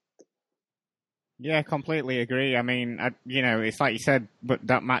now. Yeah, completely agree. I mean, it's like you said, but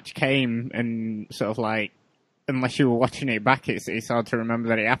that match came and sort of like, unless you were watching it back, it's hard to remember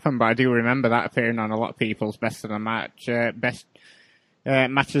that it happened, but I do remember that appearing on a lot of people's best of the match, best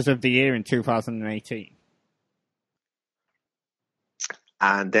matches of the year in 2018.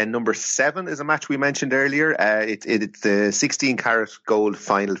 And then number 7 is a match we mentioned earlier. It's the 16-carat gold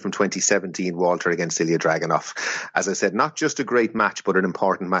final from 2017, Walter against Ilya Dragunov. As I said, not just a great match, but an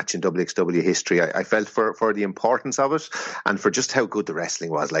important match in WXW history. I felt for the importance of it and for just how good the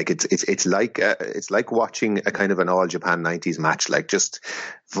wrestling was. Like it's like watching a kind of an all Japan 90s match, like just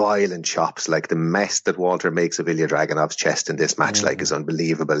violent chops, like the mess that Walter makes of Ilya Dragunov's chest in this match, like is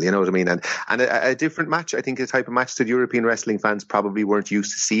unbelievable. You know what I mean? And a different match. I think a type of match that European wrestling fans probably weren't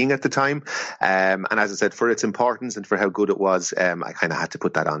used to seeing at the time. And as I said, for its importance and for how good it was, I kind of had to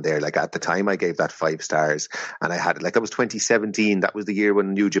put that on there. Like at the time, I gave that 5 stars, and I had it. Like that was 2017. That was the year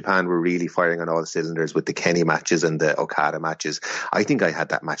when New Japan were really firing on all cylinders with the Kenny matches and the Okada matches. I think I had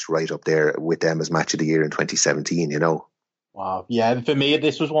that match right up there with them as match of the year in 2017. You know. Wow. Yeah, for me,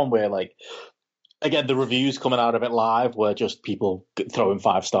 this was one where, like, again, the reviews coming out of it live were just people throwing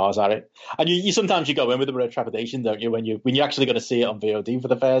 5 stars at it. And you sometimes you go in with a bit of trepidation, don't you, when you're actually going to see it on VOD for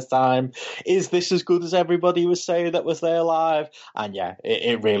the first time. Is this as good as everybody was saying that was there live? And yeah,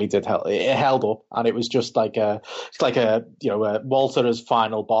 it really did help. It held up, and it was just like Walter as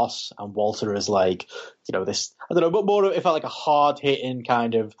final boss, and Walter as like, this, I don't know, but more, it felt like a hard hitting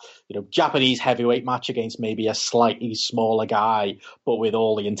kind of, Japanese heavyweight match against maybe a slightly smaller guy, but with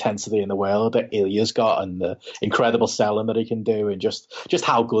all the intensity in the world that Ilya's got and the incredible selling that he can do, and just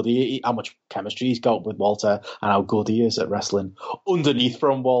how good how much chemistry he's got with Walter, and how good he is at wrestling underneath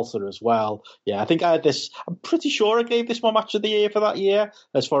from Walter as well. Yeah, I think I had this, I'm pretty sure I gave this my match of the year for that year,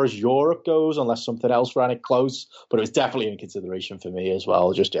 as far as Europe goes, unless something else ran it close, but it was definitely in consideration for me as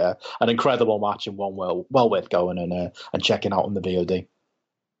well. Just, yeah, an incredible match, and one well worth going and checking out on the VOD.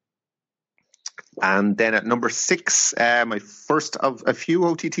 And then at number 6, my first of a few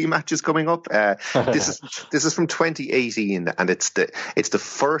OTT matches coming up. This is from 2018, and it's the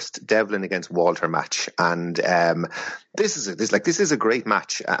first Devlin against Walter match. And this is a great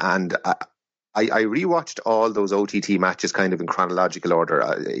match. And I rewatched all those OTT matches kind of in chronological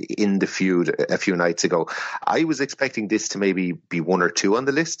order in the feud a few nights ago. I was expecting this to maybe be 1 or 2 on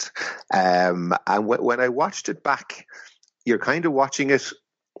the list. And when I watched it back, you're kind of watching it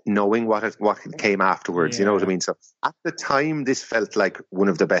knowing what came afterwards, you know what I mean? So at the time, this felt like one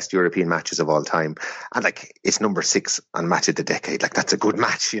of the best European matches of all time. And like, it's number 6 on Match of the Decade. Like, that's a good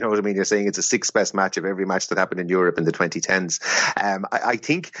match, you know what I mean? You're saying it's a 6th best match of every match that happened in Europe in the 2010s. I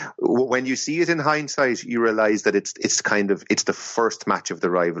think when you see it in hindsight, you realize that it's the first match of the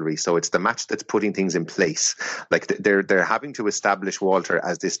rivalry. So it's the match that's putting things in place. Like, they're having to establish Walter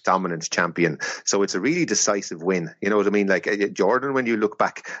as this dominant champion. So it's a really decisive win. You know what I mean? Like, Jordan, when you look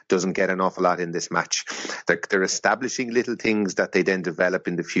back, doesn't get an awful lot in this match. They're establishing little things that they then develop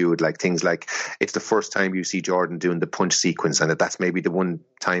in the feud, like things like it's the first time you see Jordan doing the punch sequence, and that's maybe the one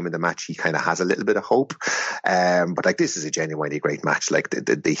time in the match he kind of has a little bit of hope. But like, this is a genuinely great match. Like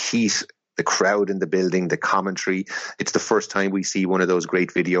the heat, the crowd in the building, the commentary. It's the first time we see one of those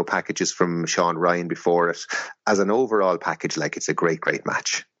great video packages from Sean Ryan before it. As an overall package, like, it's a great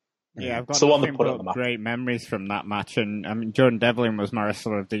match. Yeah, I've got nothing but great memories from that match, and I mean, Jordan Devlin was my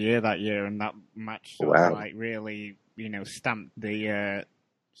Wrestler of the Year that year, and that match sort of like really, stamped the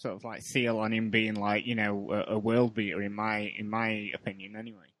sort of like seal on him being like, a world beater in my opinion,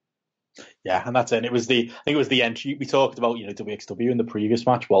 anyway. Yeah, and that's it. I think it was the entry we talked about, WXW in the previous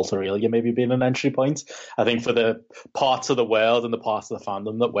match, Walter Ilya maybe being an entry point. I think for the parts of the world and the parts of the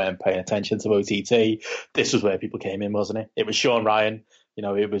fandom that weren't paying attention to OTT, this was where people came in, wasn't it? It was Sean Ryan.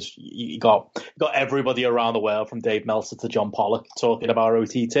 It was, you got everybody around the world, from Dave Meltzer to John Pollock, talking about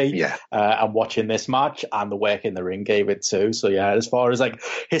OTT, and watching this match, and the work in the ring gave it too. So yeah, as far as like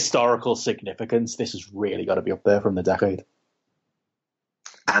historical significance, this has really got to be up there from the decade.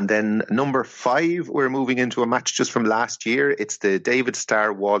 And then number 5, we're moving into a match just from last year. It's the David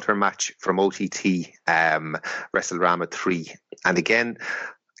Starr Walter match from OTT, WrestleRama 3. And again,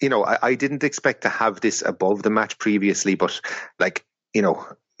 I didn't expect to have this above the match previously, but like,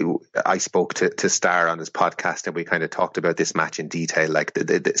 I spoke to Starr on his podcast, and we kind of talked about this match in detail. Like,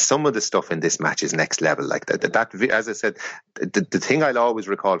 some of the stuff in this match is next level. Like that, as I said, the thing I'll always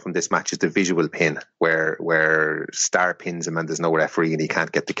recall from this match is the visual pin where Starr pins him and there's no referee and he can't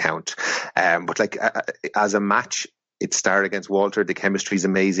get the count. But like, as a match, it's Starr against Walter. The chemistry is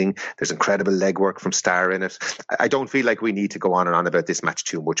amazing. There's incredible legwork from Starr in it. I don't feel like we need to go on and on about this match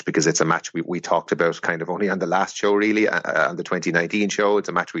too much, because it's a match we talked about kind of only on the last show, really, on the 2019 show. It's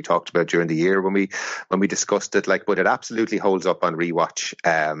a match we talked about during the year when we discussed it. Like, but it absolutely holds up on rewatch.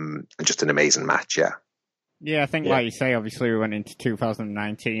 Just an amazing match, yeah. Yeah, I think, like you say, obviously we went into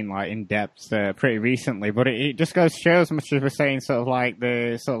 2019 like in depth pretty recently, but it just goes to show, as much as we're saying, sort of like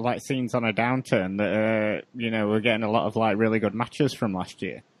the sort of like scenes on a downturn, that we're getting a lot of like really good matches from last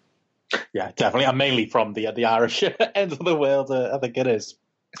year. Yeah, definitely, and mainly from the Irish end of the world. I think it is.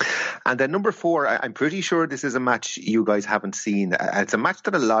 And then number 4, I'm pretty sure this is a match you guys haven't seen. It's a match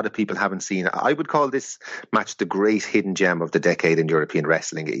that a lot of people haven't seen. I would call this match the great hidden gem of the decade in European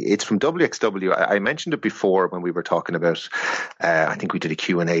wrestling. It's from WXW. I mentioned it before when we were talking about, I think we did a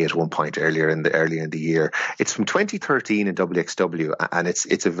Q&A at one point earlier in the year. It's from 2013 in WXW, and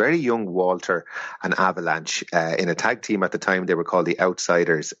it's a very young Walter and Avalanche in a tag team. At the time, they were called the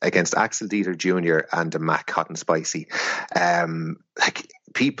Outsiders, against Axel Dieter Jr. and Mac Hot and Spicy.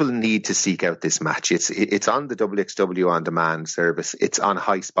 People need to seek out this match. It's on the WXW On Demand service. It's on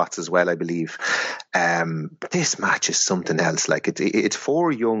High Spots as well, I believe. This match is something else. Like it's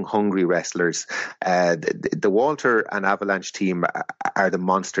 4 young, hungry wrestlers. The Walter and Avalanche team are the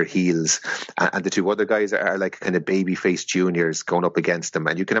monster heels, and the 2 other guys are like kind of babyface juniors going up against them.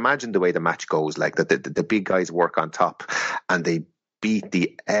 And you can imagine the way the match goes. Like the big guys work on top, and they beat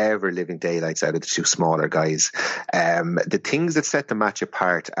the ever-living daylights out of the 2 smaller guys. The things that set the match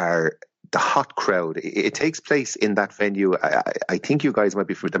apart are the hot crowd. It takes place in that venue. I think you guys might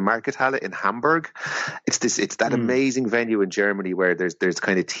be from the Markthalle in Hamburg. It's that amazing venue in Germany where there's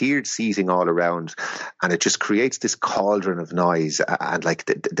kind of tiered seating all around, and it just creates this cauldron of noise. And like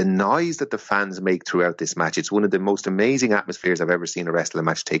the noise that the fans make throughout this match, it's one of the most amazing atmospheres I've ever seen a wrestling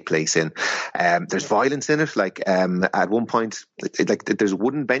match take place in. There's violence in it. Like at one point, like there's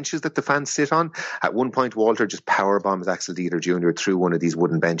wooden benches that the fans sit on. At one point, Walter just power bombs Axel Dieter Jr. through one of these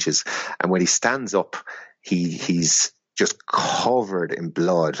wooden benches. And when he stands up, he's just covered in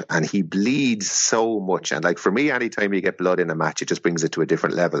blood, and he bleeds so much. And like for me, anytime you get blood in a match, it just brings it to a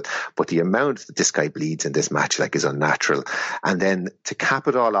different level. But the amount that this guy bleeds in this match like is unnatural. And then to cap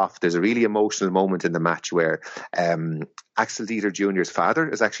it all off, there's a really emotional moment in the match where Axel Dieter Jr.'s father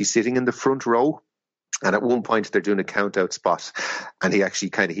is actually sitting in the front row. And at one point they're doing a count out spot, and he actually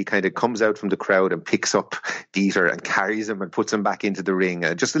kind of comes out from the crowd and picks up Dieter and carries him and puts him back into the ring.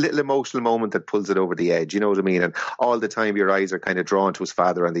 And just a little emotional moment that pulls it over the edge, you know what I mean? And all the time your eyes are kind of drawn to his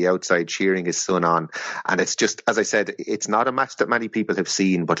father on the outside cheering his son on. And it's just, as I said, it's not a match that many people have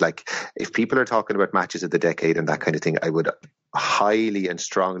seen, but like if people are talking about matches of the decade and that kind of thing, I would highly and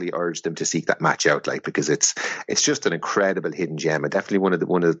strongly urge them to seek that match out, like, because it's just an incredible hidden gem, and definitely one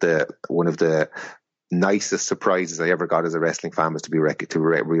of the nicest surprises I ever got as a wrestling fan was to be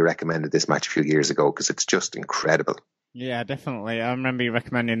recommended this match a few years ago, because it's just incredible. Yeah, definitely. I remember you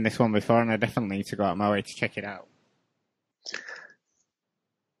recommending this one before, and I definitely need to go out of my way to check it out.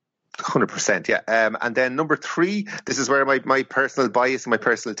 100%, yeah. And then number 3, this is where my personal bias and my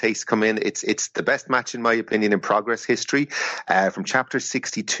personal taste come in. It's the best match, in my opinion, in Progress history. From Chapter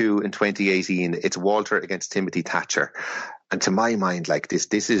 62 in 2018, it's Walter against Timothy Thatcher. And to my mind, like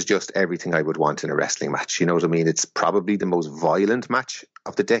this is just everything I would want in a wrestling match. You know what I mean? It's probably the most violent match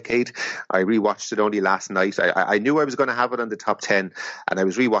of the decade. I rewatched it only last night. I knew I was going to have it on the top 10, and I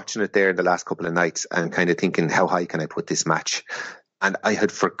was rewatching it there in the last couple of nights and kind of thinking, how high can I put this match? And I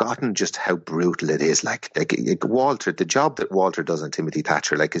had forgotten just how brutal it is. Like Walter, the job that Walter does on Timothy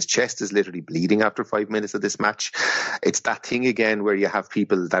Thatcher, like his chest is literally bleeding after 5 minutes of this match. It's that thing again where you have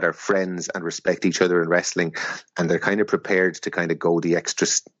people that are friends and respect each other in wrestling, and they're kind of prepared to kind of go the extra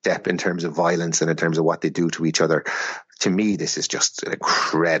step in terms of violence and in terms of what they do to each other. To me, this is just an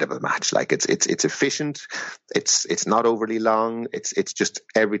incredible match. Like it's efficient. It's not overly long. It's just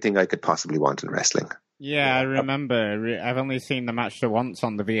everything I could possibly want in wrestling. Yeah, I remember. I've only seen the match once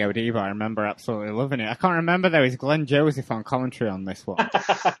on the VOD, but I remember absolutely loving it. I can't remember, though. Is Glenn Joseph on commentary on this one?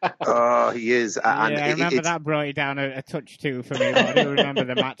 Oh, he is. And I remember that brought it down a touch too for me. But I do remember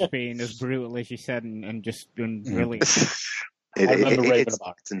the match being as brutal as you said and just brilliant.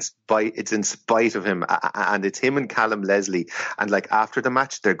 It's in spite of him, and it's him and Callum Leslie. And like after the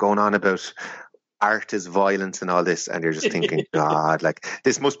match, they're going on about art is violence and all this, and you're just thinking, God, like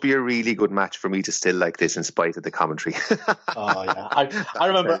this must be a really good match for me to still like this in spite of the commentary. Oh yeah, I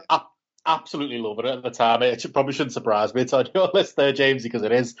remember absolutely loving it at the time. It probably shouldn't surprise me. It's on your list there, Jamesy, because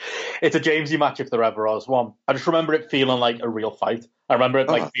it's a Jamesy match if there ever was one. I just remember it feeling like a real fight. I remember it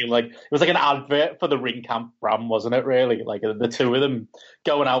feeling like it was like an advert for the Ring Camp Bram, wasn't it? Really, like the two of them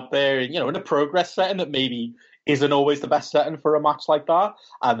going out there, in a Progress setting that maybe isn't always the best setting for a match like that,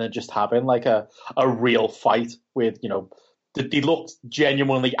 and then just having like a real fight with they looked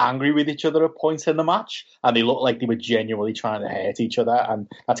genuinely angry with each other at points in the match, and they looked like they were genuinely trying to hurt each other, and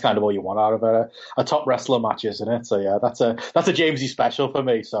that's kind of all you want out of a top wrestler match, isn't it? So yeah, that's a Jamesy special for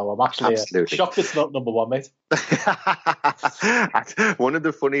me. So I'm actually shocked it's not number one, mate. One of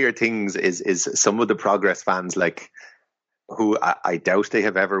the funnier things is some of the Progress fans, like, who I doubt they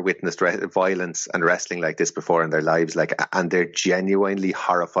have ever witnessed violence and wrestling like this before in their lives, like, and they're genuinely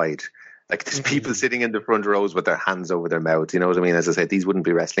horrified. Like, there's people sitting in the front rows with their hands over their mouth. You know what I mean? As I said, these wouldn't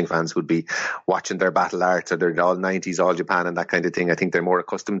be wrestling fans who'd be watching their Battle Arts or their all 90s, all Japan and that kind of thing. I think they're more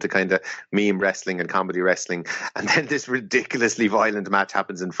accustomed to kind of meme wrestling and comedy wrestling. And then this ridiculously violent match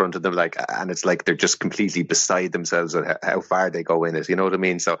happens in front of them, like, and it's like they're just completely beside themselves at how far they go in it. You know what I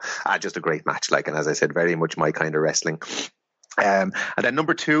mean? So, just a great match. Like, and as I said, very much my kind of wrestling. And then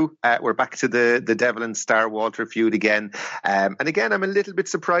number 2, we're back to the Devil and Star Walter feud again. And again, I'm a little bit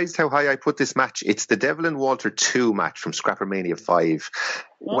surprised how high I put this match. It's the Devil and Walter 2 match from Scrappermania 5.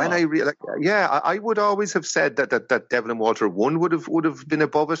 Oh. When I realized, I would always have said that Devil and Walter 1 would have been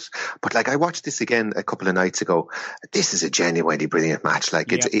above it. But like, I watched this again a couple of nights ago. This is a genuinely brilliant match.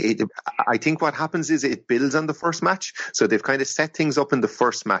 Like, I think what happens is it builds on the first match. So they've kind of set things up in the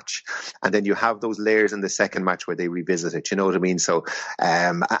first match, and then you have those layers in the second match where they revisit it. You know what I mean? So,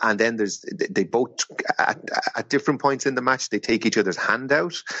 and then they both at different points in the match, they take each other's hand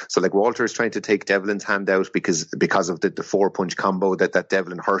out. So like, Walter is trying to take Devlin's hand out because of the 4-punch combo that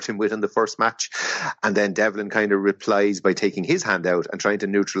Devlin hurt him with in the first match. And then Devlin kind of replies by taking his hand out and trying to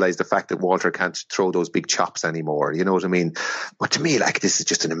neutralize the fact that Walter can't throw those big chops anymore. You know what I mean? But to me, like, this is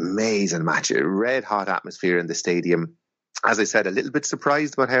just an amazing match. A red hot atmosphere in the stadium. As I said, a little bit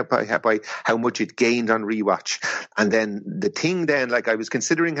surprised by how much it gained on rewatch. And then the thing then, like, I was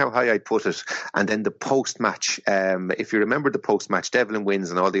considering how high I put it. And then the post-match, if you remember the post-match, Devlin wins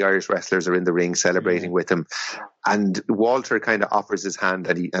and all the Irish wrestlers are in the ring celebrating with him. And Walter kind of offers his hand,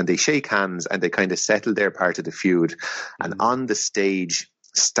 and they shake hands and they kind of settle their part of the feud. And on the stage,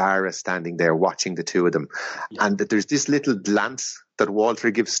 Star is standing there watching the two of them. Yeah. And there's this little glance that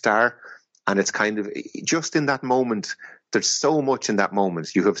Walter gives Star. And it's kind of just in that moment. There's so much in that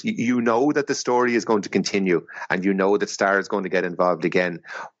moment. You know that the story is going to continue, and you know that Star is going to get involved again.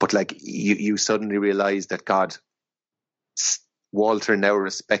 But like, you suddenly realize that Walter now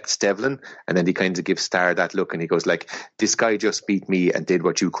respects Devlin, and then he kind of gives Star that look, and he goes like, "This guy just beat me and did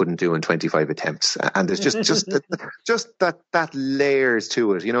what you couldn't do in 25 attempts." And there's just that layers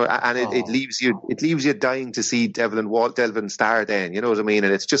to it, you know. And it leaves you dying to see Devlin Star. Then, you know what I mean.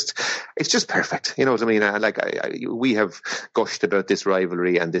 And it's just perfect, you know what I mean. And like, we have gushed about this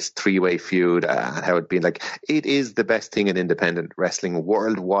rivalry and this 3-way feud, and how it is the best thing in independent wrestling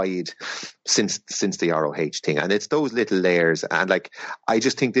worldwide since the ROH thing. And it's those little layers. And like, I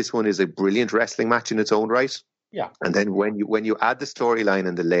just think this one is a brilliant wrestling match in its own right. Yeah. And then when you add the storyline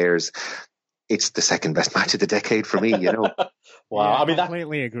and the layers, it's the second best match of the decade for me, you know. Wow. Yeah, I mean,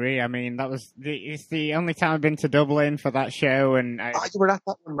 completely agree. I mean, it's the only time I've been to Dublin for that show. And you were at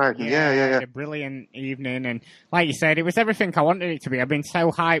that one, Martin. Yeah. A brilliant evening. And like you said, it was everything I wanted it to be. I've been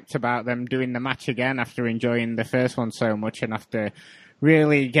so hyped about them doing the match again after enjoying the first one so much, and after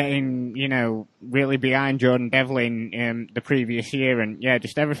really getting, really behind Jordan Devlin the previous year. And yeah,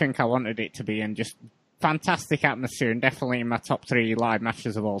 just everything I wanted it to be, and just fantastic atmosphere, and definitely in my top 3 live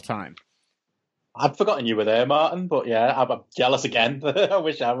matches of all time. I'd forgotten you were there, Martin, but yeah, I'm jealous again. I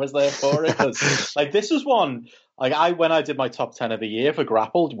wish I was there for it. Like, this was one, like, when I did my top 10 of the year for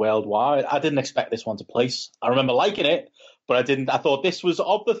Grappled worldwide, I didn't expect this one to place. I remember liking it, but I thought this was,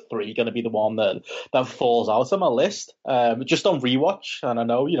 of the 3, going to be the one that falls out of my list. Just on rewatch, and I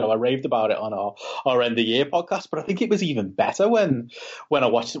know, I raved about it on our end of year podcast, but I think it was even better when I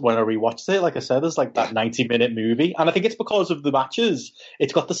rewatched it. Like I said, there's like that 90-minute movie, and I think it's because of the matches.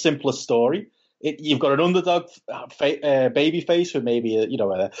 It's got the simplest story. You've got an underdog baby face with maybe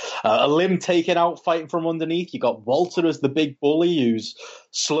a limb taken out fighting from underneath. You got Walter as the big bully who's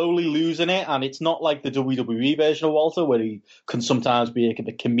slowly losing it, and it's not like the WWE version of Walter where he can sometimes be a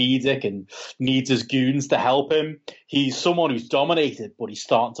bit comedic and needs his goons to help him. He's someone who's dominated, but he's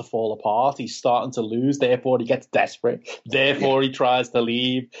starting to fall apart. He's starting to lose. Therefore, he gets desperate. Therefore, he tries to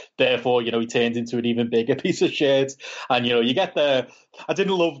leave. Therefore, he turns into an even bigger piece of shit. And you get I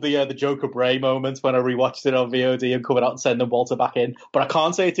didn't love the Joker Bray moments when I rewatched it on VOD and coming out and sending Walter back in, but I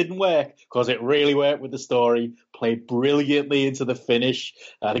can't say it didn't work, because it really worked with the story. Played brilliantly into the finish.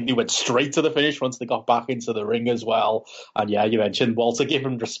 I think they went straight to the finish once they got back into the ring as well. And yeah, you mentioned Walter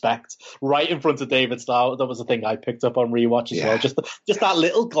giving respect right in front of David Starr. That was the thing I picked up on rewatch as well. Just that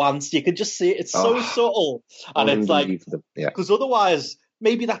little glance, you can just see it. It's so subtle, and it's like, because otherwise,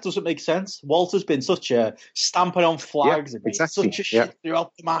 maybe that doesn't make sense. Walter's been such a stamping on flags and such a shit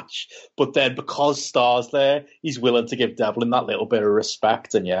throughout the match. But then because Starr's there, he's willing to give Devlin that little bit of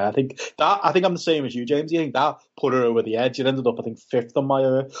respect. And I think I'm the same as you, James. I think that put her over the edge. It ended up, I think, 5th on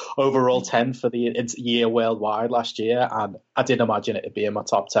my overall 10 for the year worldwide last year. And I didn't imagine it would be in my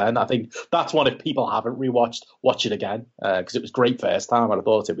top 10. I think that's one, if people haven't rewatched, watch it again. Because it was great first time, and I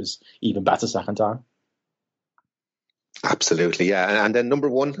thought it was even better second time. Absolutely, yeah. And then number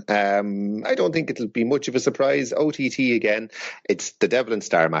 1, I don't think it'll be much of a surprise. OTT again. It's the Devlin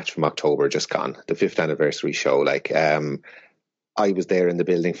Starr match from October just gone, the 5th anniversary show. I was there in the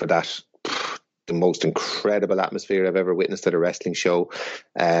building for that. The most incredible atmosphere I've ever witnessed at a wrestling show.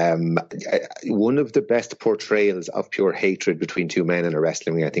 One of the best portrayals of pure hatred between two men in a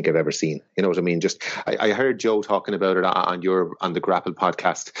wrestling ring I think I've ever seen. You know what I mean? Just I heard Joe talking about it on the Grapple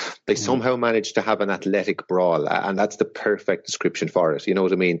podcast. They somehow managed to have an athletic brawl, and that's the perfect description for it. You know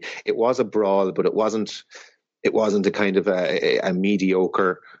what I mean? It was a brawl, but it wasn't a kind of a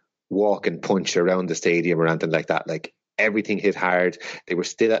mediocre walk and punch around the stadium or anything like that. Everything hit hard. They were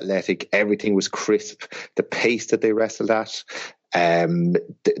still athletic. Everything was crisp. The pace that they wrestled at,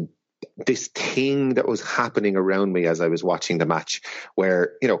 this thing that was happening around me as I was watching the match,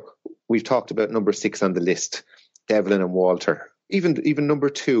 where, we've talked about number 6 on the list, Devlin and Walter. Even number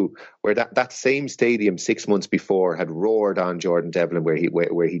 2, where that same stadium 6 months before had roared on Jordan Devlin,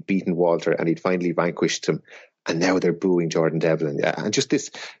 where he'd beaten Walter and he'd finally vanquished him. And now they're booing Jordan Devlin. Yeah. And just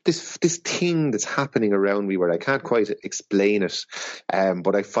this thing that's happening around me where I can't quite explain it.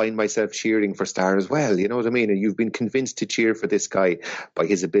 But I find myself cheering for Starr as well. You know what I mean? And you've been convinced to cheer for this guy by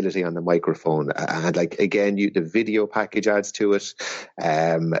his ability on the microphone. And again, the video package adds to it.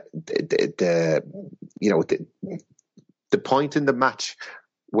 The point in the match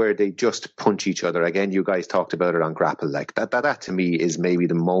where they just punch each other. Again, you guys talked about it on Grapple. That to me is maybe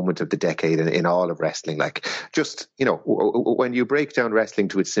the moment of the decade in all of wrestling. When you break down wrestling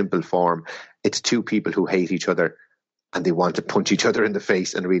to its simple form, it's two people who hate each other and they want to punch each other in the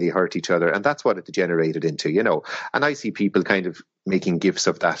face and really hurt each other. And that's what it degenerated into, And I see people kind of making gifs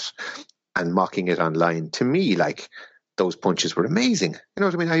of that and mocking it online. To me, those punches were amazing. You know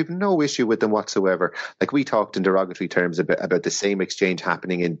what I mean? I have no issue with them whatsoever. We talked in derogatory terms about the same exchange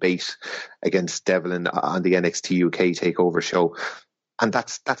happening in Bate against Devlin on the NXT UK takeover show. And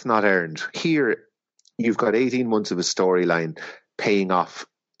that's not earned. Here, you've got 18 months of a storyline paying off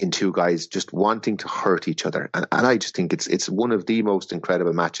in two guys just wanting to hurt each other. And I just think it's one of the most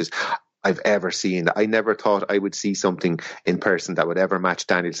incredible matches I've ever seen. I never thought I would see something in person that would ever match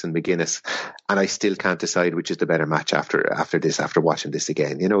Danielson McGuinness, and I still can't decide which is the better match after watching this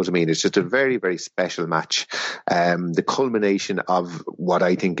again. You know what I mean? It's just a very, very special match. The culmination of what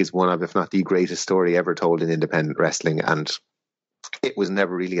I think is one of, if not the greatest story ever told in independent wrestling, and it was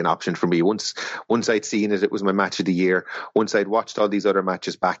never really an option for me. Once I'd seen it, it was my match of the year. Once I'd watched all these other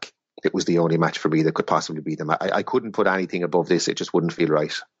matches back, it was the only match for me that could possibly beat them. I couldn't put anything above this. It just wouldn't feel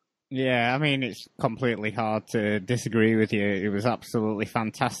right. Yeah, I mean, it's completely hard to disagree with you. It was absolutely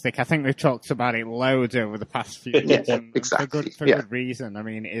fantastic. I think we've talked about it loads over the past few years, and exactly. for good reason. I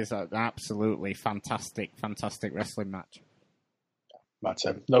mean, it is an absolutely fantastic wrestling match. That's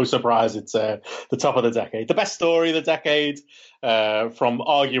it. No surprise, it's the top of the decade. The best story of the decade, from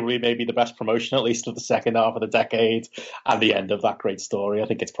arguably maybe the best promotion, at least of the second half of the decade, and the end of that great story. I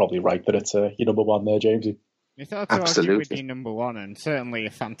think it's probably right that it's your number 1 there, Jamesy. It's hard to argue with your number 1, and certainly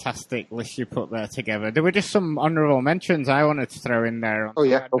a fantastic list you put there together. There were just some honourable mentions I wanted to throw in there. Oh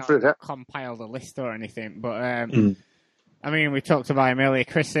yeah, go for it. Yeah. Compiled a list or anything, but I mean, we talked about him earlier.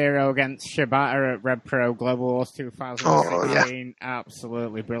 Chris Hero against Shibata at Red Pro Global Wars 2016. Oh, yeah.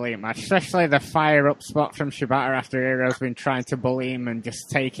 Absolutely brilliant match, especially the fire up spot from Shibata after Hero's been trying to bully him and just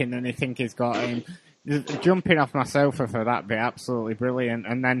taking anything he's got him. Just jumping off my sofa for that bit, absolutely brilliant.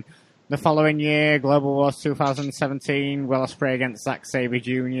 And then the following year, Global Wars 2017, Will Ospreay against Zack Sabre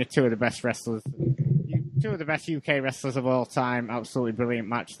Jr., two of the best UK wrestlers of all time. Absolutely brilliant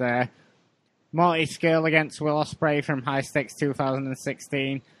match there. Morty Scurll against Will Ospreay from High Stakes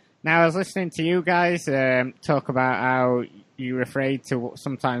 2016. Now, I was listening to you guys talk about how you're afraid to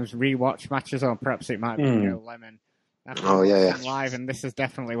sometimes rewatch matches, or perhaps it might be Joe Lemon. Live, and this is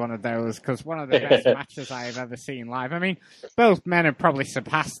definitely one of those, because one of the best matches I have ever seen live. I mean, both men have probably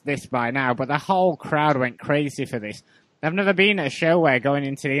surpassed this by now, but the whole crowd went crazy for this. I've never been at a show where going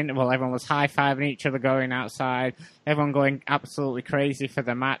into the interval, everyone was high-fiving each other going outside, everyone going absolutely crazy for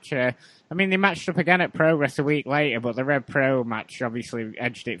the match. I mean, they matched up again at Progress a week later, but the Red Pro match obviously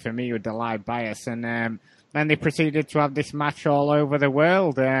edged it for me with the live bias, and then they proceeded to have this match all over the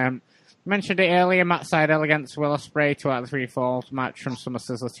world. mentioned it earlier, Matt Sydal against Will Ospreay, 2 out of 3 falls match from Summer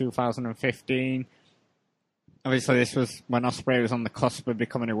Sizzler 2015. Obviously, this was when Ospreay was on the cusp of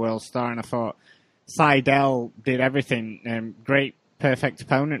becoming a world star, and I thought Sydal did everything. Great, perfect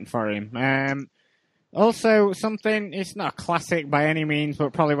opponent for him. Also, something, it's not a classic by any means,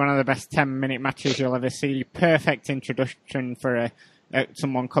 but probably one of the best 10-minute matches you'll ever see. Perfect introduction for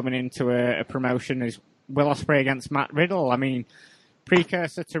someone coming into a promotion is Will Ospreay against Matt Riddle. I mean,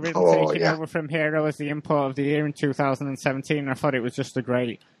 precursor to Riddle taking over from Hero as the import of the year in 2017. I thought it was just a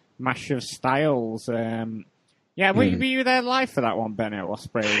great mash of styles. Were you there live for that one, Benno,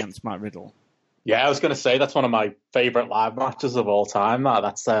 Ospreay against Matt Riddle? Yeah, I was going to say that's one of my favourite live matches of all time.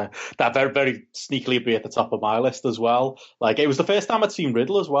 That's that very, very sneakily be at the top of my list as well. Like, it was the first time I'd seen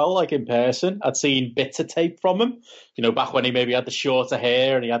Riddle as well, like in person. I'd seen bits of tape from him, back when he maybe had the shorter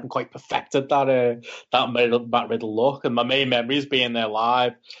hair and he hadn't quite perfected that Matt Riddle look. And my main memory is being there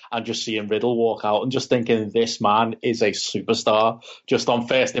live and just seeing Riddle walk out and just thinking, this man is a superstar just on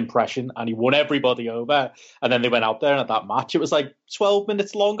first impression, and he won everybody over. And then they went out there, and at that match, it was like 12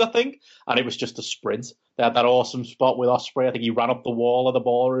 minutes long, I think, and it was just a sprint. They had that awesome spot with Ospreay. I think he ran up the wall of the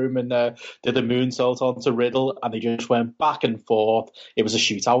ballroom and did the moonsault onto Riddle, and they just went back and forth. It was a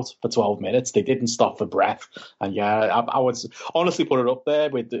shootout for 12 minutes. They didn't stop for breath. And I would honestly put it up there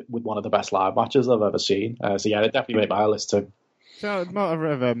with one of the best live matches I've ever seen. It definitely made my list too. So more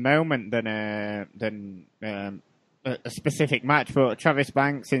of a moment than a specific match, but Travis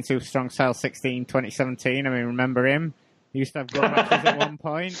Banks in Super Strong Style 16 2017, I mean, remember him? He used to have good matches at one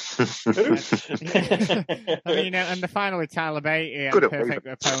point. I mean, and the final with Tyler Bate, he had a perfect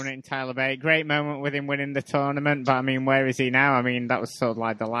opponent in Tyler Bate. Great moment with him winning the tournament, but I mean, where is he now? I mean, that was sort of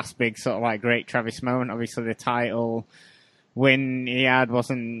like the last big sort of like great Travis moment. Obviously, the title win he had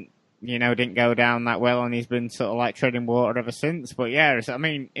wasn't, didn't go down that well, and he's been sort of like treading water ever since. But yeah, I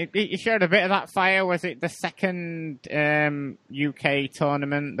mean, he shared a bit of that fire. Was it the second UK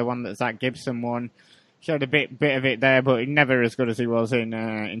tournament, the one that Zach Gibson won? Showed a bit of it there, but never as good as he was in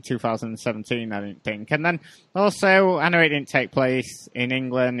 2017, I don't think. And then also, I know it didn't take place in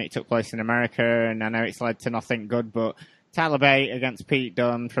England, it took place in America, and I know it's led to nothing good, but Tyler Bate against Pete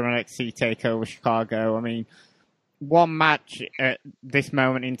Dunne from NXT TakeOver Chicago. I mean, one match at this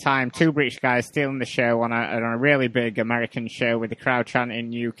moment in time, 2 British guys stealing the show on a really big American show with the crowd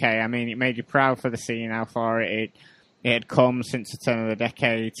chanting UK. I mean, it made you proud for the scene, how far it had come since the turn of the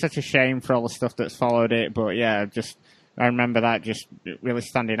decade. Such a shame for all the stuff that's followed it, but yeah, I remember that just really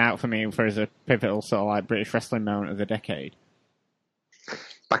standing out for me as a pivotal sort of like British wrestling moment of the decade.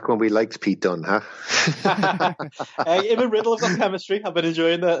 Back when we liked Pete Dunne, huh? Him and Riddle have got chemistry. I've been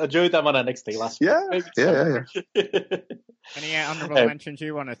enjoyed them on NXT last week. Yeah. Any honourable mentions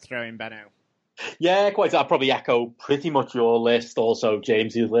you want to throw in, Benno? Yeah, quite. I'll probably echo pretty much your list, also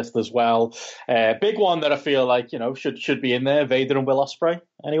James's list as well. Big one that I feel like, should be in there, Vader and Will Ospreay.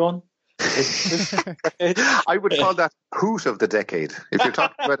 Anyone? I would call that hoot of the decade. If you're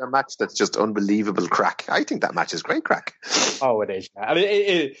talking about a match that's just unbelievable crack, I think that match is great crack. Oh, it is. I mean,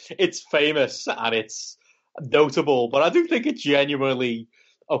 it's famous and it's notable, but I do think it genuinely,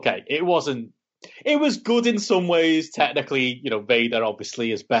 okay, it was good in some ways. Technically, Vader,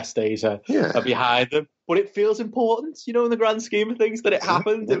 obviously, his best days are behind him. But it feels important, in the grand scheme of things, that it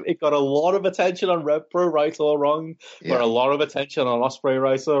happened. Yeah. It got a lot of attention on Rev Pro, right or wrong. Got a lot of attention on Ospreay,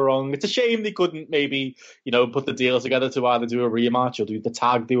 right or wrong. It's a shame they couldn't maybe, put the deal together to either do a rematch or do the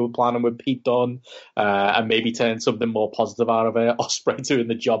tag they were planning with Pete Dunne, and maybe turn something more positive out of it. Ospreay doing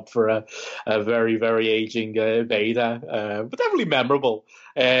the job for a very, very aging Vader. But definitely memorable.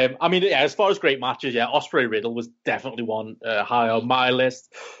 I mean, as far as great matches, Ospreay Riddle was definitely one high on my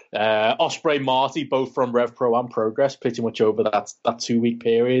list. Ospreay Marty, both from Rev Pro and Progress, pretty much over that 2-week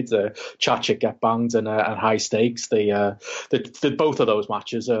period. Cha-Chick Get Banged and High Stakes. The both of those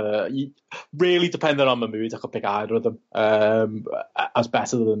matches really depending on my mood. I could pick either of them as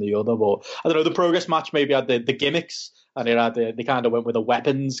better than the other. But I don't know, the Progress match maybe had the gimmicks. And they kind of went with a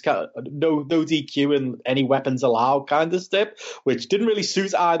weapons, no DQ and any weapons allowed kind of step, which didn't really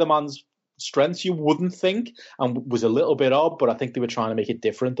suit either man's strengths, you wouldn't think, and was a little bit odd, but I think they were trying to make it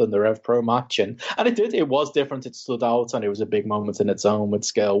different than the Rev Pro match, and it did. It was different. It stood out, and it was a big moment in its own with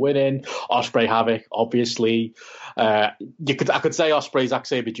Scale winning. Ospreay Havoc, obviously. I could say Ospreay Zack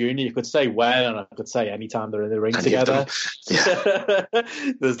Sabre Jr. You could say when, and I could say anytime they're in the ring together.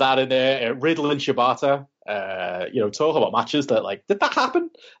 There's that in there. Riddle and Shibata. talk about matches that like, did that happen?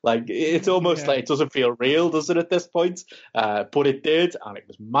 Like, it's almost like it doesn't feel real, does it, at this point? But it did, and it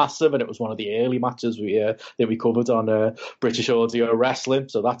was massive, and it was one of the early matches that we covered on British Audio Wrestling,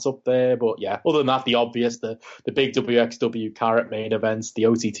 so that's up there. But yeah, other than that, the obvious, the big WXW Carrot main events, the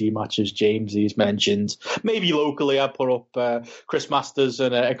OTT matches Jamesy's mentioned. Maybe locally, I put up Chris Masters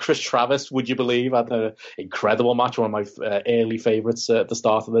and Chris Travis, would you believe, had an incredible match, one of my early favourites at the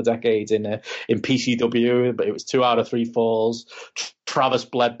start of the decade in PCW, but it was 2 out of 3 falls. Travis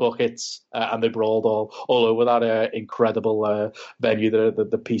bled buckets, and they brawled all over that incredible venue,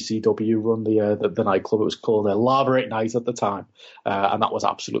 the PCW run, the nightclub. It was called Lava Night at the time, and that was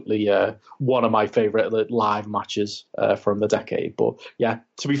absolutely one of my favourite live matches from the decade. But yeah,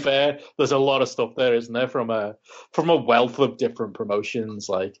 to be fair, there's a lot of stuff there, isn't there, from a wealth of different promotions.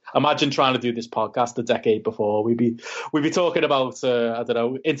 Like, imagine trying to do this podcast a decade before. We'd be talking about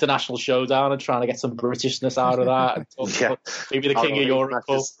International Showdown and trying to get some Britishness out of that, and talk about maybe the King of Europe.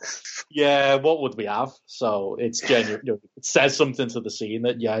 Yeah, what would we have? So it's genuine. It says something to the scene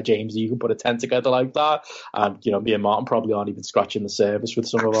that James, you can put a tent together like that, and me and Martin probably aren't even scratching the surface with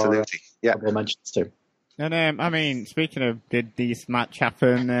some of our mentions too. And speaking of, did this match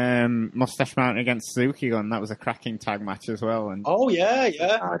happen? Mustache Mountain against Suzuki Gun. That was a cracking tag match as well. And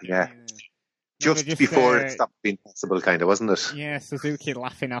just before it stopped being possible, kind of, wasn't it? Yeah, Suzuki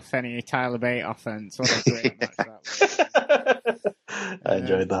laughing off any Tyler Bate offense. What a great match that was. I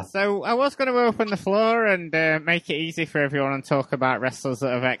enjoyed that. So I was going to open the floor and make it easy for everyone and talk about wrestlers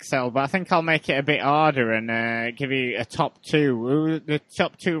that have excelled, but I think I'll make it a bit harder and give you a top 2. The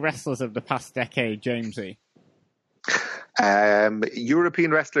top 2 wrestlers of the past decade, Jamesy.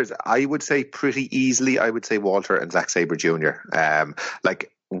 European wrestlers, I would say pretty easily. I would say Walter and Zack Sabre Jr.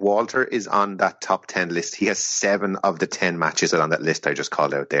 Walter is on that top 10 list. He has 7 of the 10 matches on that list I just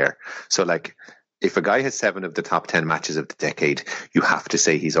called out there. So, if a guy has 7 of the top 10 matches of the decade, you have to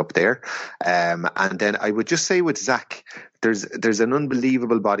say he's up there. And then I would just say with Zack, there's an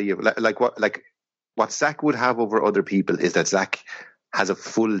unbelievable body of what Zack would have over other people is that Zack has a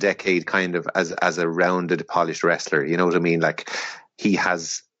full decade kind of as a rounded, polished wrestler. You know what I mean? Like, he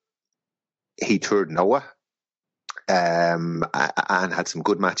toured Noah. And had some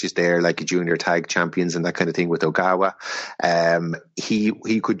good matches there, like junior tag champions and that kind of thing with Ogawa.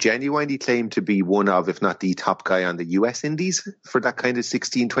 He could genuinely claim to be one of, if not the top guy on the US Indies for that kind of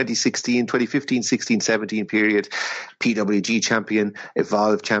 2015, 16, 17 period. PWG champion,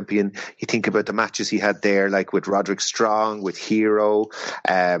 Evolve champion. You think about the matches he had there, like with Roderick Strong, with Hero.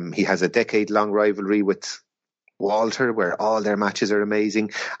 He has a decade-long rivalry with Walter, where all their matches are amazing.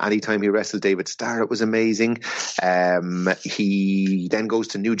 Anytime he wrestled David Starr, it was amazing. He then goes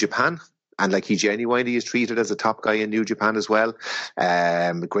to New Japan, and he genuinely is treated as a top guy in New Japan as well.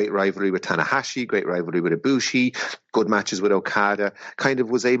 Great rivalry with Tanahashi, great rivalry with Ibushi, good matches with Okada. Kind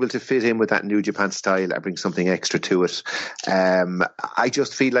of was able to fit in with that New Japan style and bring something extra to it. I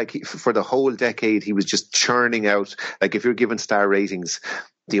just feel like for the whole decade, he was just churning out. Like, if you're given star ratings,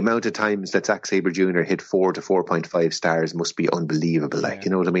 the amount of times that Zack Sabre Jr. hit 4 to 4.5 stars must be unbelievable. You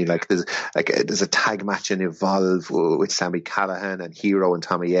know what I mean? There's a tag match in Evolve with Sami Callihan and Hero and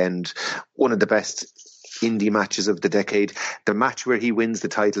Tommy End. One of the best indie matches of the decade. The match where he wins the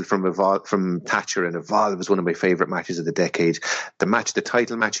title from Thatcher and Evolve is one of my favourite matches of the decade. The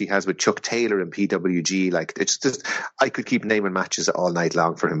title match he has with Chuck Taylor in PWG, it's just, I could keep naming matches all night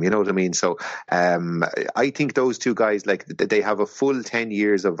long for him, you know what I mean? So I think those 2 guys, they have a full 10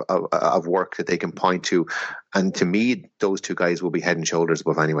 years of work that they can point to, and to me, those 2 guys will be head and shoulders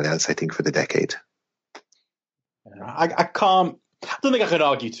above anyone else, I think, for the decade. I don't think I could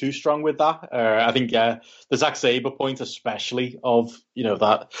argue too strong with that. I think the Zack Sabre point, especially of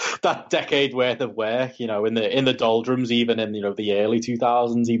that decade worth of work. In the doldrums, even in the early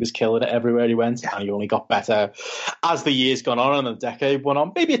 2000s, he was killing it everywhere he went, and he only got better as the years gone on and the decade went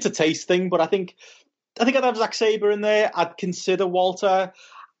on. Maybe it's a taste thing, but I think I'd have Zack Sabre in there. I'd consider Walter,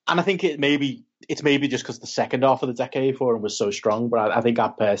 and I think it's maybe just because the second half of the decade for him was so strong, but I think I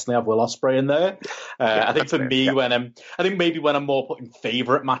personally have Will Ospreay in there. I think for me, when I'm more putting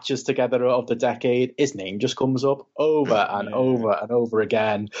favourite matches together of the decade, his name just comes up over and over and over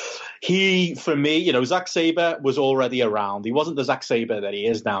again. For me, Zack Sabre was already around. He wasn't the Zack Sabre that he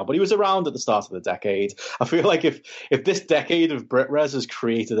is now, but he was around at the start of the decade. I feel like if this decade of BritRes has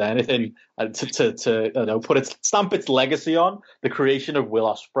created anything to stamp its legacy on, the creation of Will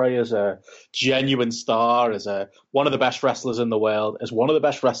Ospreay as a genuine star, as one of the best wrestlers in the world, as one of the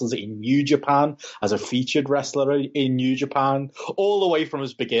best wrestlers in New Japan, as a featured wrestler in New Japan, all the way from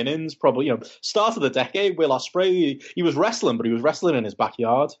his beginnings. Probably, start of the decade, Will Ospreay, he was wrestling, but he was wrestling in his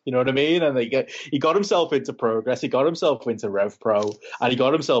backyard. You know what I mean? And he got himself into Progress, he got himself into Rev Pro, and he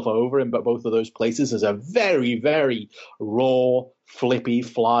got himself over in both of those places as a very, very raw, flippy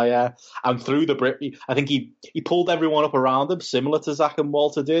flyer. And through the Brit, I think he pulled everyone up around him, similar to Zack and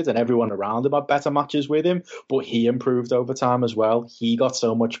Walter did, and everyone around him had better matches with him, but he improved over time as well. He got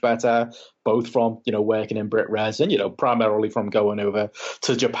so much better, both from, working in Brit Res and, primarily from going over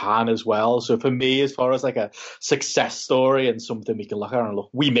to Japan as well. So for me, as far as like a success story and something we can look at and look,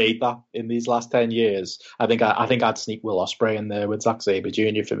 we made that in these last 10 years. I think I'd sneak Will Ospreay in there with Zack Sabre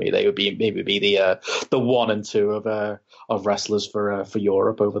Jr. For me. They would be the 1 and 2 of wrestlers for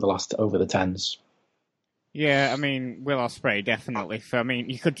Europe over the 10s. Yeah, I mean, Will Ospreay, definitely. So, I mean,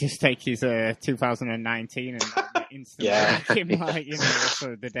 you could just take his 2019 and instantly make him,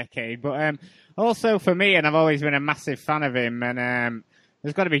 for the decade. But also for me, and I've always been a massive fan of him, and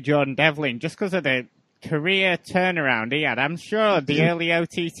there's got to be Jordan Devlin, just because of the career turnaround he had. I'm sure the early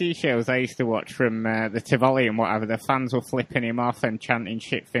OTT shows I used to watch from the Tivoli and whatever, the fans were flipping him off and chanting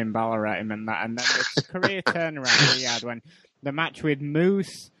shit Finn Balor at him and that. And then the career turnaround he had when the match with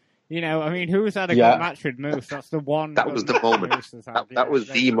Moose, who's had a good match with Moose? That's the one. That was the moment. That was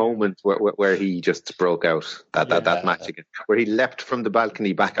the moment where he just broke out. That match again, where he leapt from the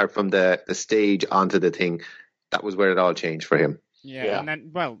balcony back out from the stage onto the thing. That was where it all changed for him. Yeah, and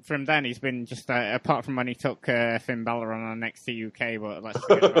then, from then he's been just, apart from when he took Finn Balor on NXT UK, but let's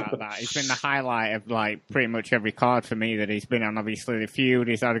forget about that. He's been the highlight of, pretty much every card for me that he's been on. Obviously, the feud,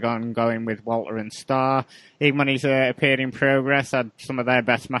 he's had going with Walter and Starr. Even when he's appeared in Progress, had some of their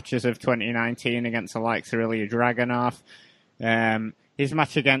best matches of 2019 against the likes of Ilya Dragunov. His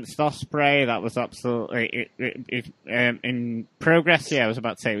match against Ospreay, that was absolutely in Progress. Yeah, I was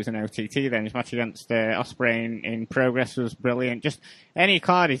about to say it was an OTT then. His match against Ospreay in Progress was brilliant. Just any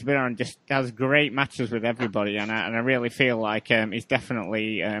card he's been on just has great matches with everybody, and I really feel like he's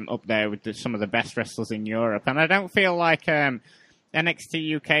definitely up there with some of the best wrestlers in Europe. And I don't feel like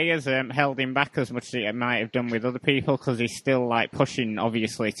NXT UK has held him back as much as it might have done with other people, because he's still pushing,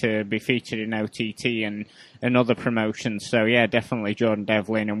 obviously, to be featured in OTT and other promotions. So yeah, definitely Jordan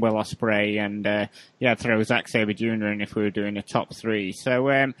Devlin and Will Ospreay, and throw Zack Sabre Jr. in if we were doing a top 3. So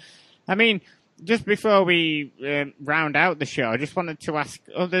I mean, just before we round out the show, I just wanted to ask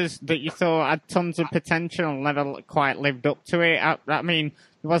others that you thought had tons of potential and never quite lived up to it. I mean,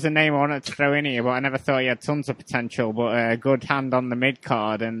 there was a name I wanted to throw in here, but I never thought he had tons of potential. But a good hand on the mid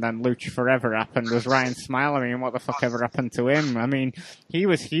card, and then Lucha Forever happened. Was Ryan Smile? I mean, what the fuck ever happened to him? I mean, he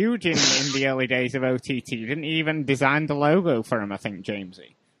was huge in the early days of OTT. Didn't he even design the logo for him? I think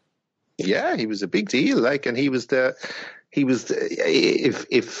Jamesy. Yeah, he was a big deal. And he was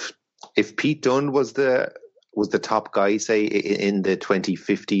if Pete Dunne was the top guy, say in the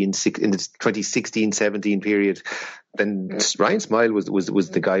 2016-17 period, then Ryan Smile was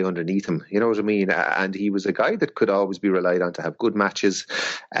the guy underneath him. You know what I mean? And he was a guy that could always be relied on to have good matches.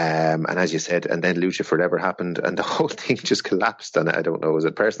 And as you said, and then Lucha Forever happened, and the whole thing just collapsed. And I don't know, was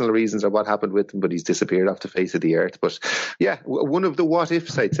it personal reasons or what happened with him? But he's disappeared off the face of the earth. But yeah, one of the what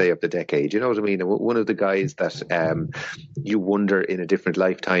ifs, I'd say, of the decade. You know what I mean? One of the guys that you wonder in a different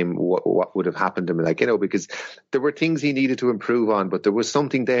lifetime what would have happened to him, because there were things he needed to improve on, but there was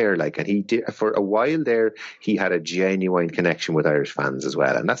something there. And he did, for a while there, he had a genuine connection with Irish fans as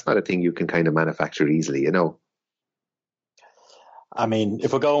well, and that's not a thing you can kind of manufacture easily, I mean,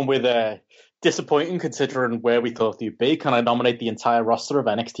 if we're going with disappointing considering where we thought you'd be, can I nominate the entire roster of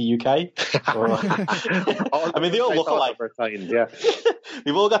NXT UK? I mean, they all look alike. Yeah.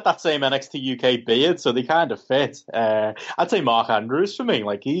 They've all got that same NXT UK beard, so they kind of fit. I'd say Mark Andrews for me. If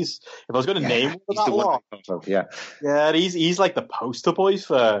I was going to name one that long, he's like the poster boy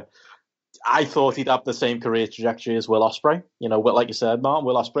for. I thought he'd have the same career trajectory as Will Ospreay. Like you said, Martin,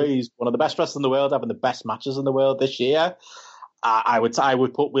 Will Ospreay is one of the best wrestlers in the world, having the best matches in the world this year. I would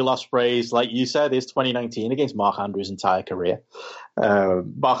put Will Ospreay's, like you said, his 2019 against Mark Andrews' entire career.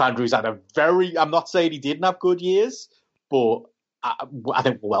 Mark Andrews had I'm not saying he didn't have good years, but I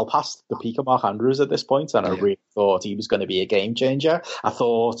think well past the peak of Mark Andrews at this point, and I really thought he was going to be a game changer. I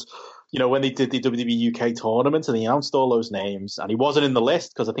thought, when they did the WWE UK tournament and they announced all those names, and he wasn't in the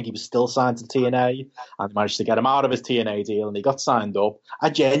list because I think he was still signed to TNA, and they managed to get him out of his TNA deal, and he got signed up. I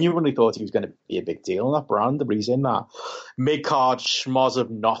genuinely thought he was going to be a big deal in that brand. The reason that mid-card schmoz of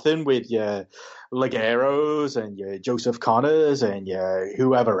nothing with your Lagueros and your Joseph Connors and your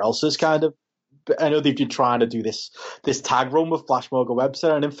whoever else is kind of I know they've been trying to do this tag run with Flash Morgan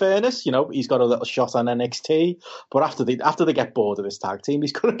Webster, and in fairness, he's got a little shot on NXT. But after they get bored of this tag team,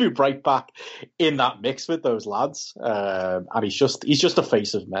 he's going to be right back in that mix with those lads. And he's just the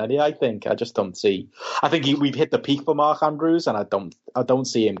face of many. I think. I just don't see. I think we've hit the peak for Mark Andrews, and I don't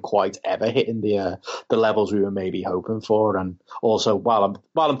see him quite ever hitting the levels we were maybe hoping for. And also, while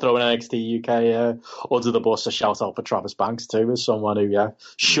I'm throwing NXT UK under the bus, a shout out for Travis Banks too, as someone who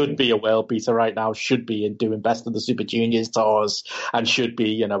should be a world beater right now, should be doing best of the Super Juniors tours, and should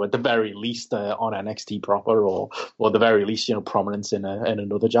be at the very least on NXT proper, or the very least prominence in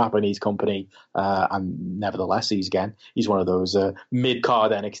another Japanese company. And nevertheless, he's one of those mid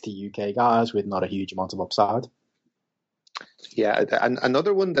card NXT UK guys with not a huge amount of upside. Yeah, and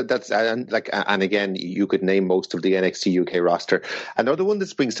another one that's and again, you could name most of the NXT UK roster. Another one that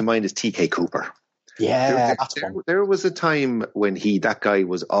springs to mind is TK Cooper. Yeah, there was a time when that guy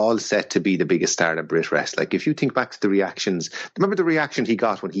was all set to be the biggest star in Brit Wrest. Like, if you think back to the reactions, remember the reaction he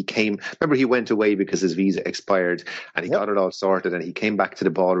got when he came? Remember, he went away because his visa expired, and he got it all sorted, and he came back to the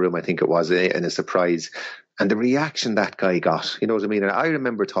ballroom, I think it was, in a surprise. And the reaction that guy got, you know what I mean? And I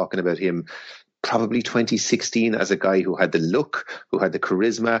remember talking about him probably 2016 as a guy who had the look, who had the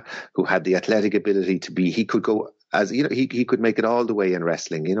charisma, who had the athletic ability to be, he could go as, he could make it all the way in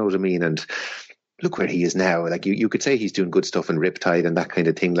wrestling, you know what I mean? And look where he is now. Like, you could say he's doing good stuff in Riptide and that kind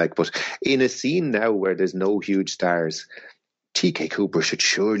of thing. Like, but in a scene now where there's no huge stars, TK Cooper should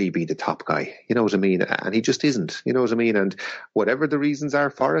surely be the top guy. You know what I mean? And he just isn't. You know what I mean? And whatever the reasons are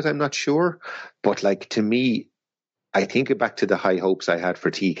for it, I'm not sure. But like, to me, I think back to the high hopes I had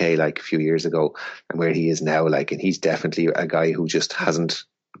for TK like a few years ago, and where he is now. Like, and he's definitely a guy who just hasn't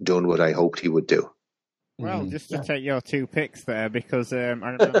done what I hoped he would do. Well, just to take your two picks there, because I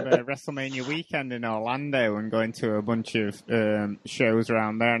remember WrestleMania weekend in Orlando and going to a bunch of shows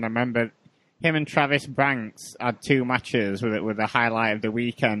around there, and I remember him and Travis Banks had two matches with the highlight of the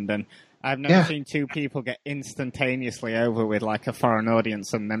weekend, and I've never seen two people get instantaneously over with like a foreign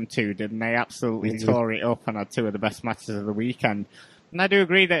audience, and them two did, and they absolutely tore it up and had two of the best matches of the weekend. And I do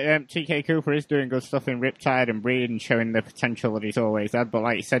agree that TK Cooper is doing good stuff in Riptide and Breed and showing the potential that he's always had, but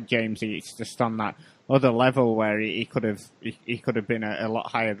like you said, James, he's just on that other level where he could have been a lot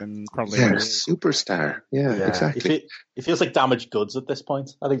higher than probably. Yeah, superstar. Yeah, exactly. It feels like damaged goods at this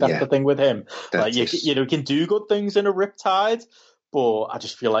point. I think that's the thing with him. Like, you can do good things in a Riptide, but I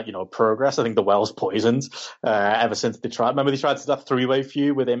just feel like, progress. I think the well's poisoned ever since they tried. Remember, they tried to do that three-way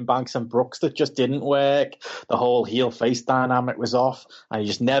feud with Banks and Brooks that just didn't work. The whole heel-face dynamic was off, and he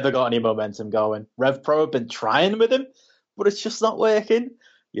just never got any momentum going. Rev Pro have been trying with him, but it's just not working.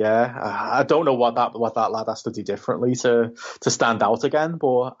 Yeah, I don't know what that lad has to do differently to stand out again,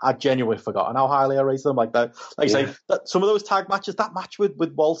 but I'd genuinely forgotten how highly I rated him. Like that, like you say, that some of those tag matches, that match with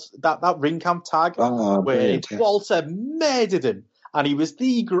Walter, that ring camp tag where Walter murdered him. And he was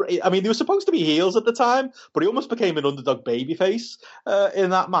they were supposed to be heels at the time, but he almost became an underdog babyface in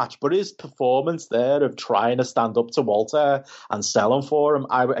that match. But his performance there of trying to stand up to Walter and sell him for him,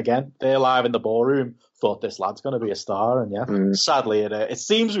 they're live in the ballroom, thought this lad's going to be a star. And sadly, it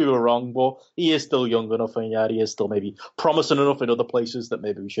seems we were wrong, but he is still young enough, and he is still maybe promising enough in other places that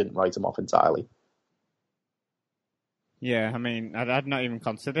maybe we shouldn't write him off entirely. Yeah, I mean, I'd not even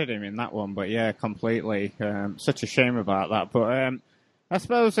considered him in that one, but yeah, completely. Such a shame about that. But I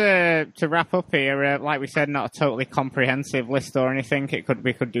suppose to wrap up here, like we said, not a totally comprehensive list or anything.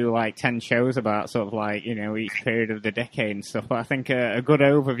 We could do like 10 shows about sort of like, each period of the decade and stuff. But I think a good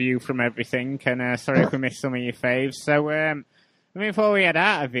overview from everything. And sorry if we missed some of your faves. So, before we head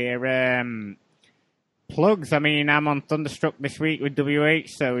out of here, plugs. I mean, I'm on Thunderstruck this week with WH,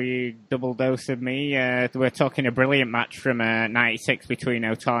 so you double dose of me. We're talking a brilliant match from 96 between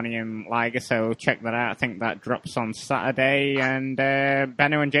Otani and Liger, so check that out. I think that drops on Saturday. And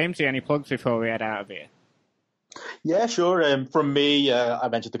Benno and Jamesy, any plugs before we head out of here? Yeah, sure. From me, I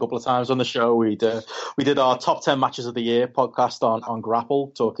mentioned a couple of times on the show, we did our top 10 matches of the year podcast on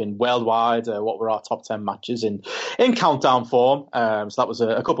Grapple, talking worldwide what were our top 10 matches in countdown form. So that was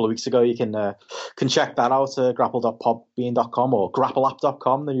a couple of weeks ago. You can check that out at grapple.podbean.com or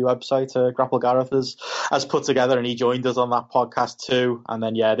grappleapp.com, the new website Grapple Gareth has put together, and he joined us on that podcast too. And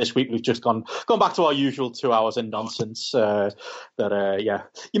then this week we've just gone back to our usual 2 hours in nonsense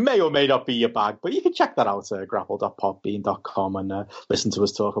you may or may not be your bag, but you can check that out grapple.podbean.com and listen to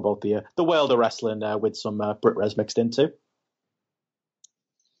us talk about the world of wrestling with some Brit Res mixed in too.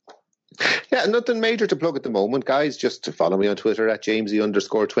 Yeah, nothing major to plug at the moment, guys. Just to follow me on Twitter at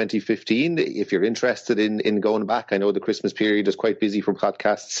Jamesy_2015. If you're interested in going back, I know the Christmas period is quite busy for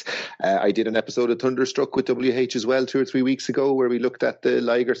podcasts. I did an episode of Thunderstruck with WH as well 2 or 3 weeks ago where we looked at the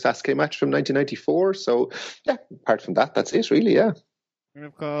Liger-Sasuke match from 1994. So, yeah, apart from that, that's it really, yeah. And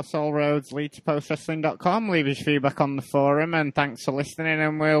of course, all roads lead to postwrestling.com. Leave us feedback on the forum, and thanks for listening,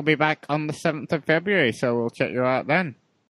 and we'll be back on the 7th of February, so we'll check you out then.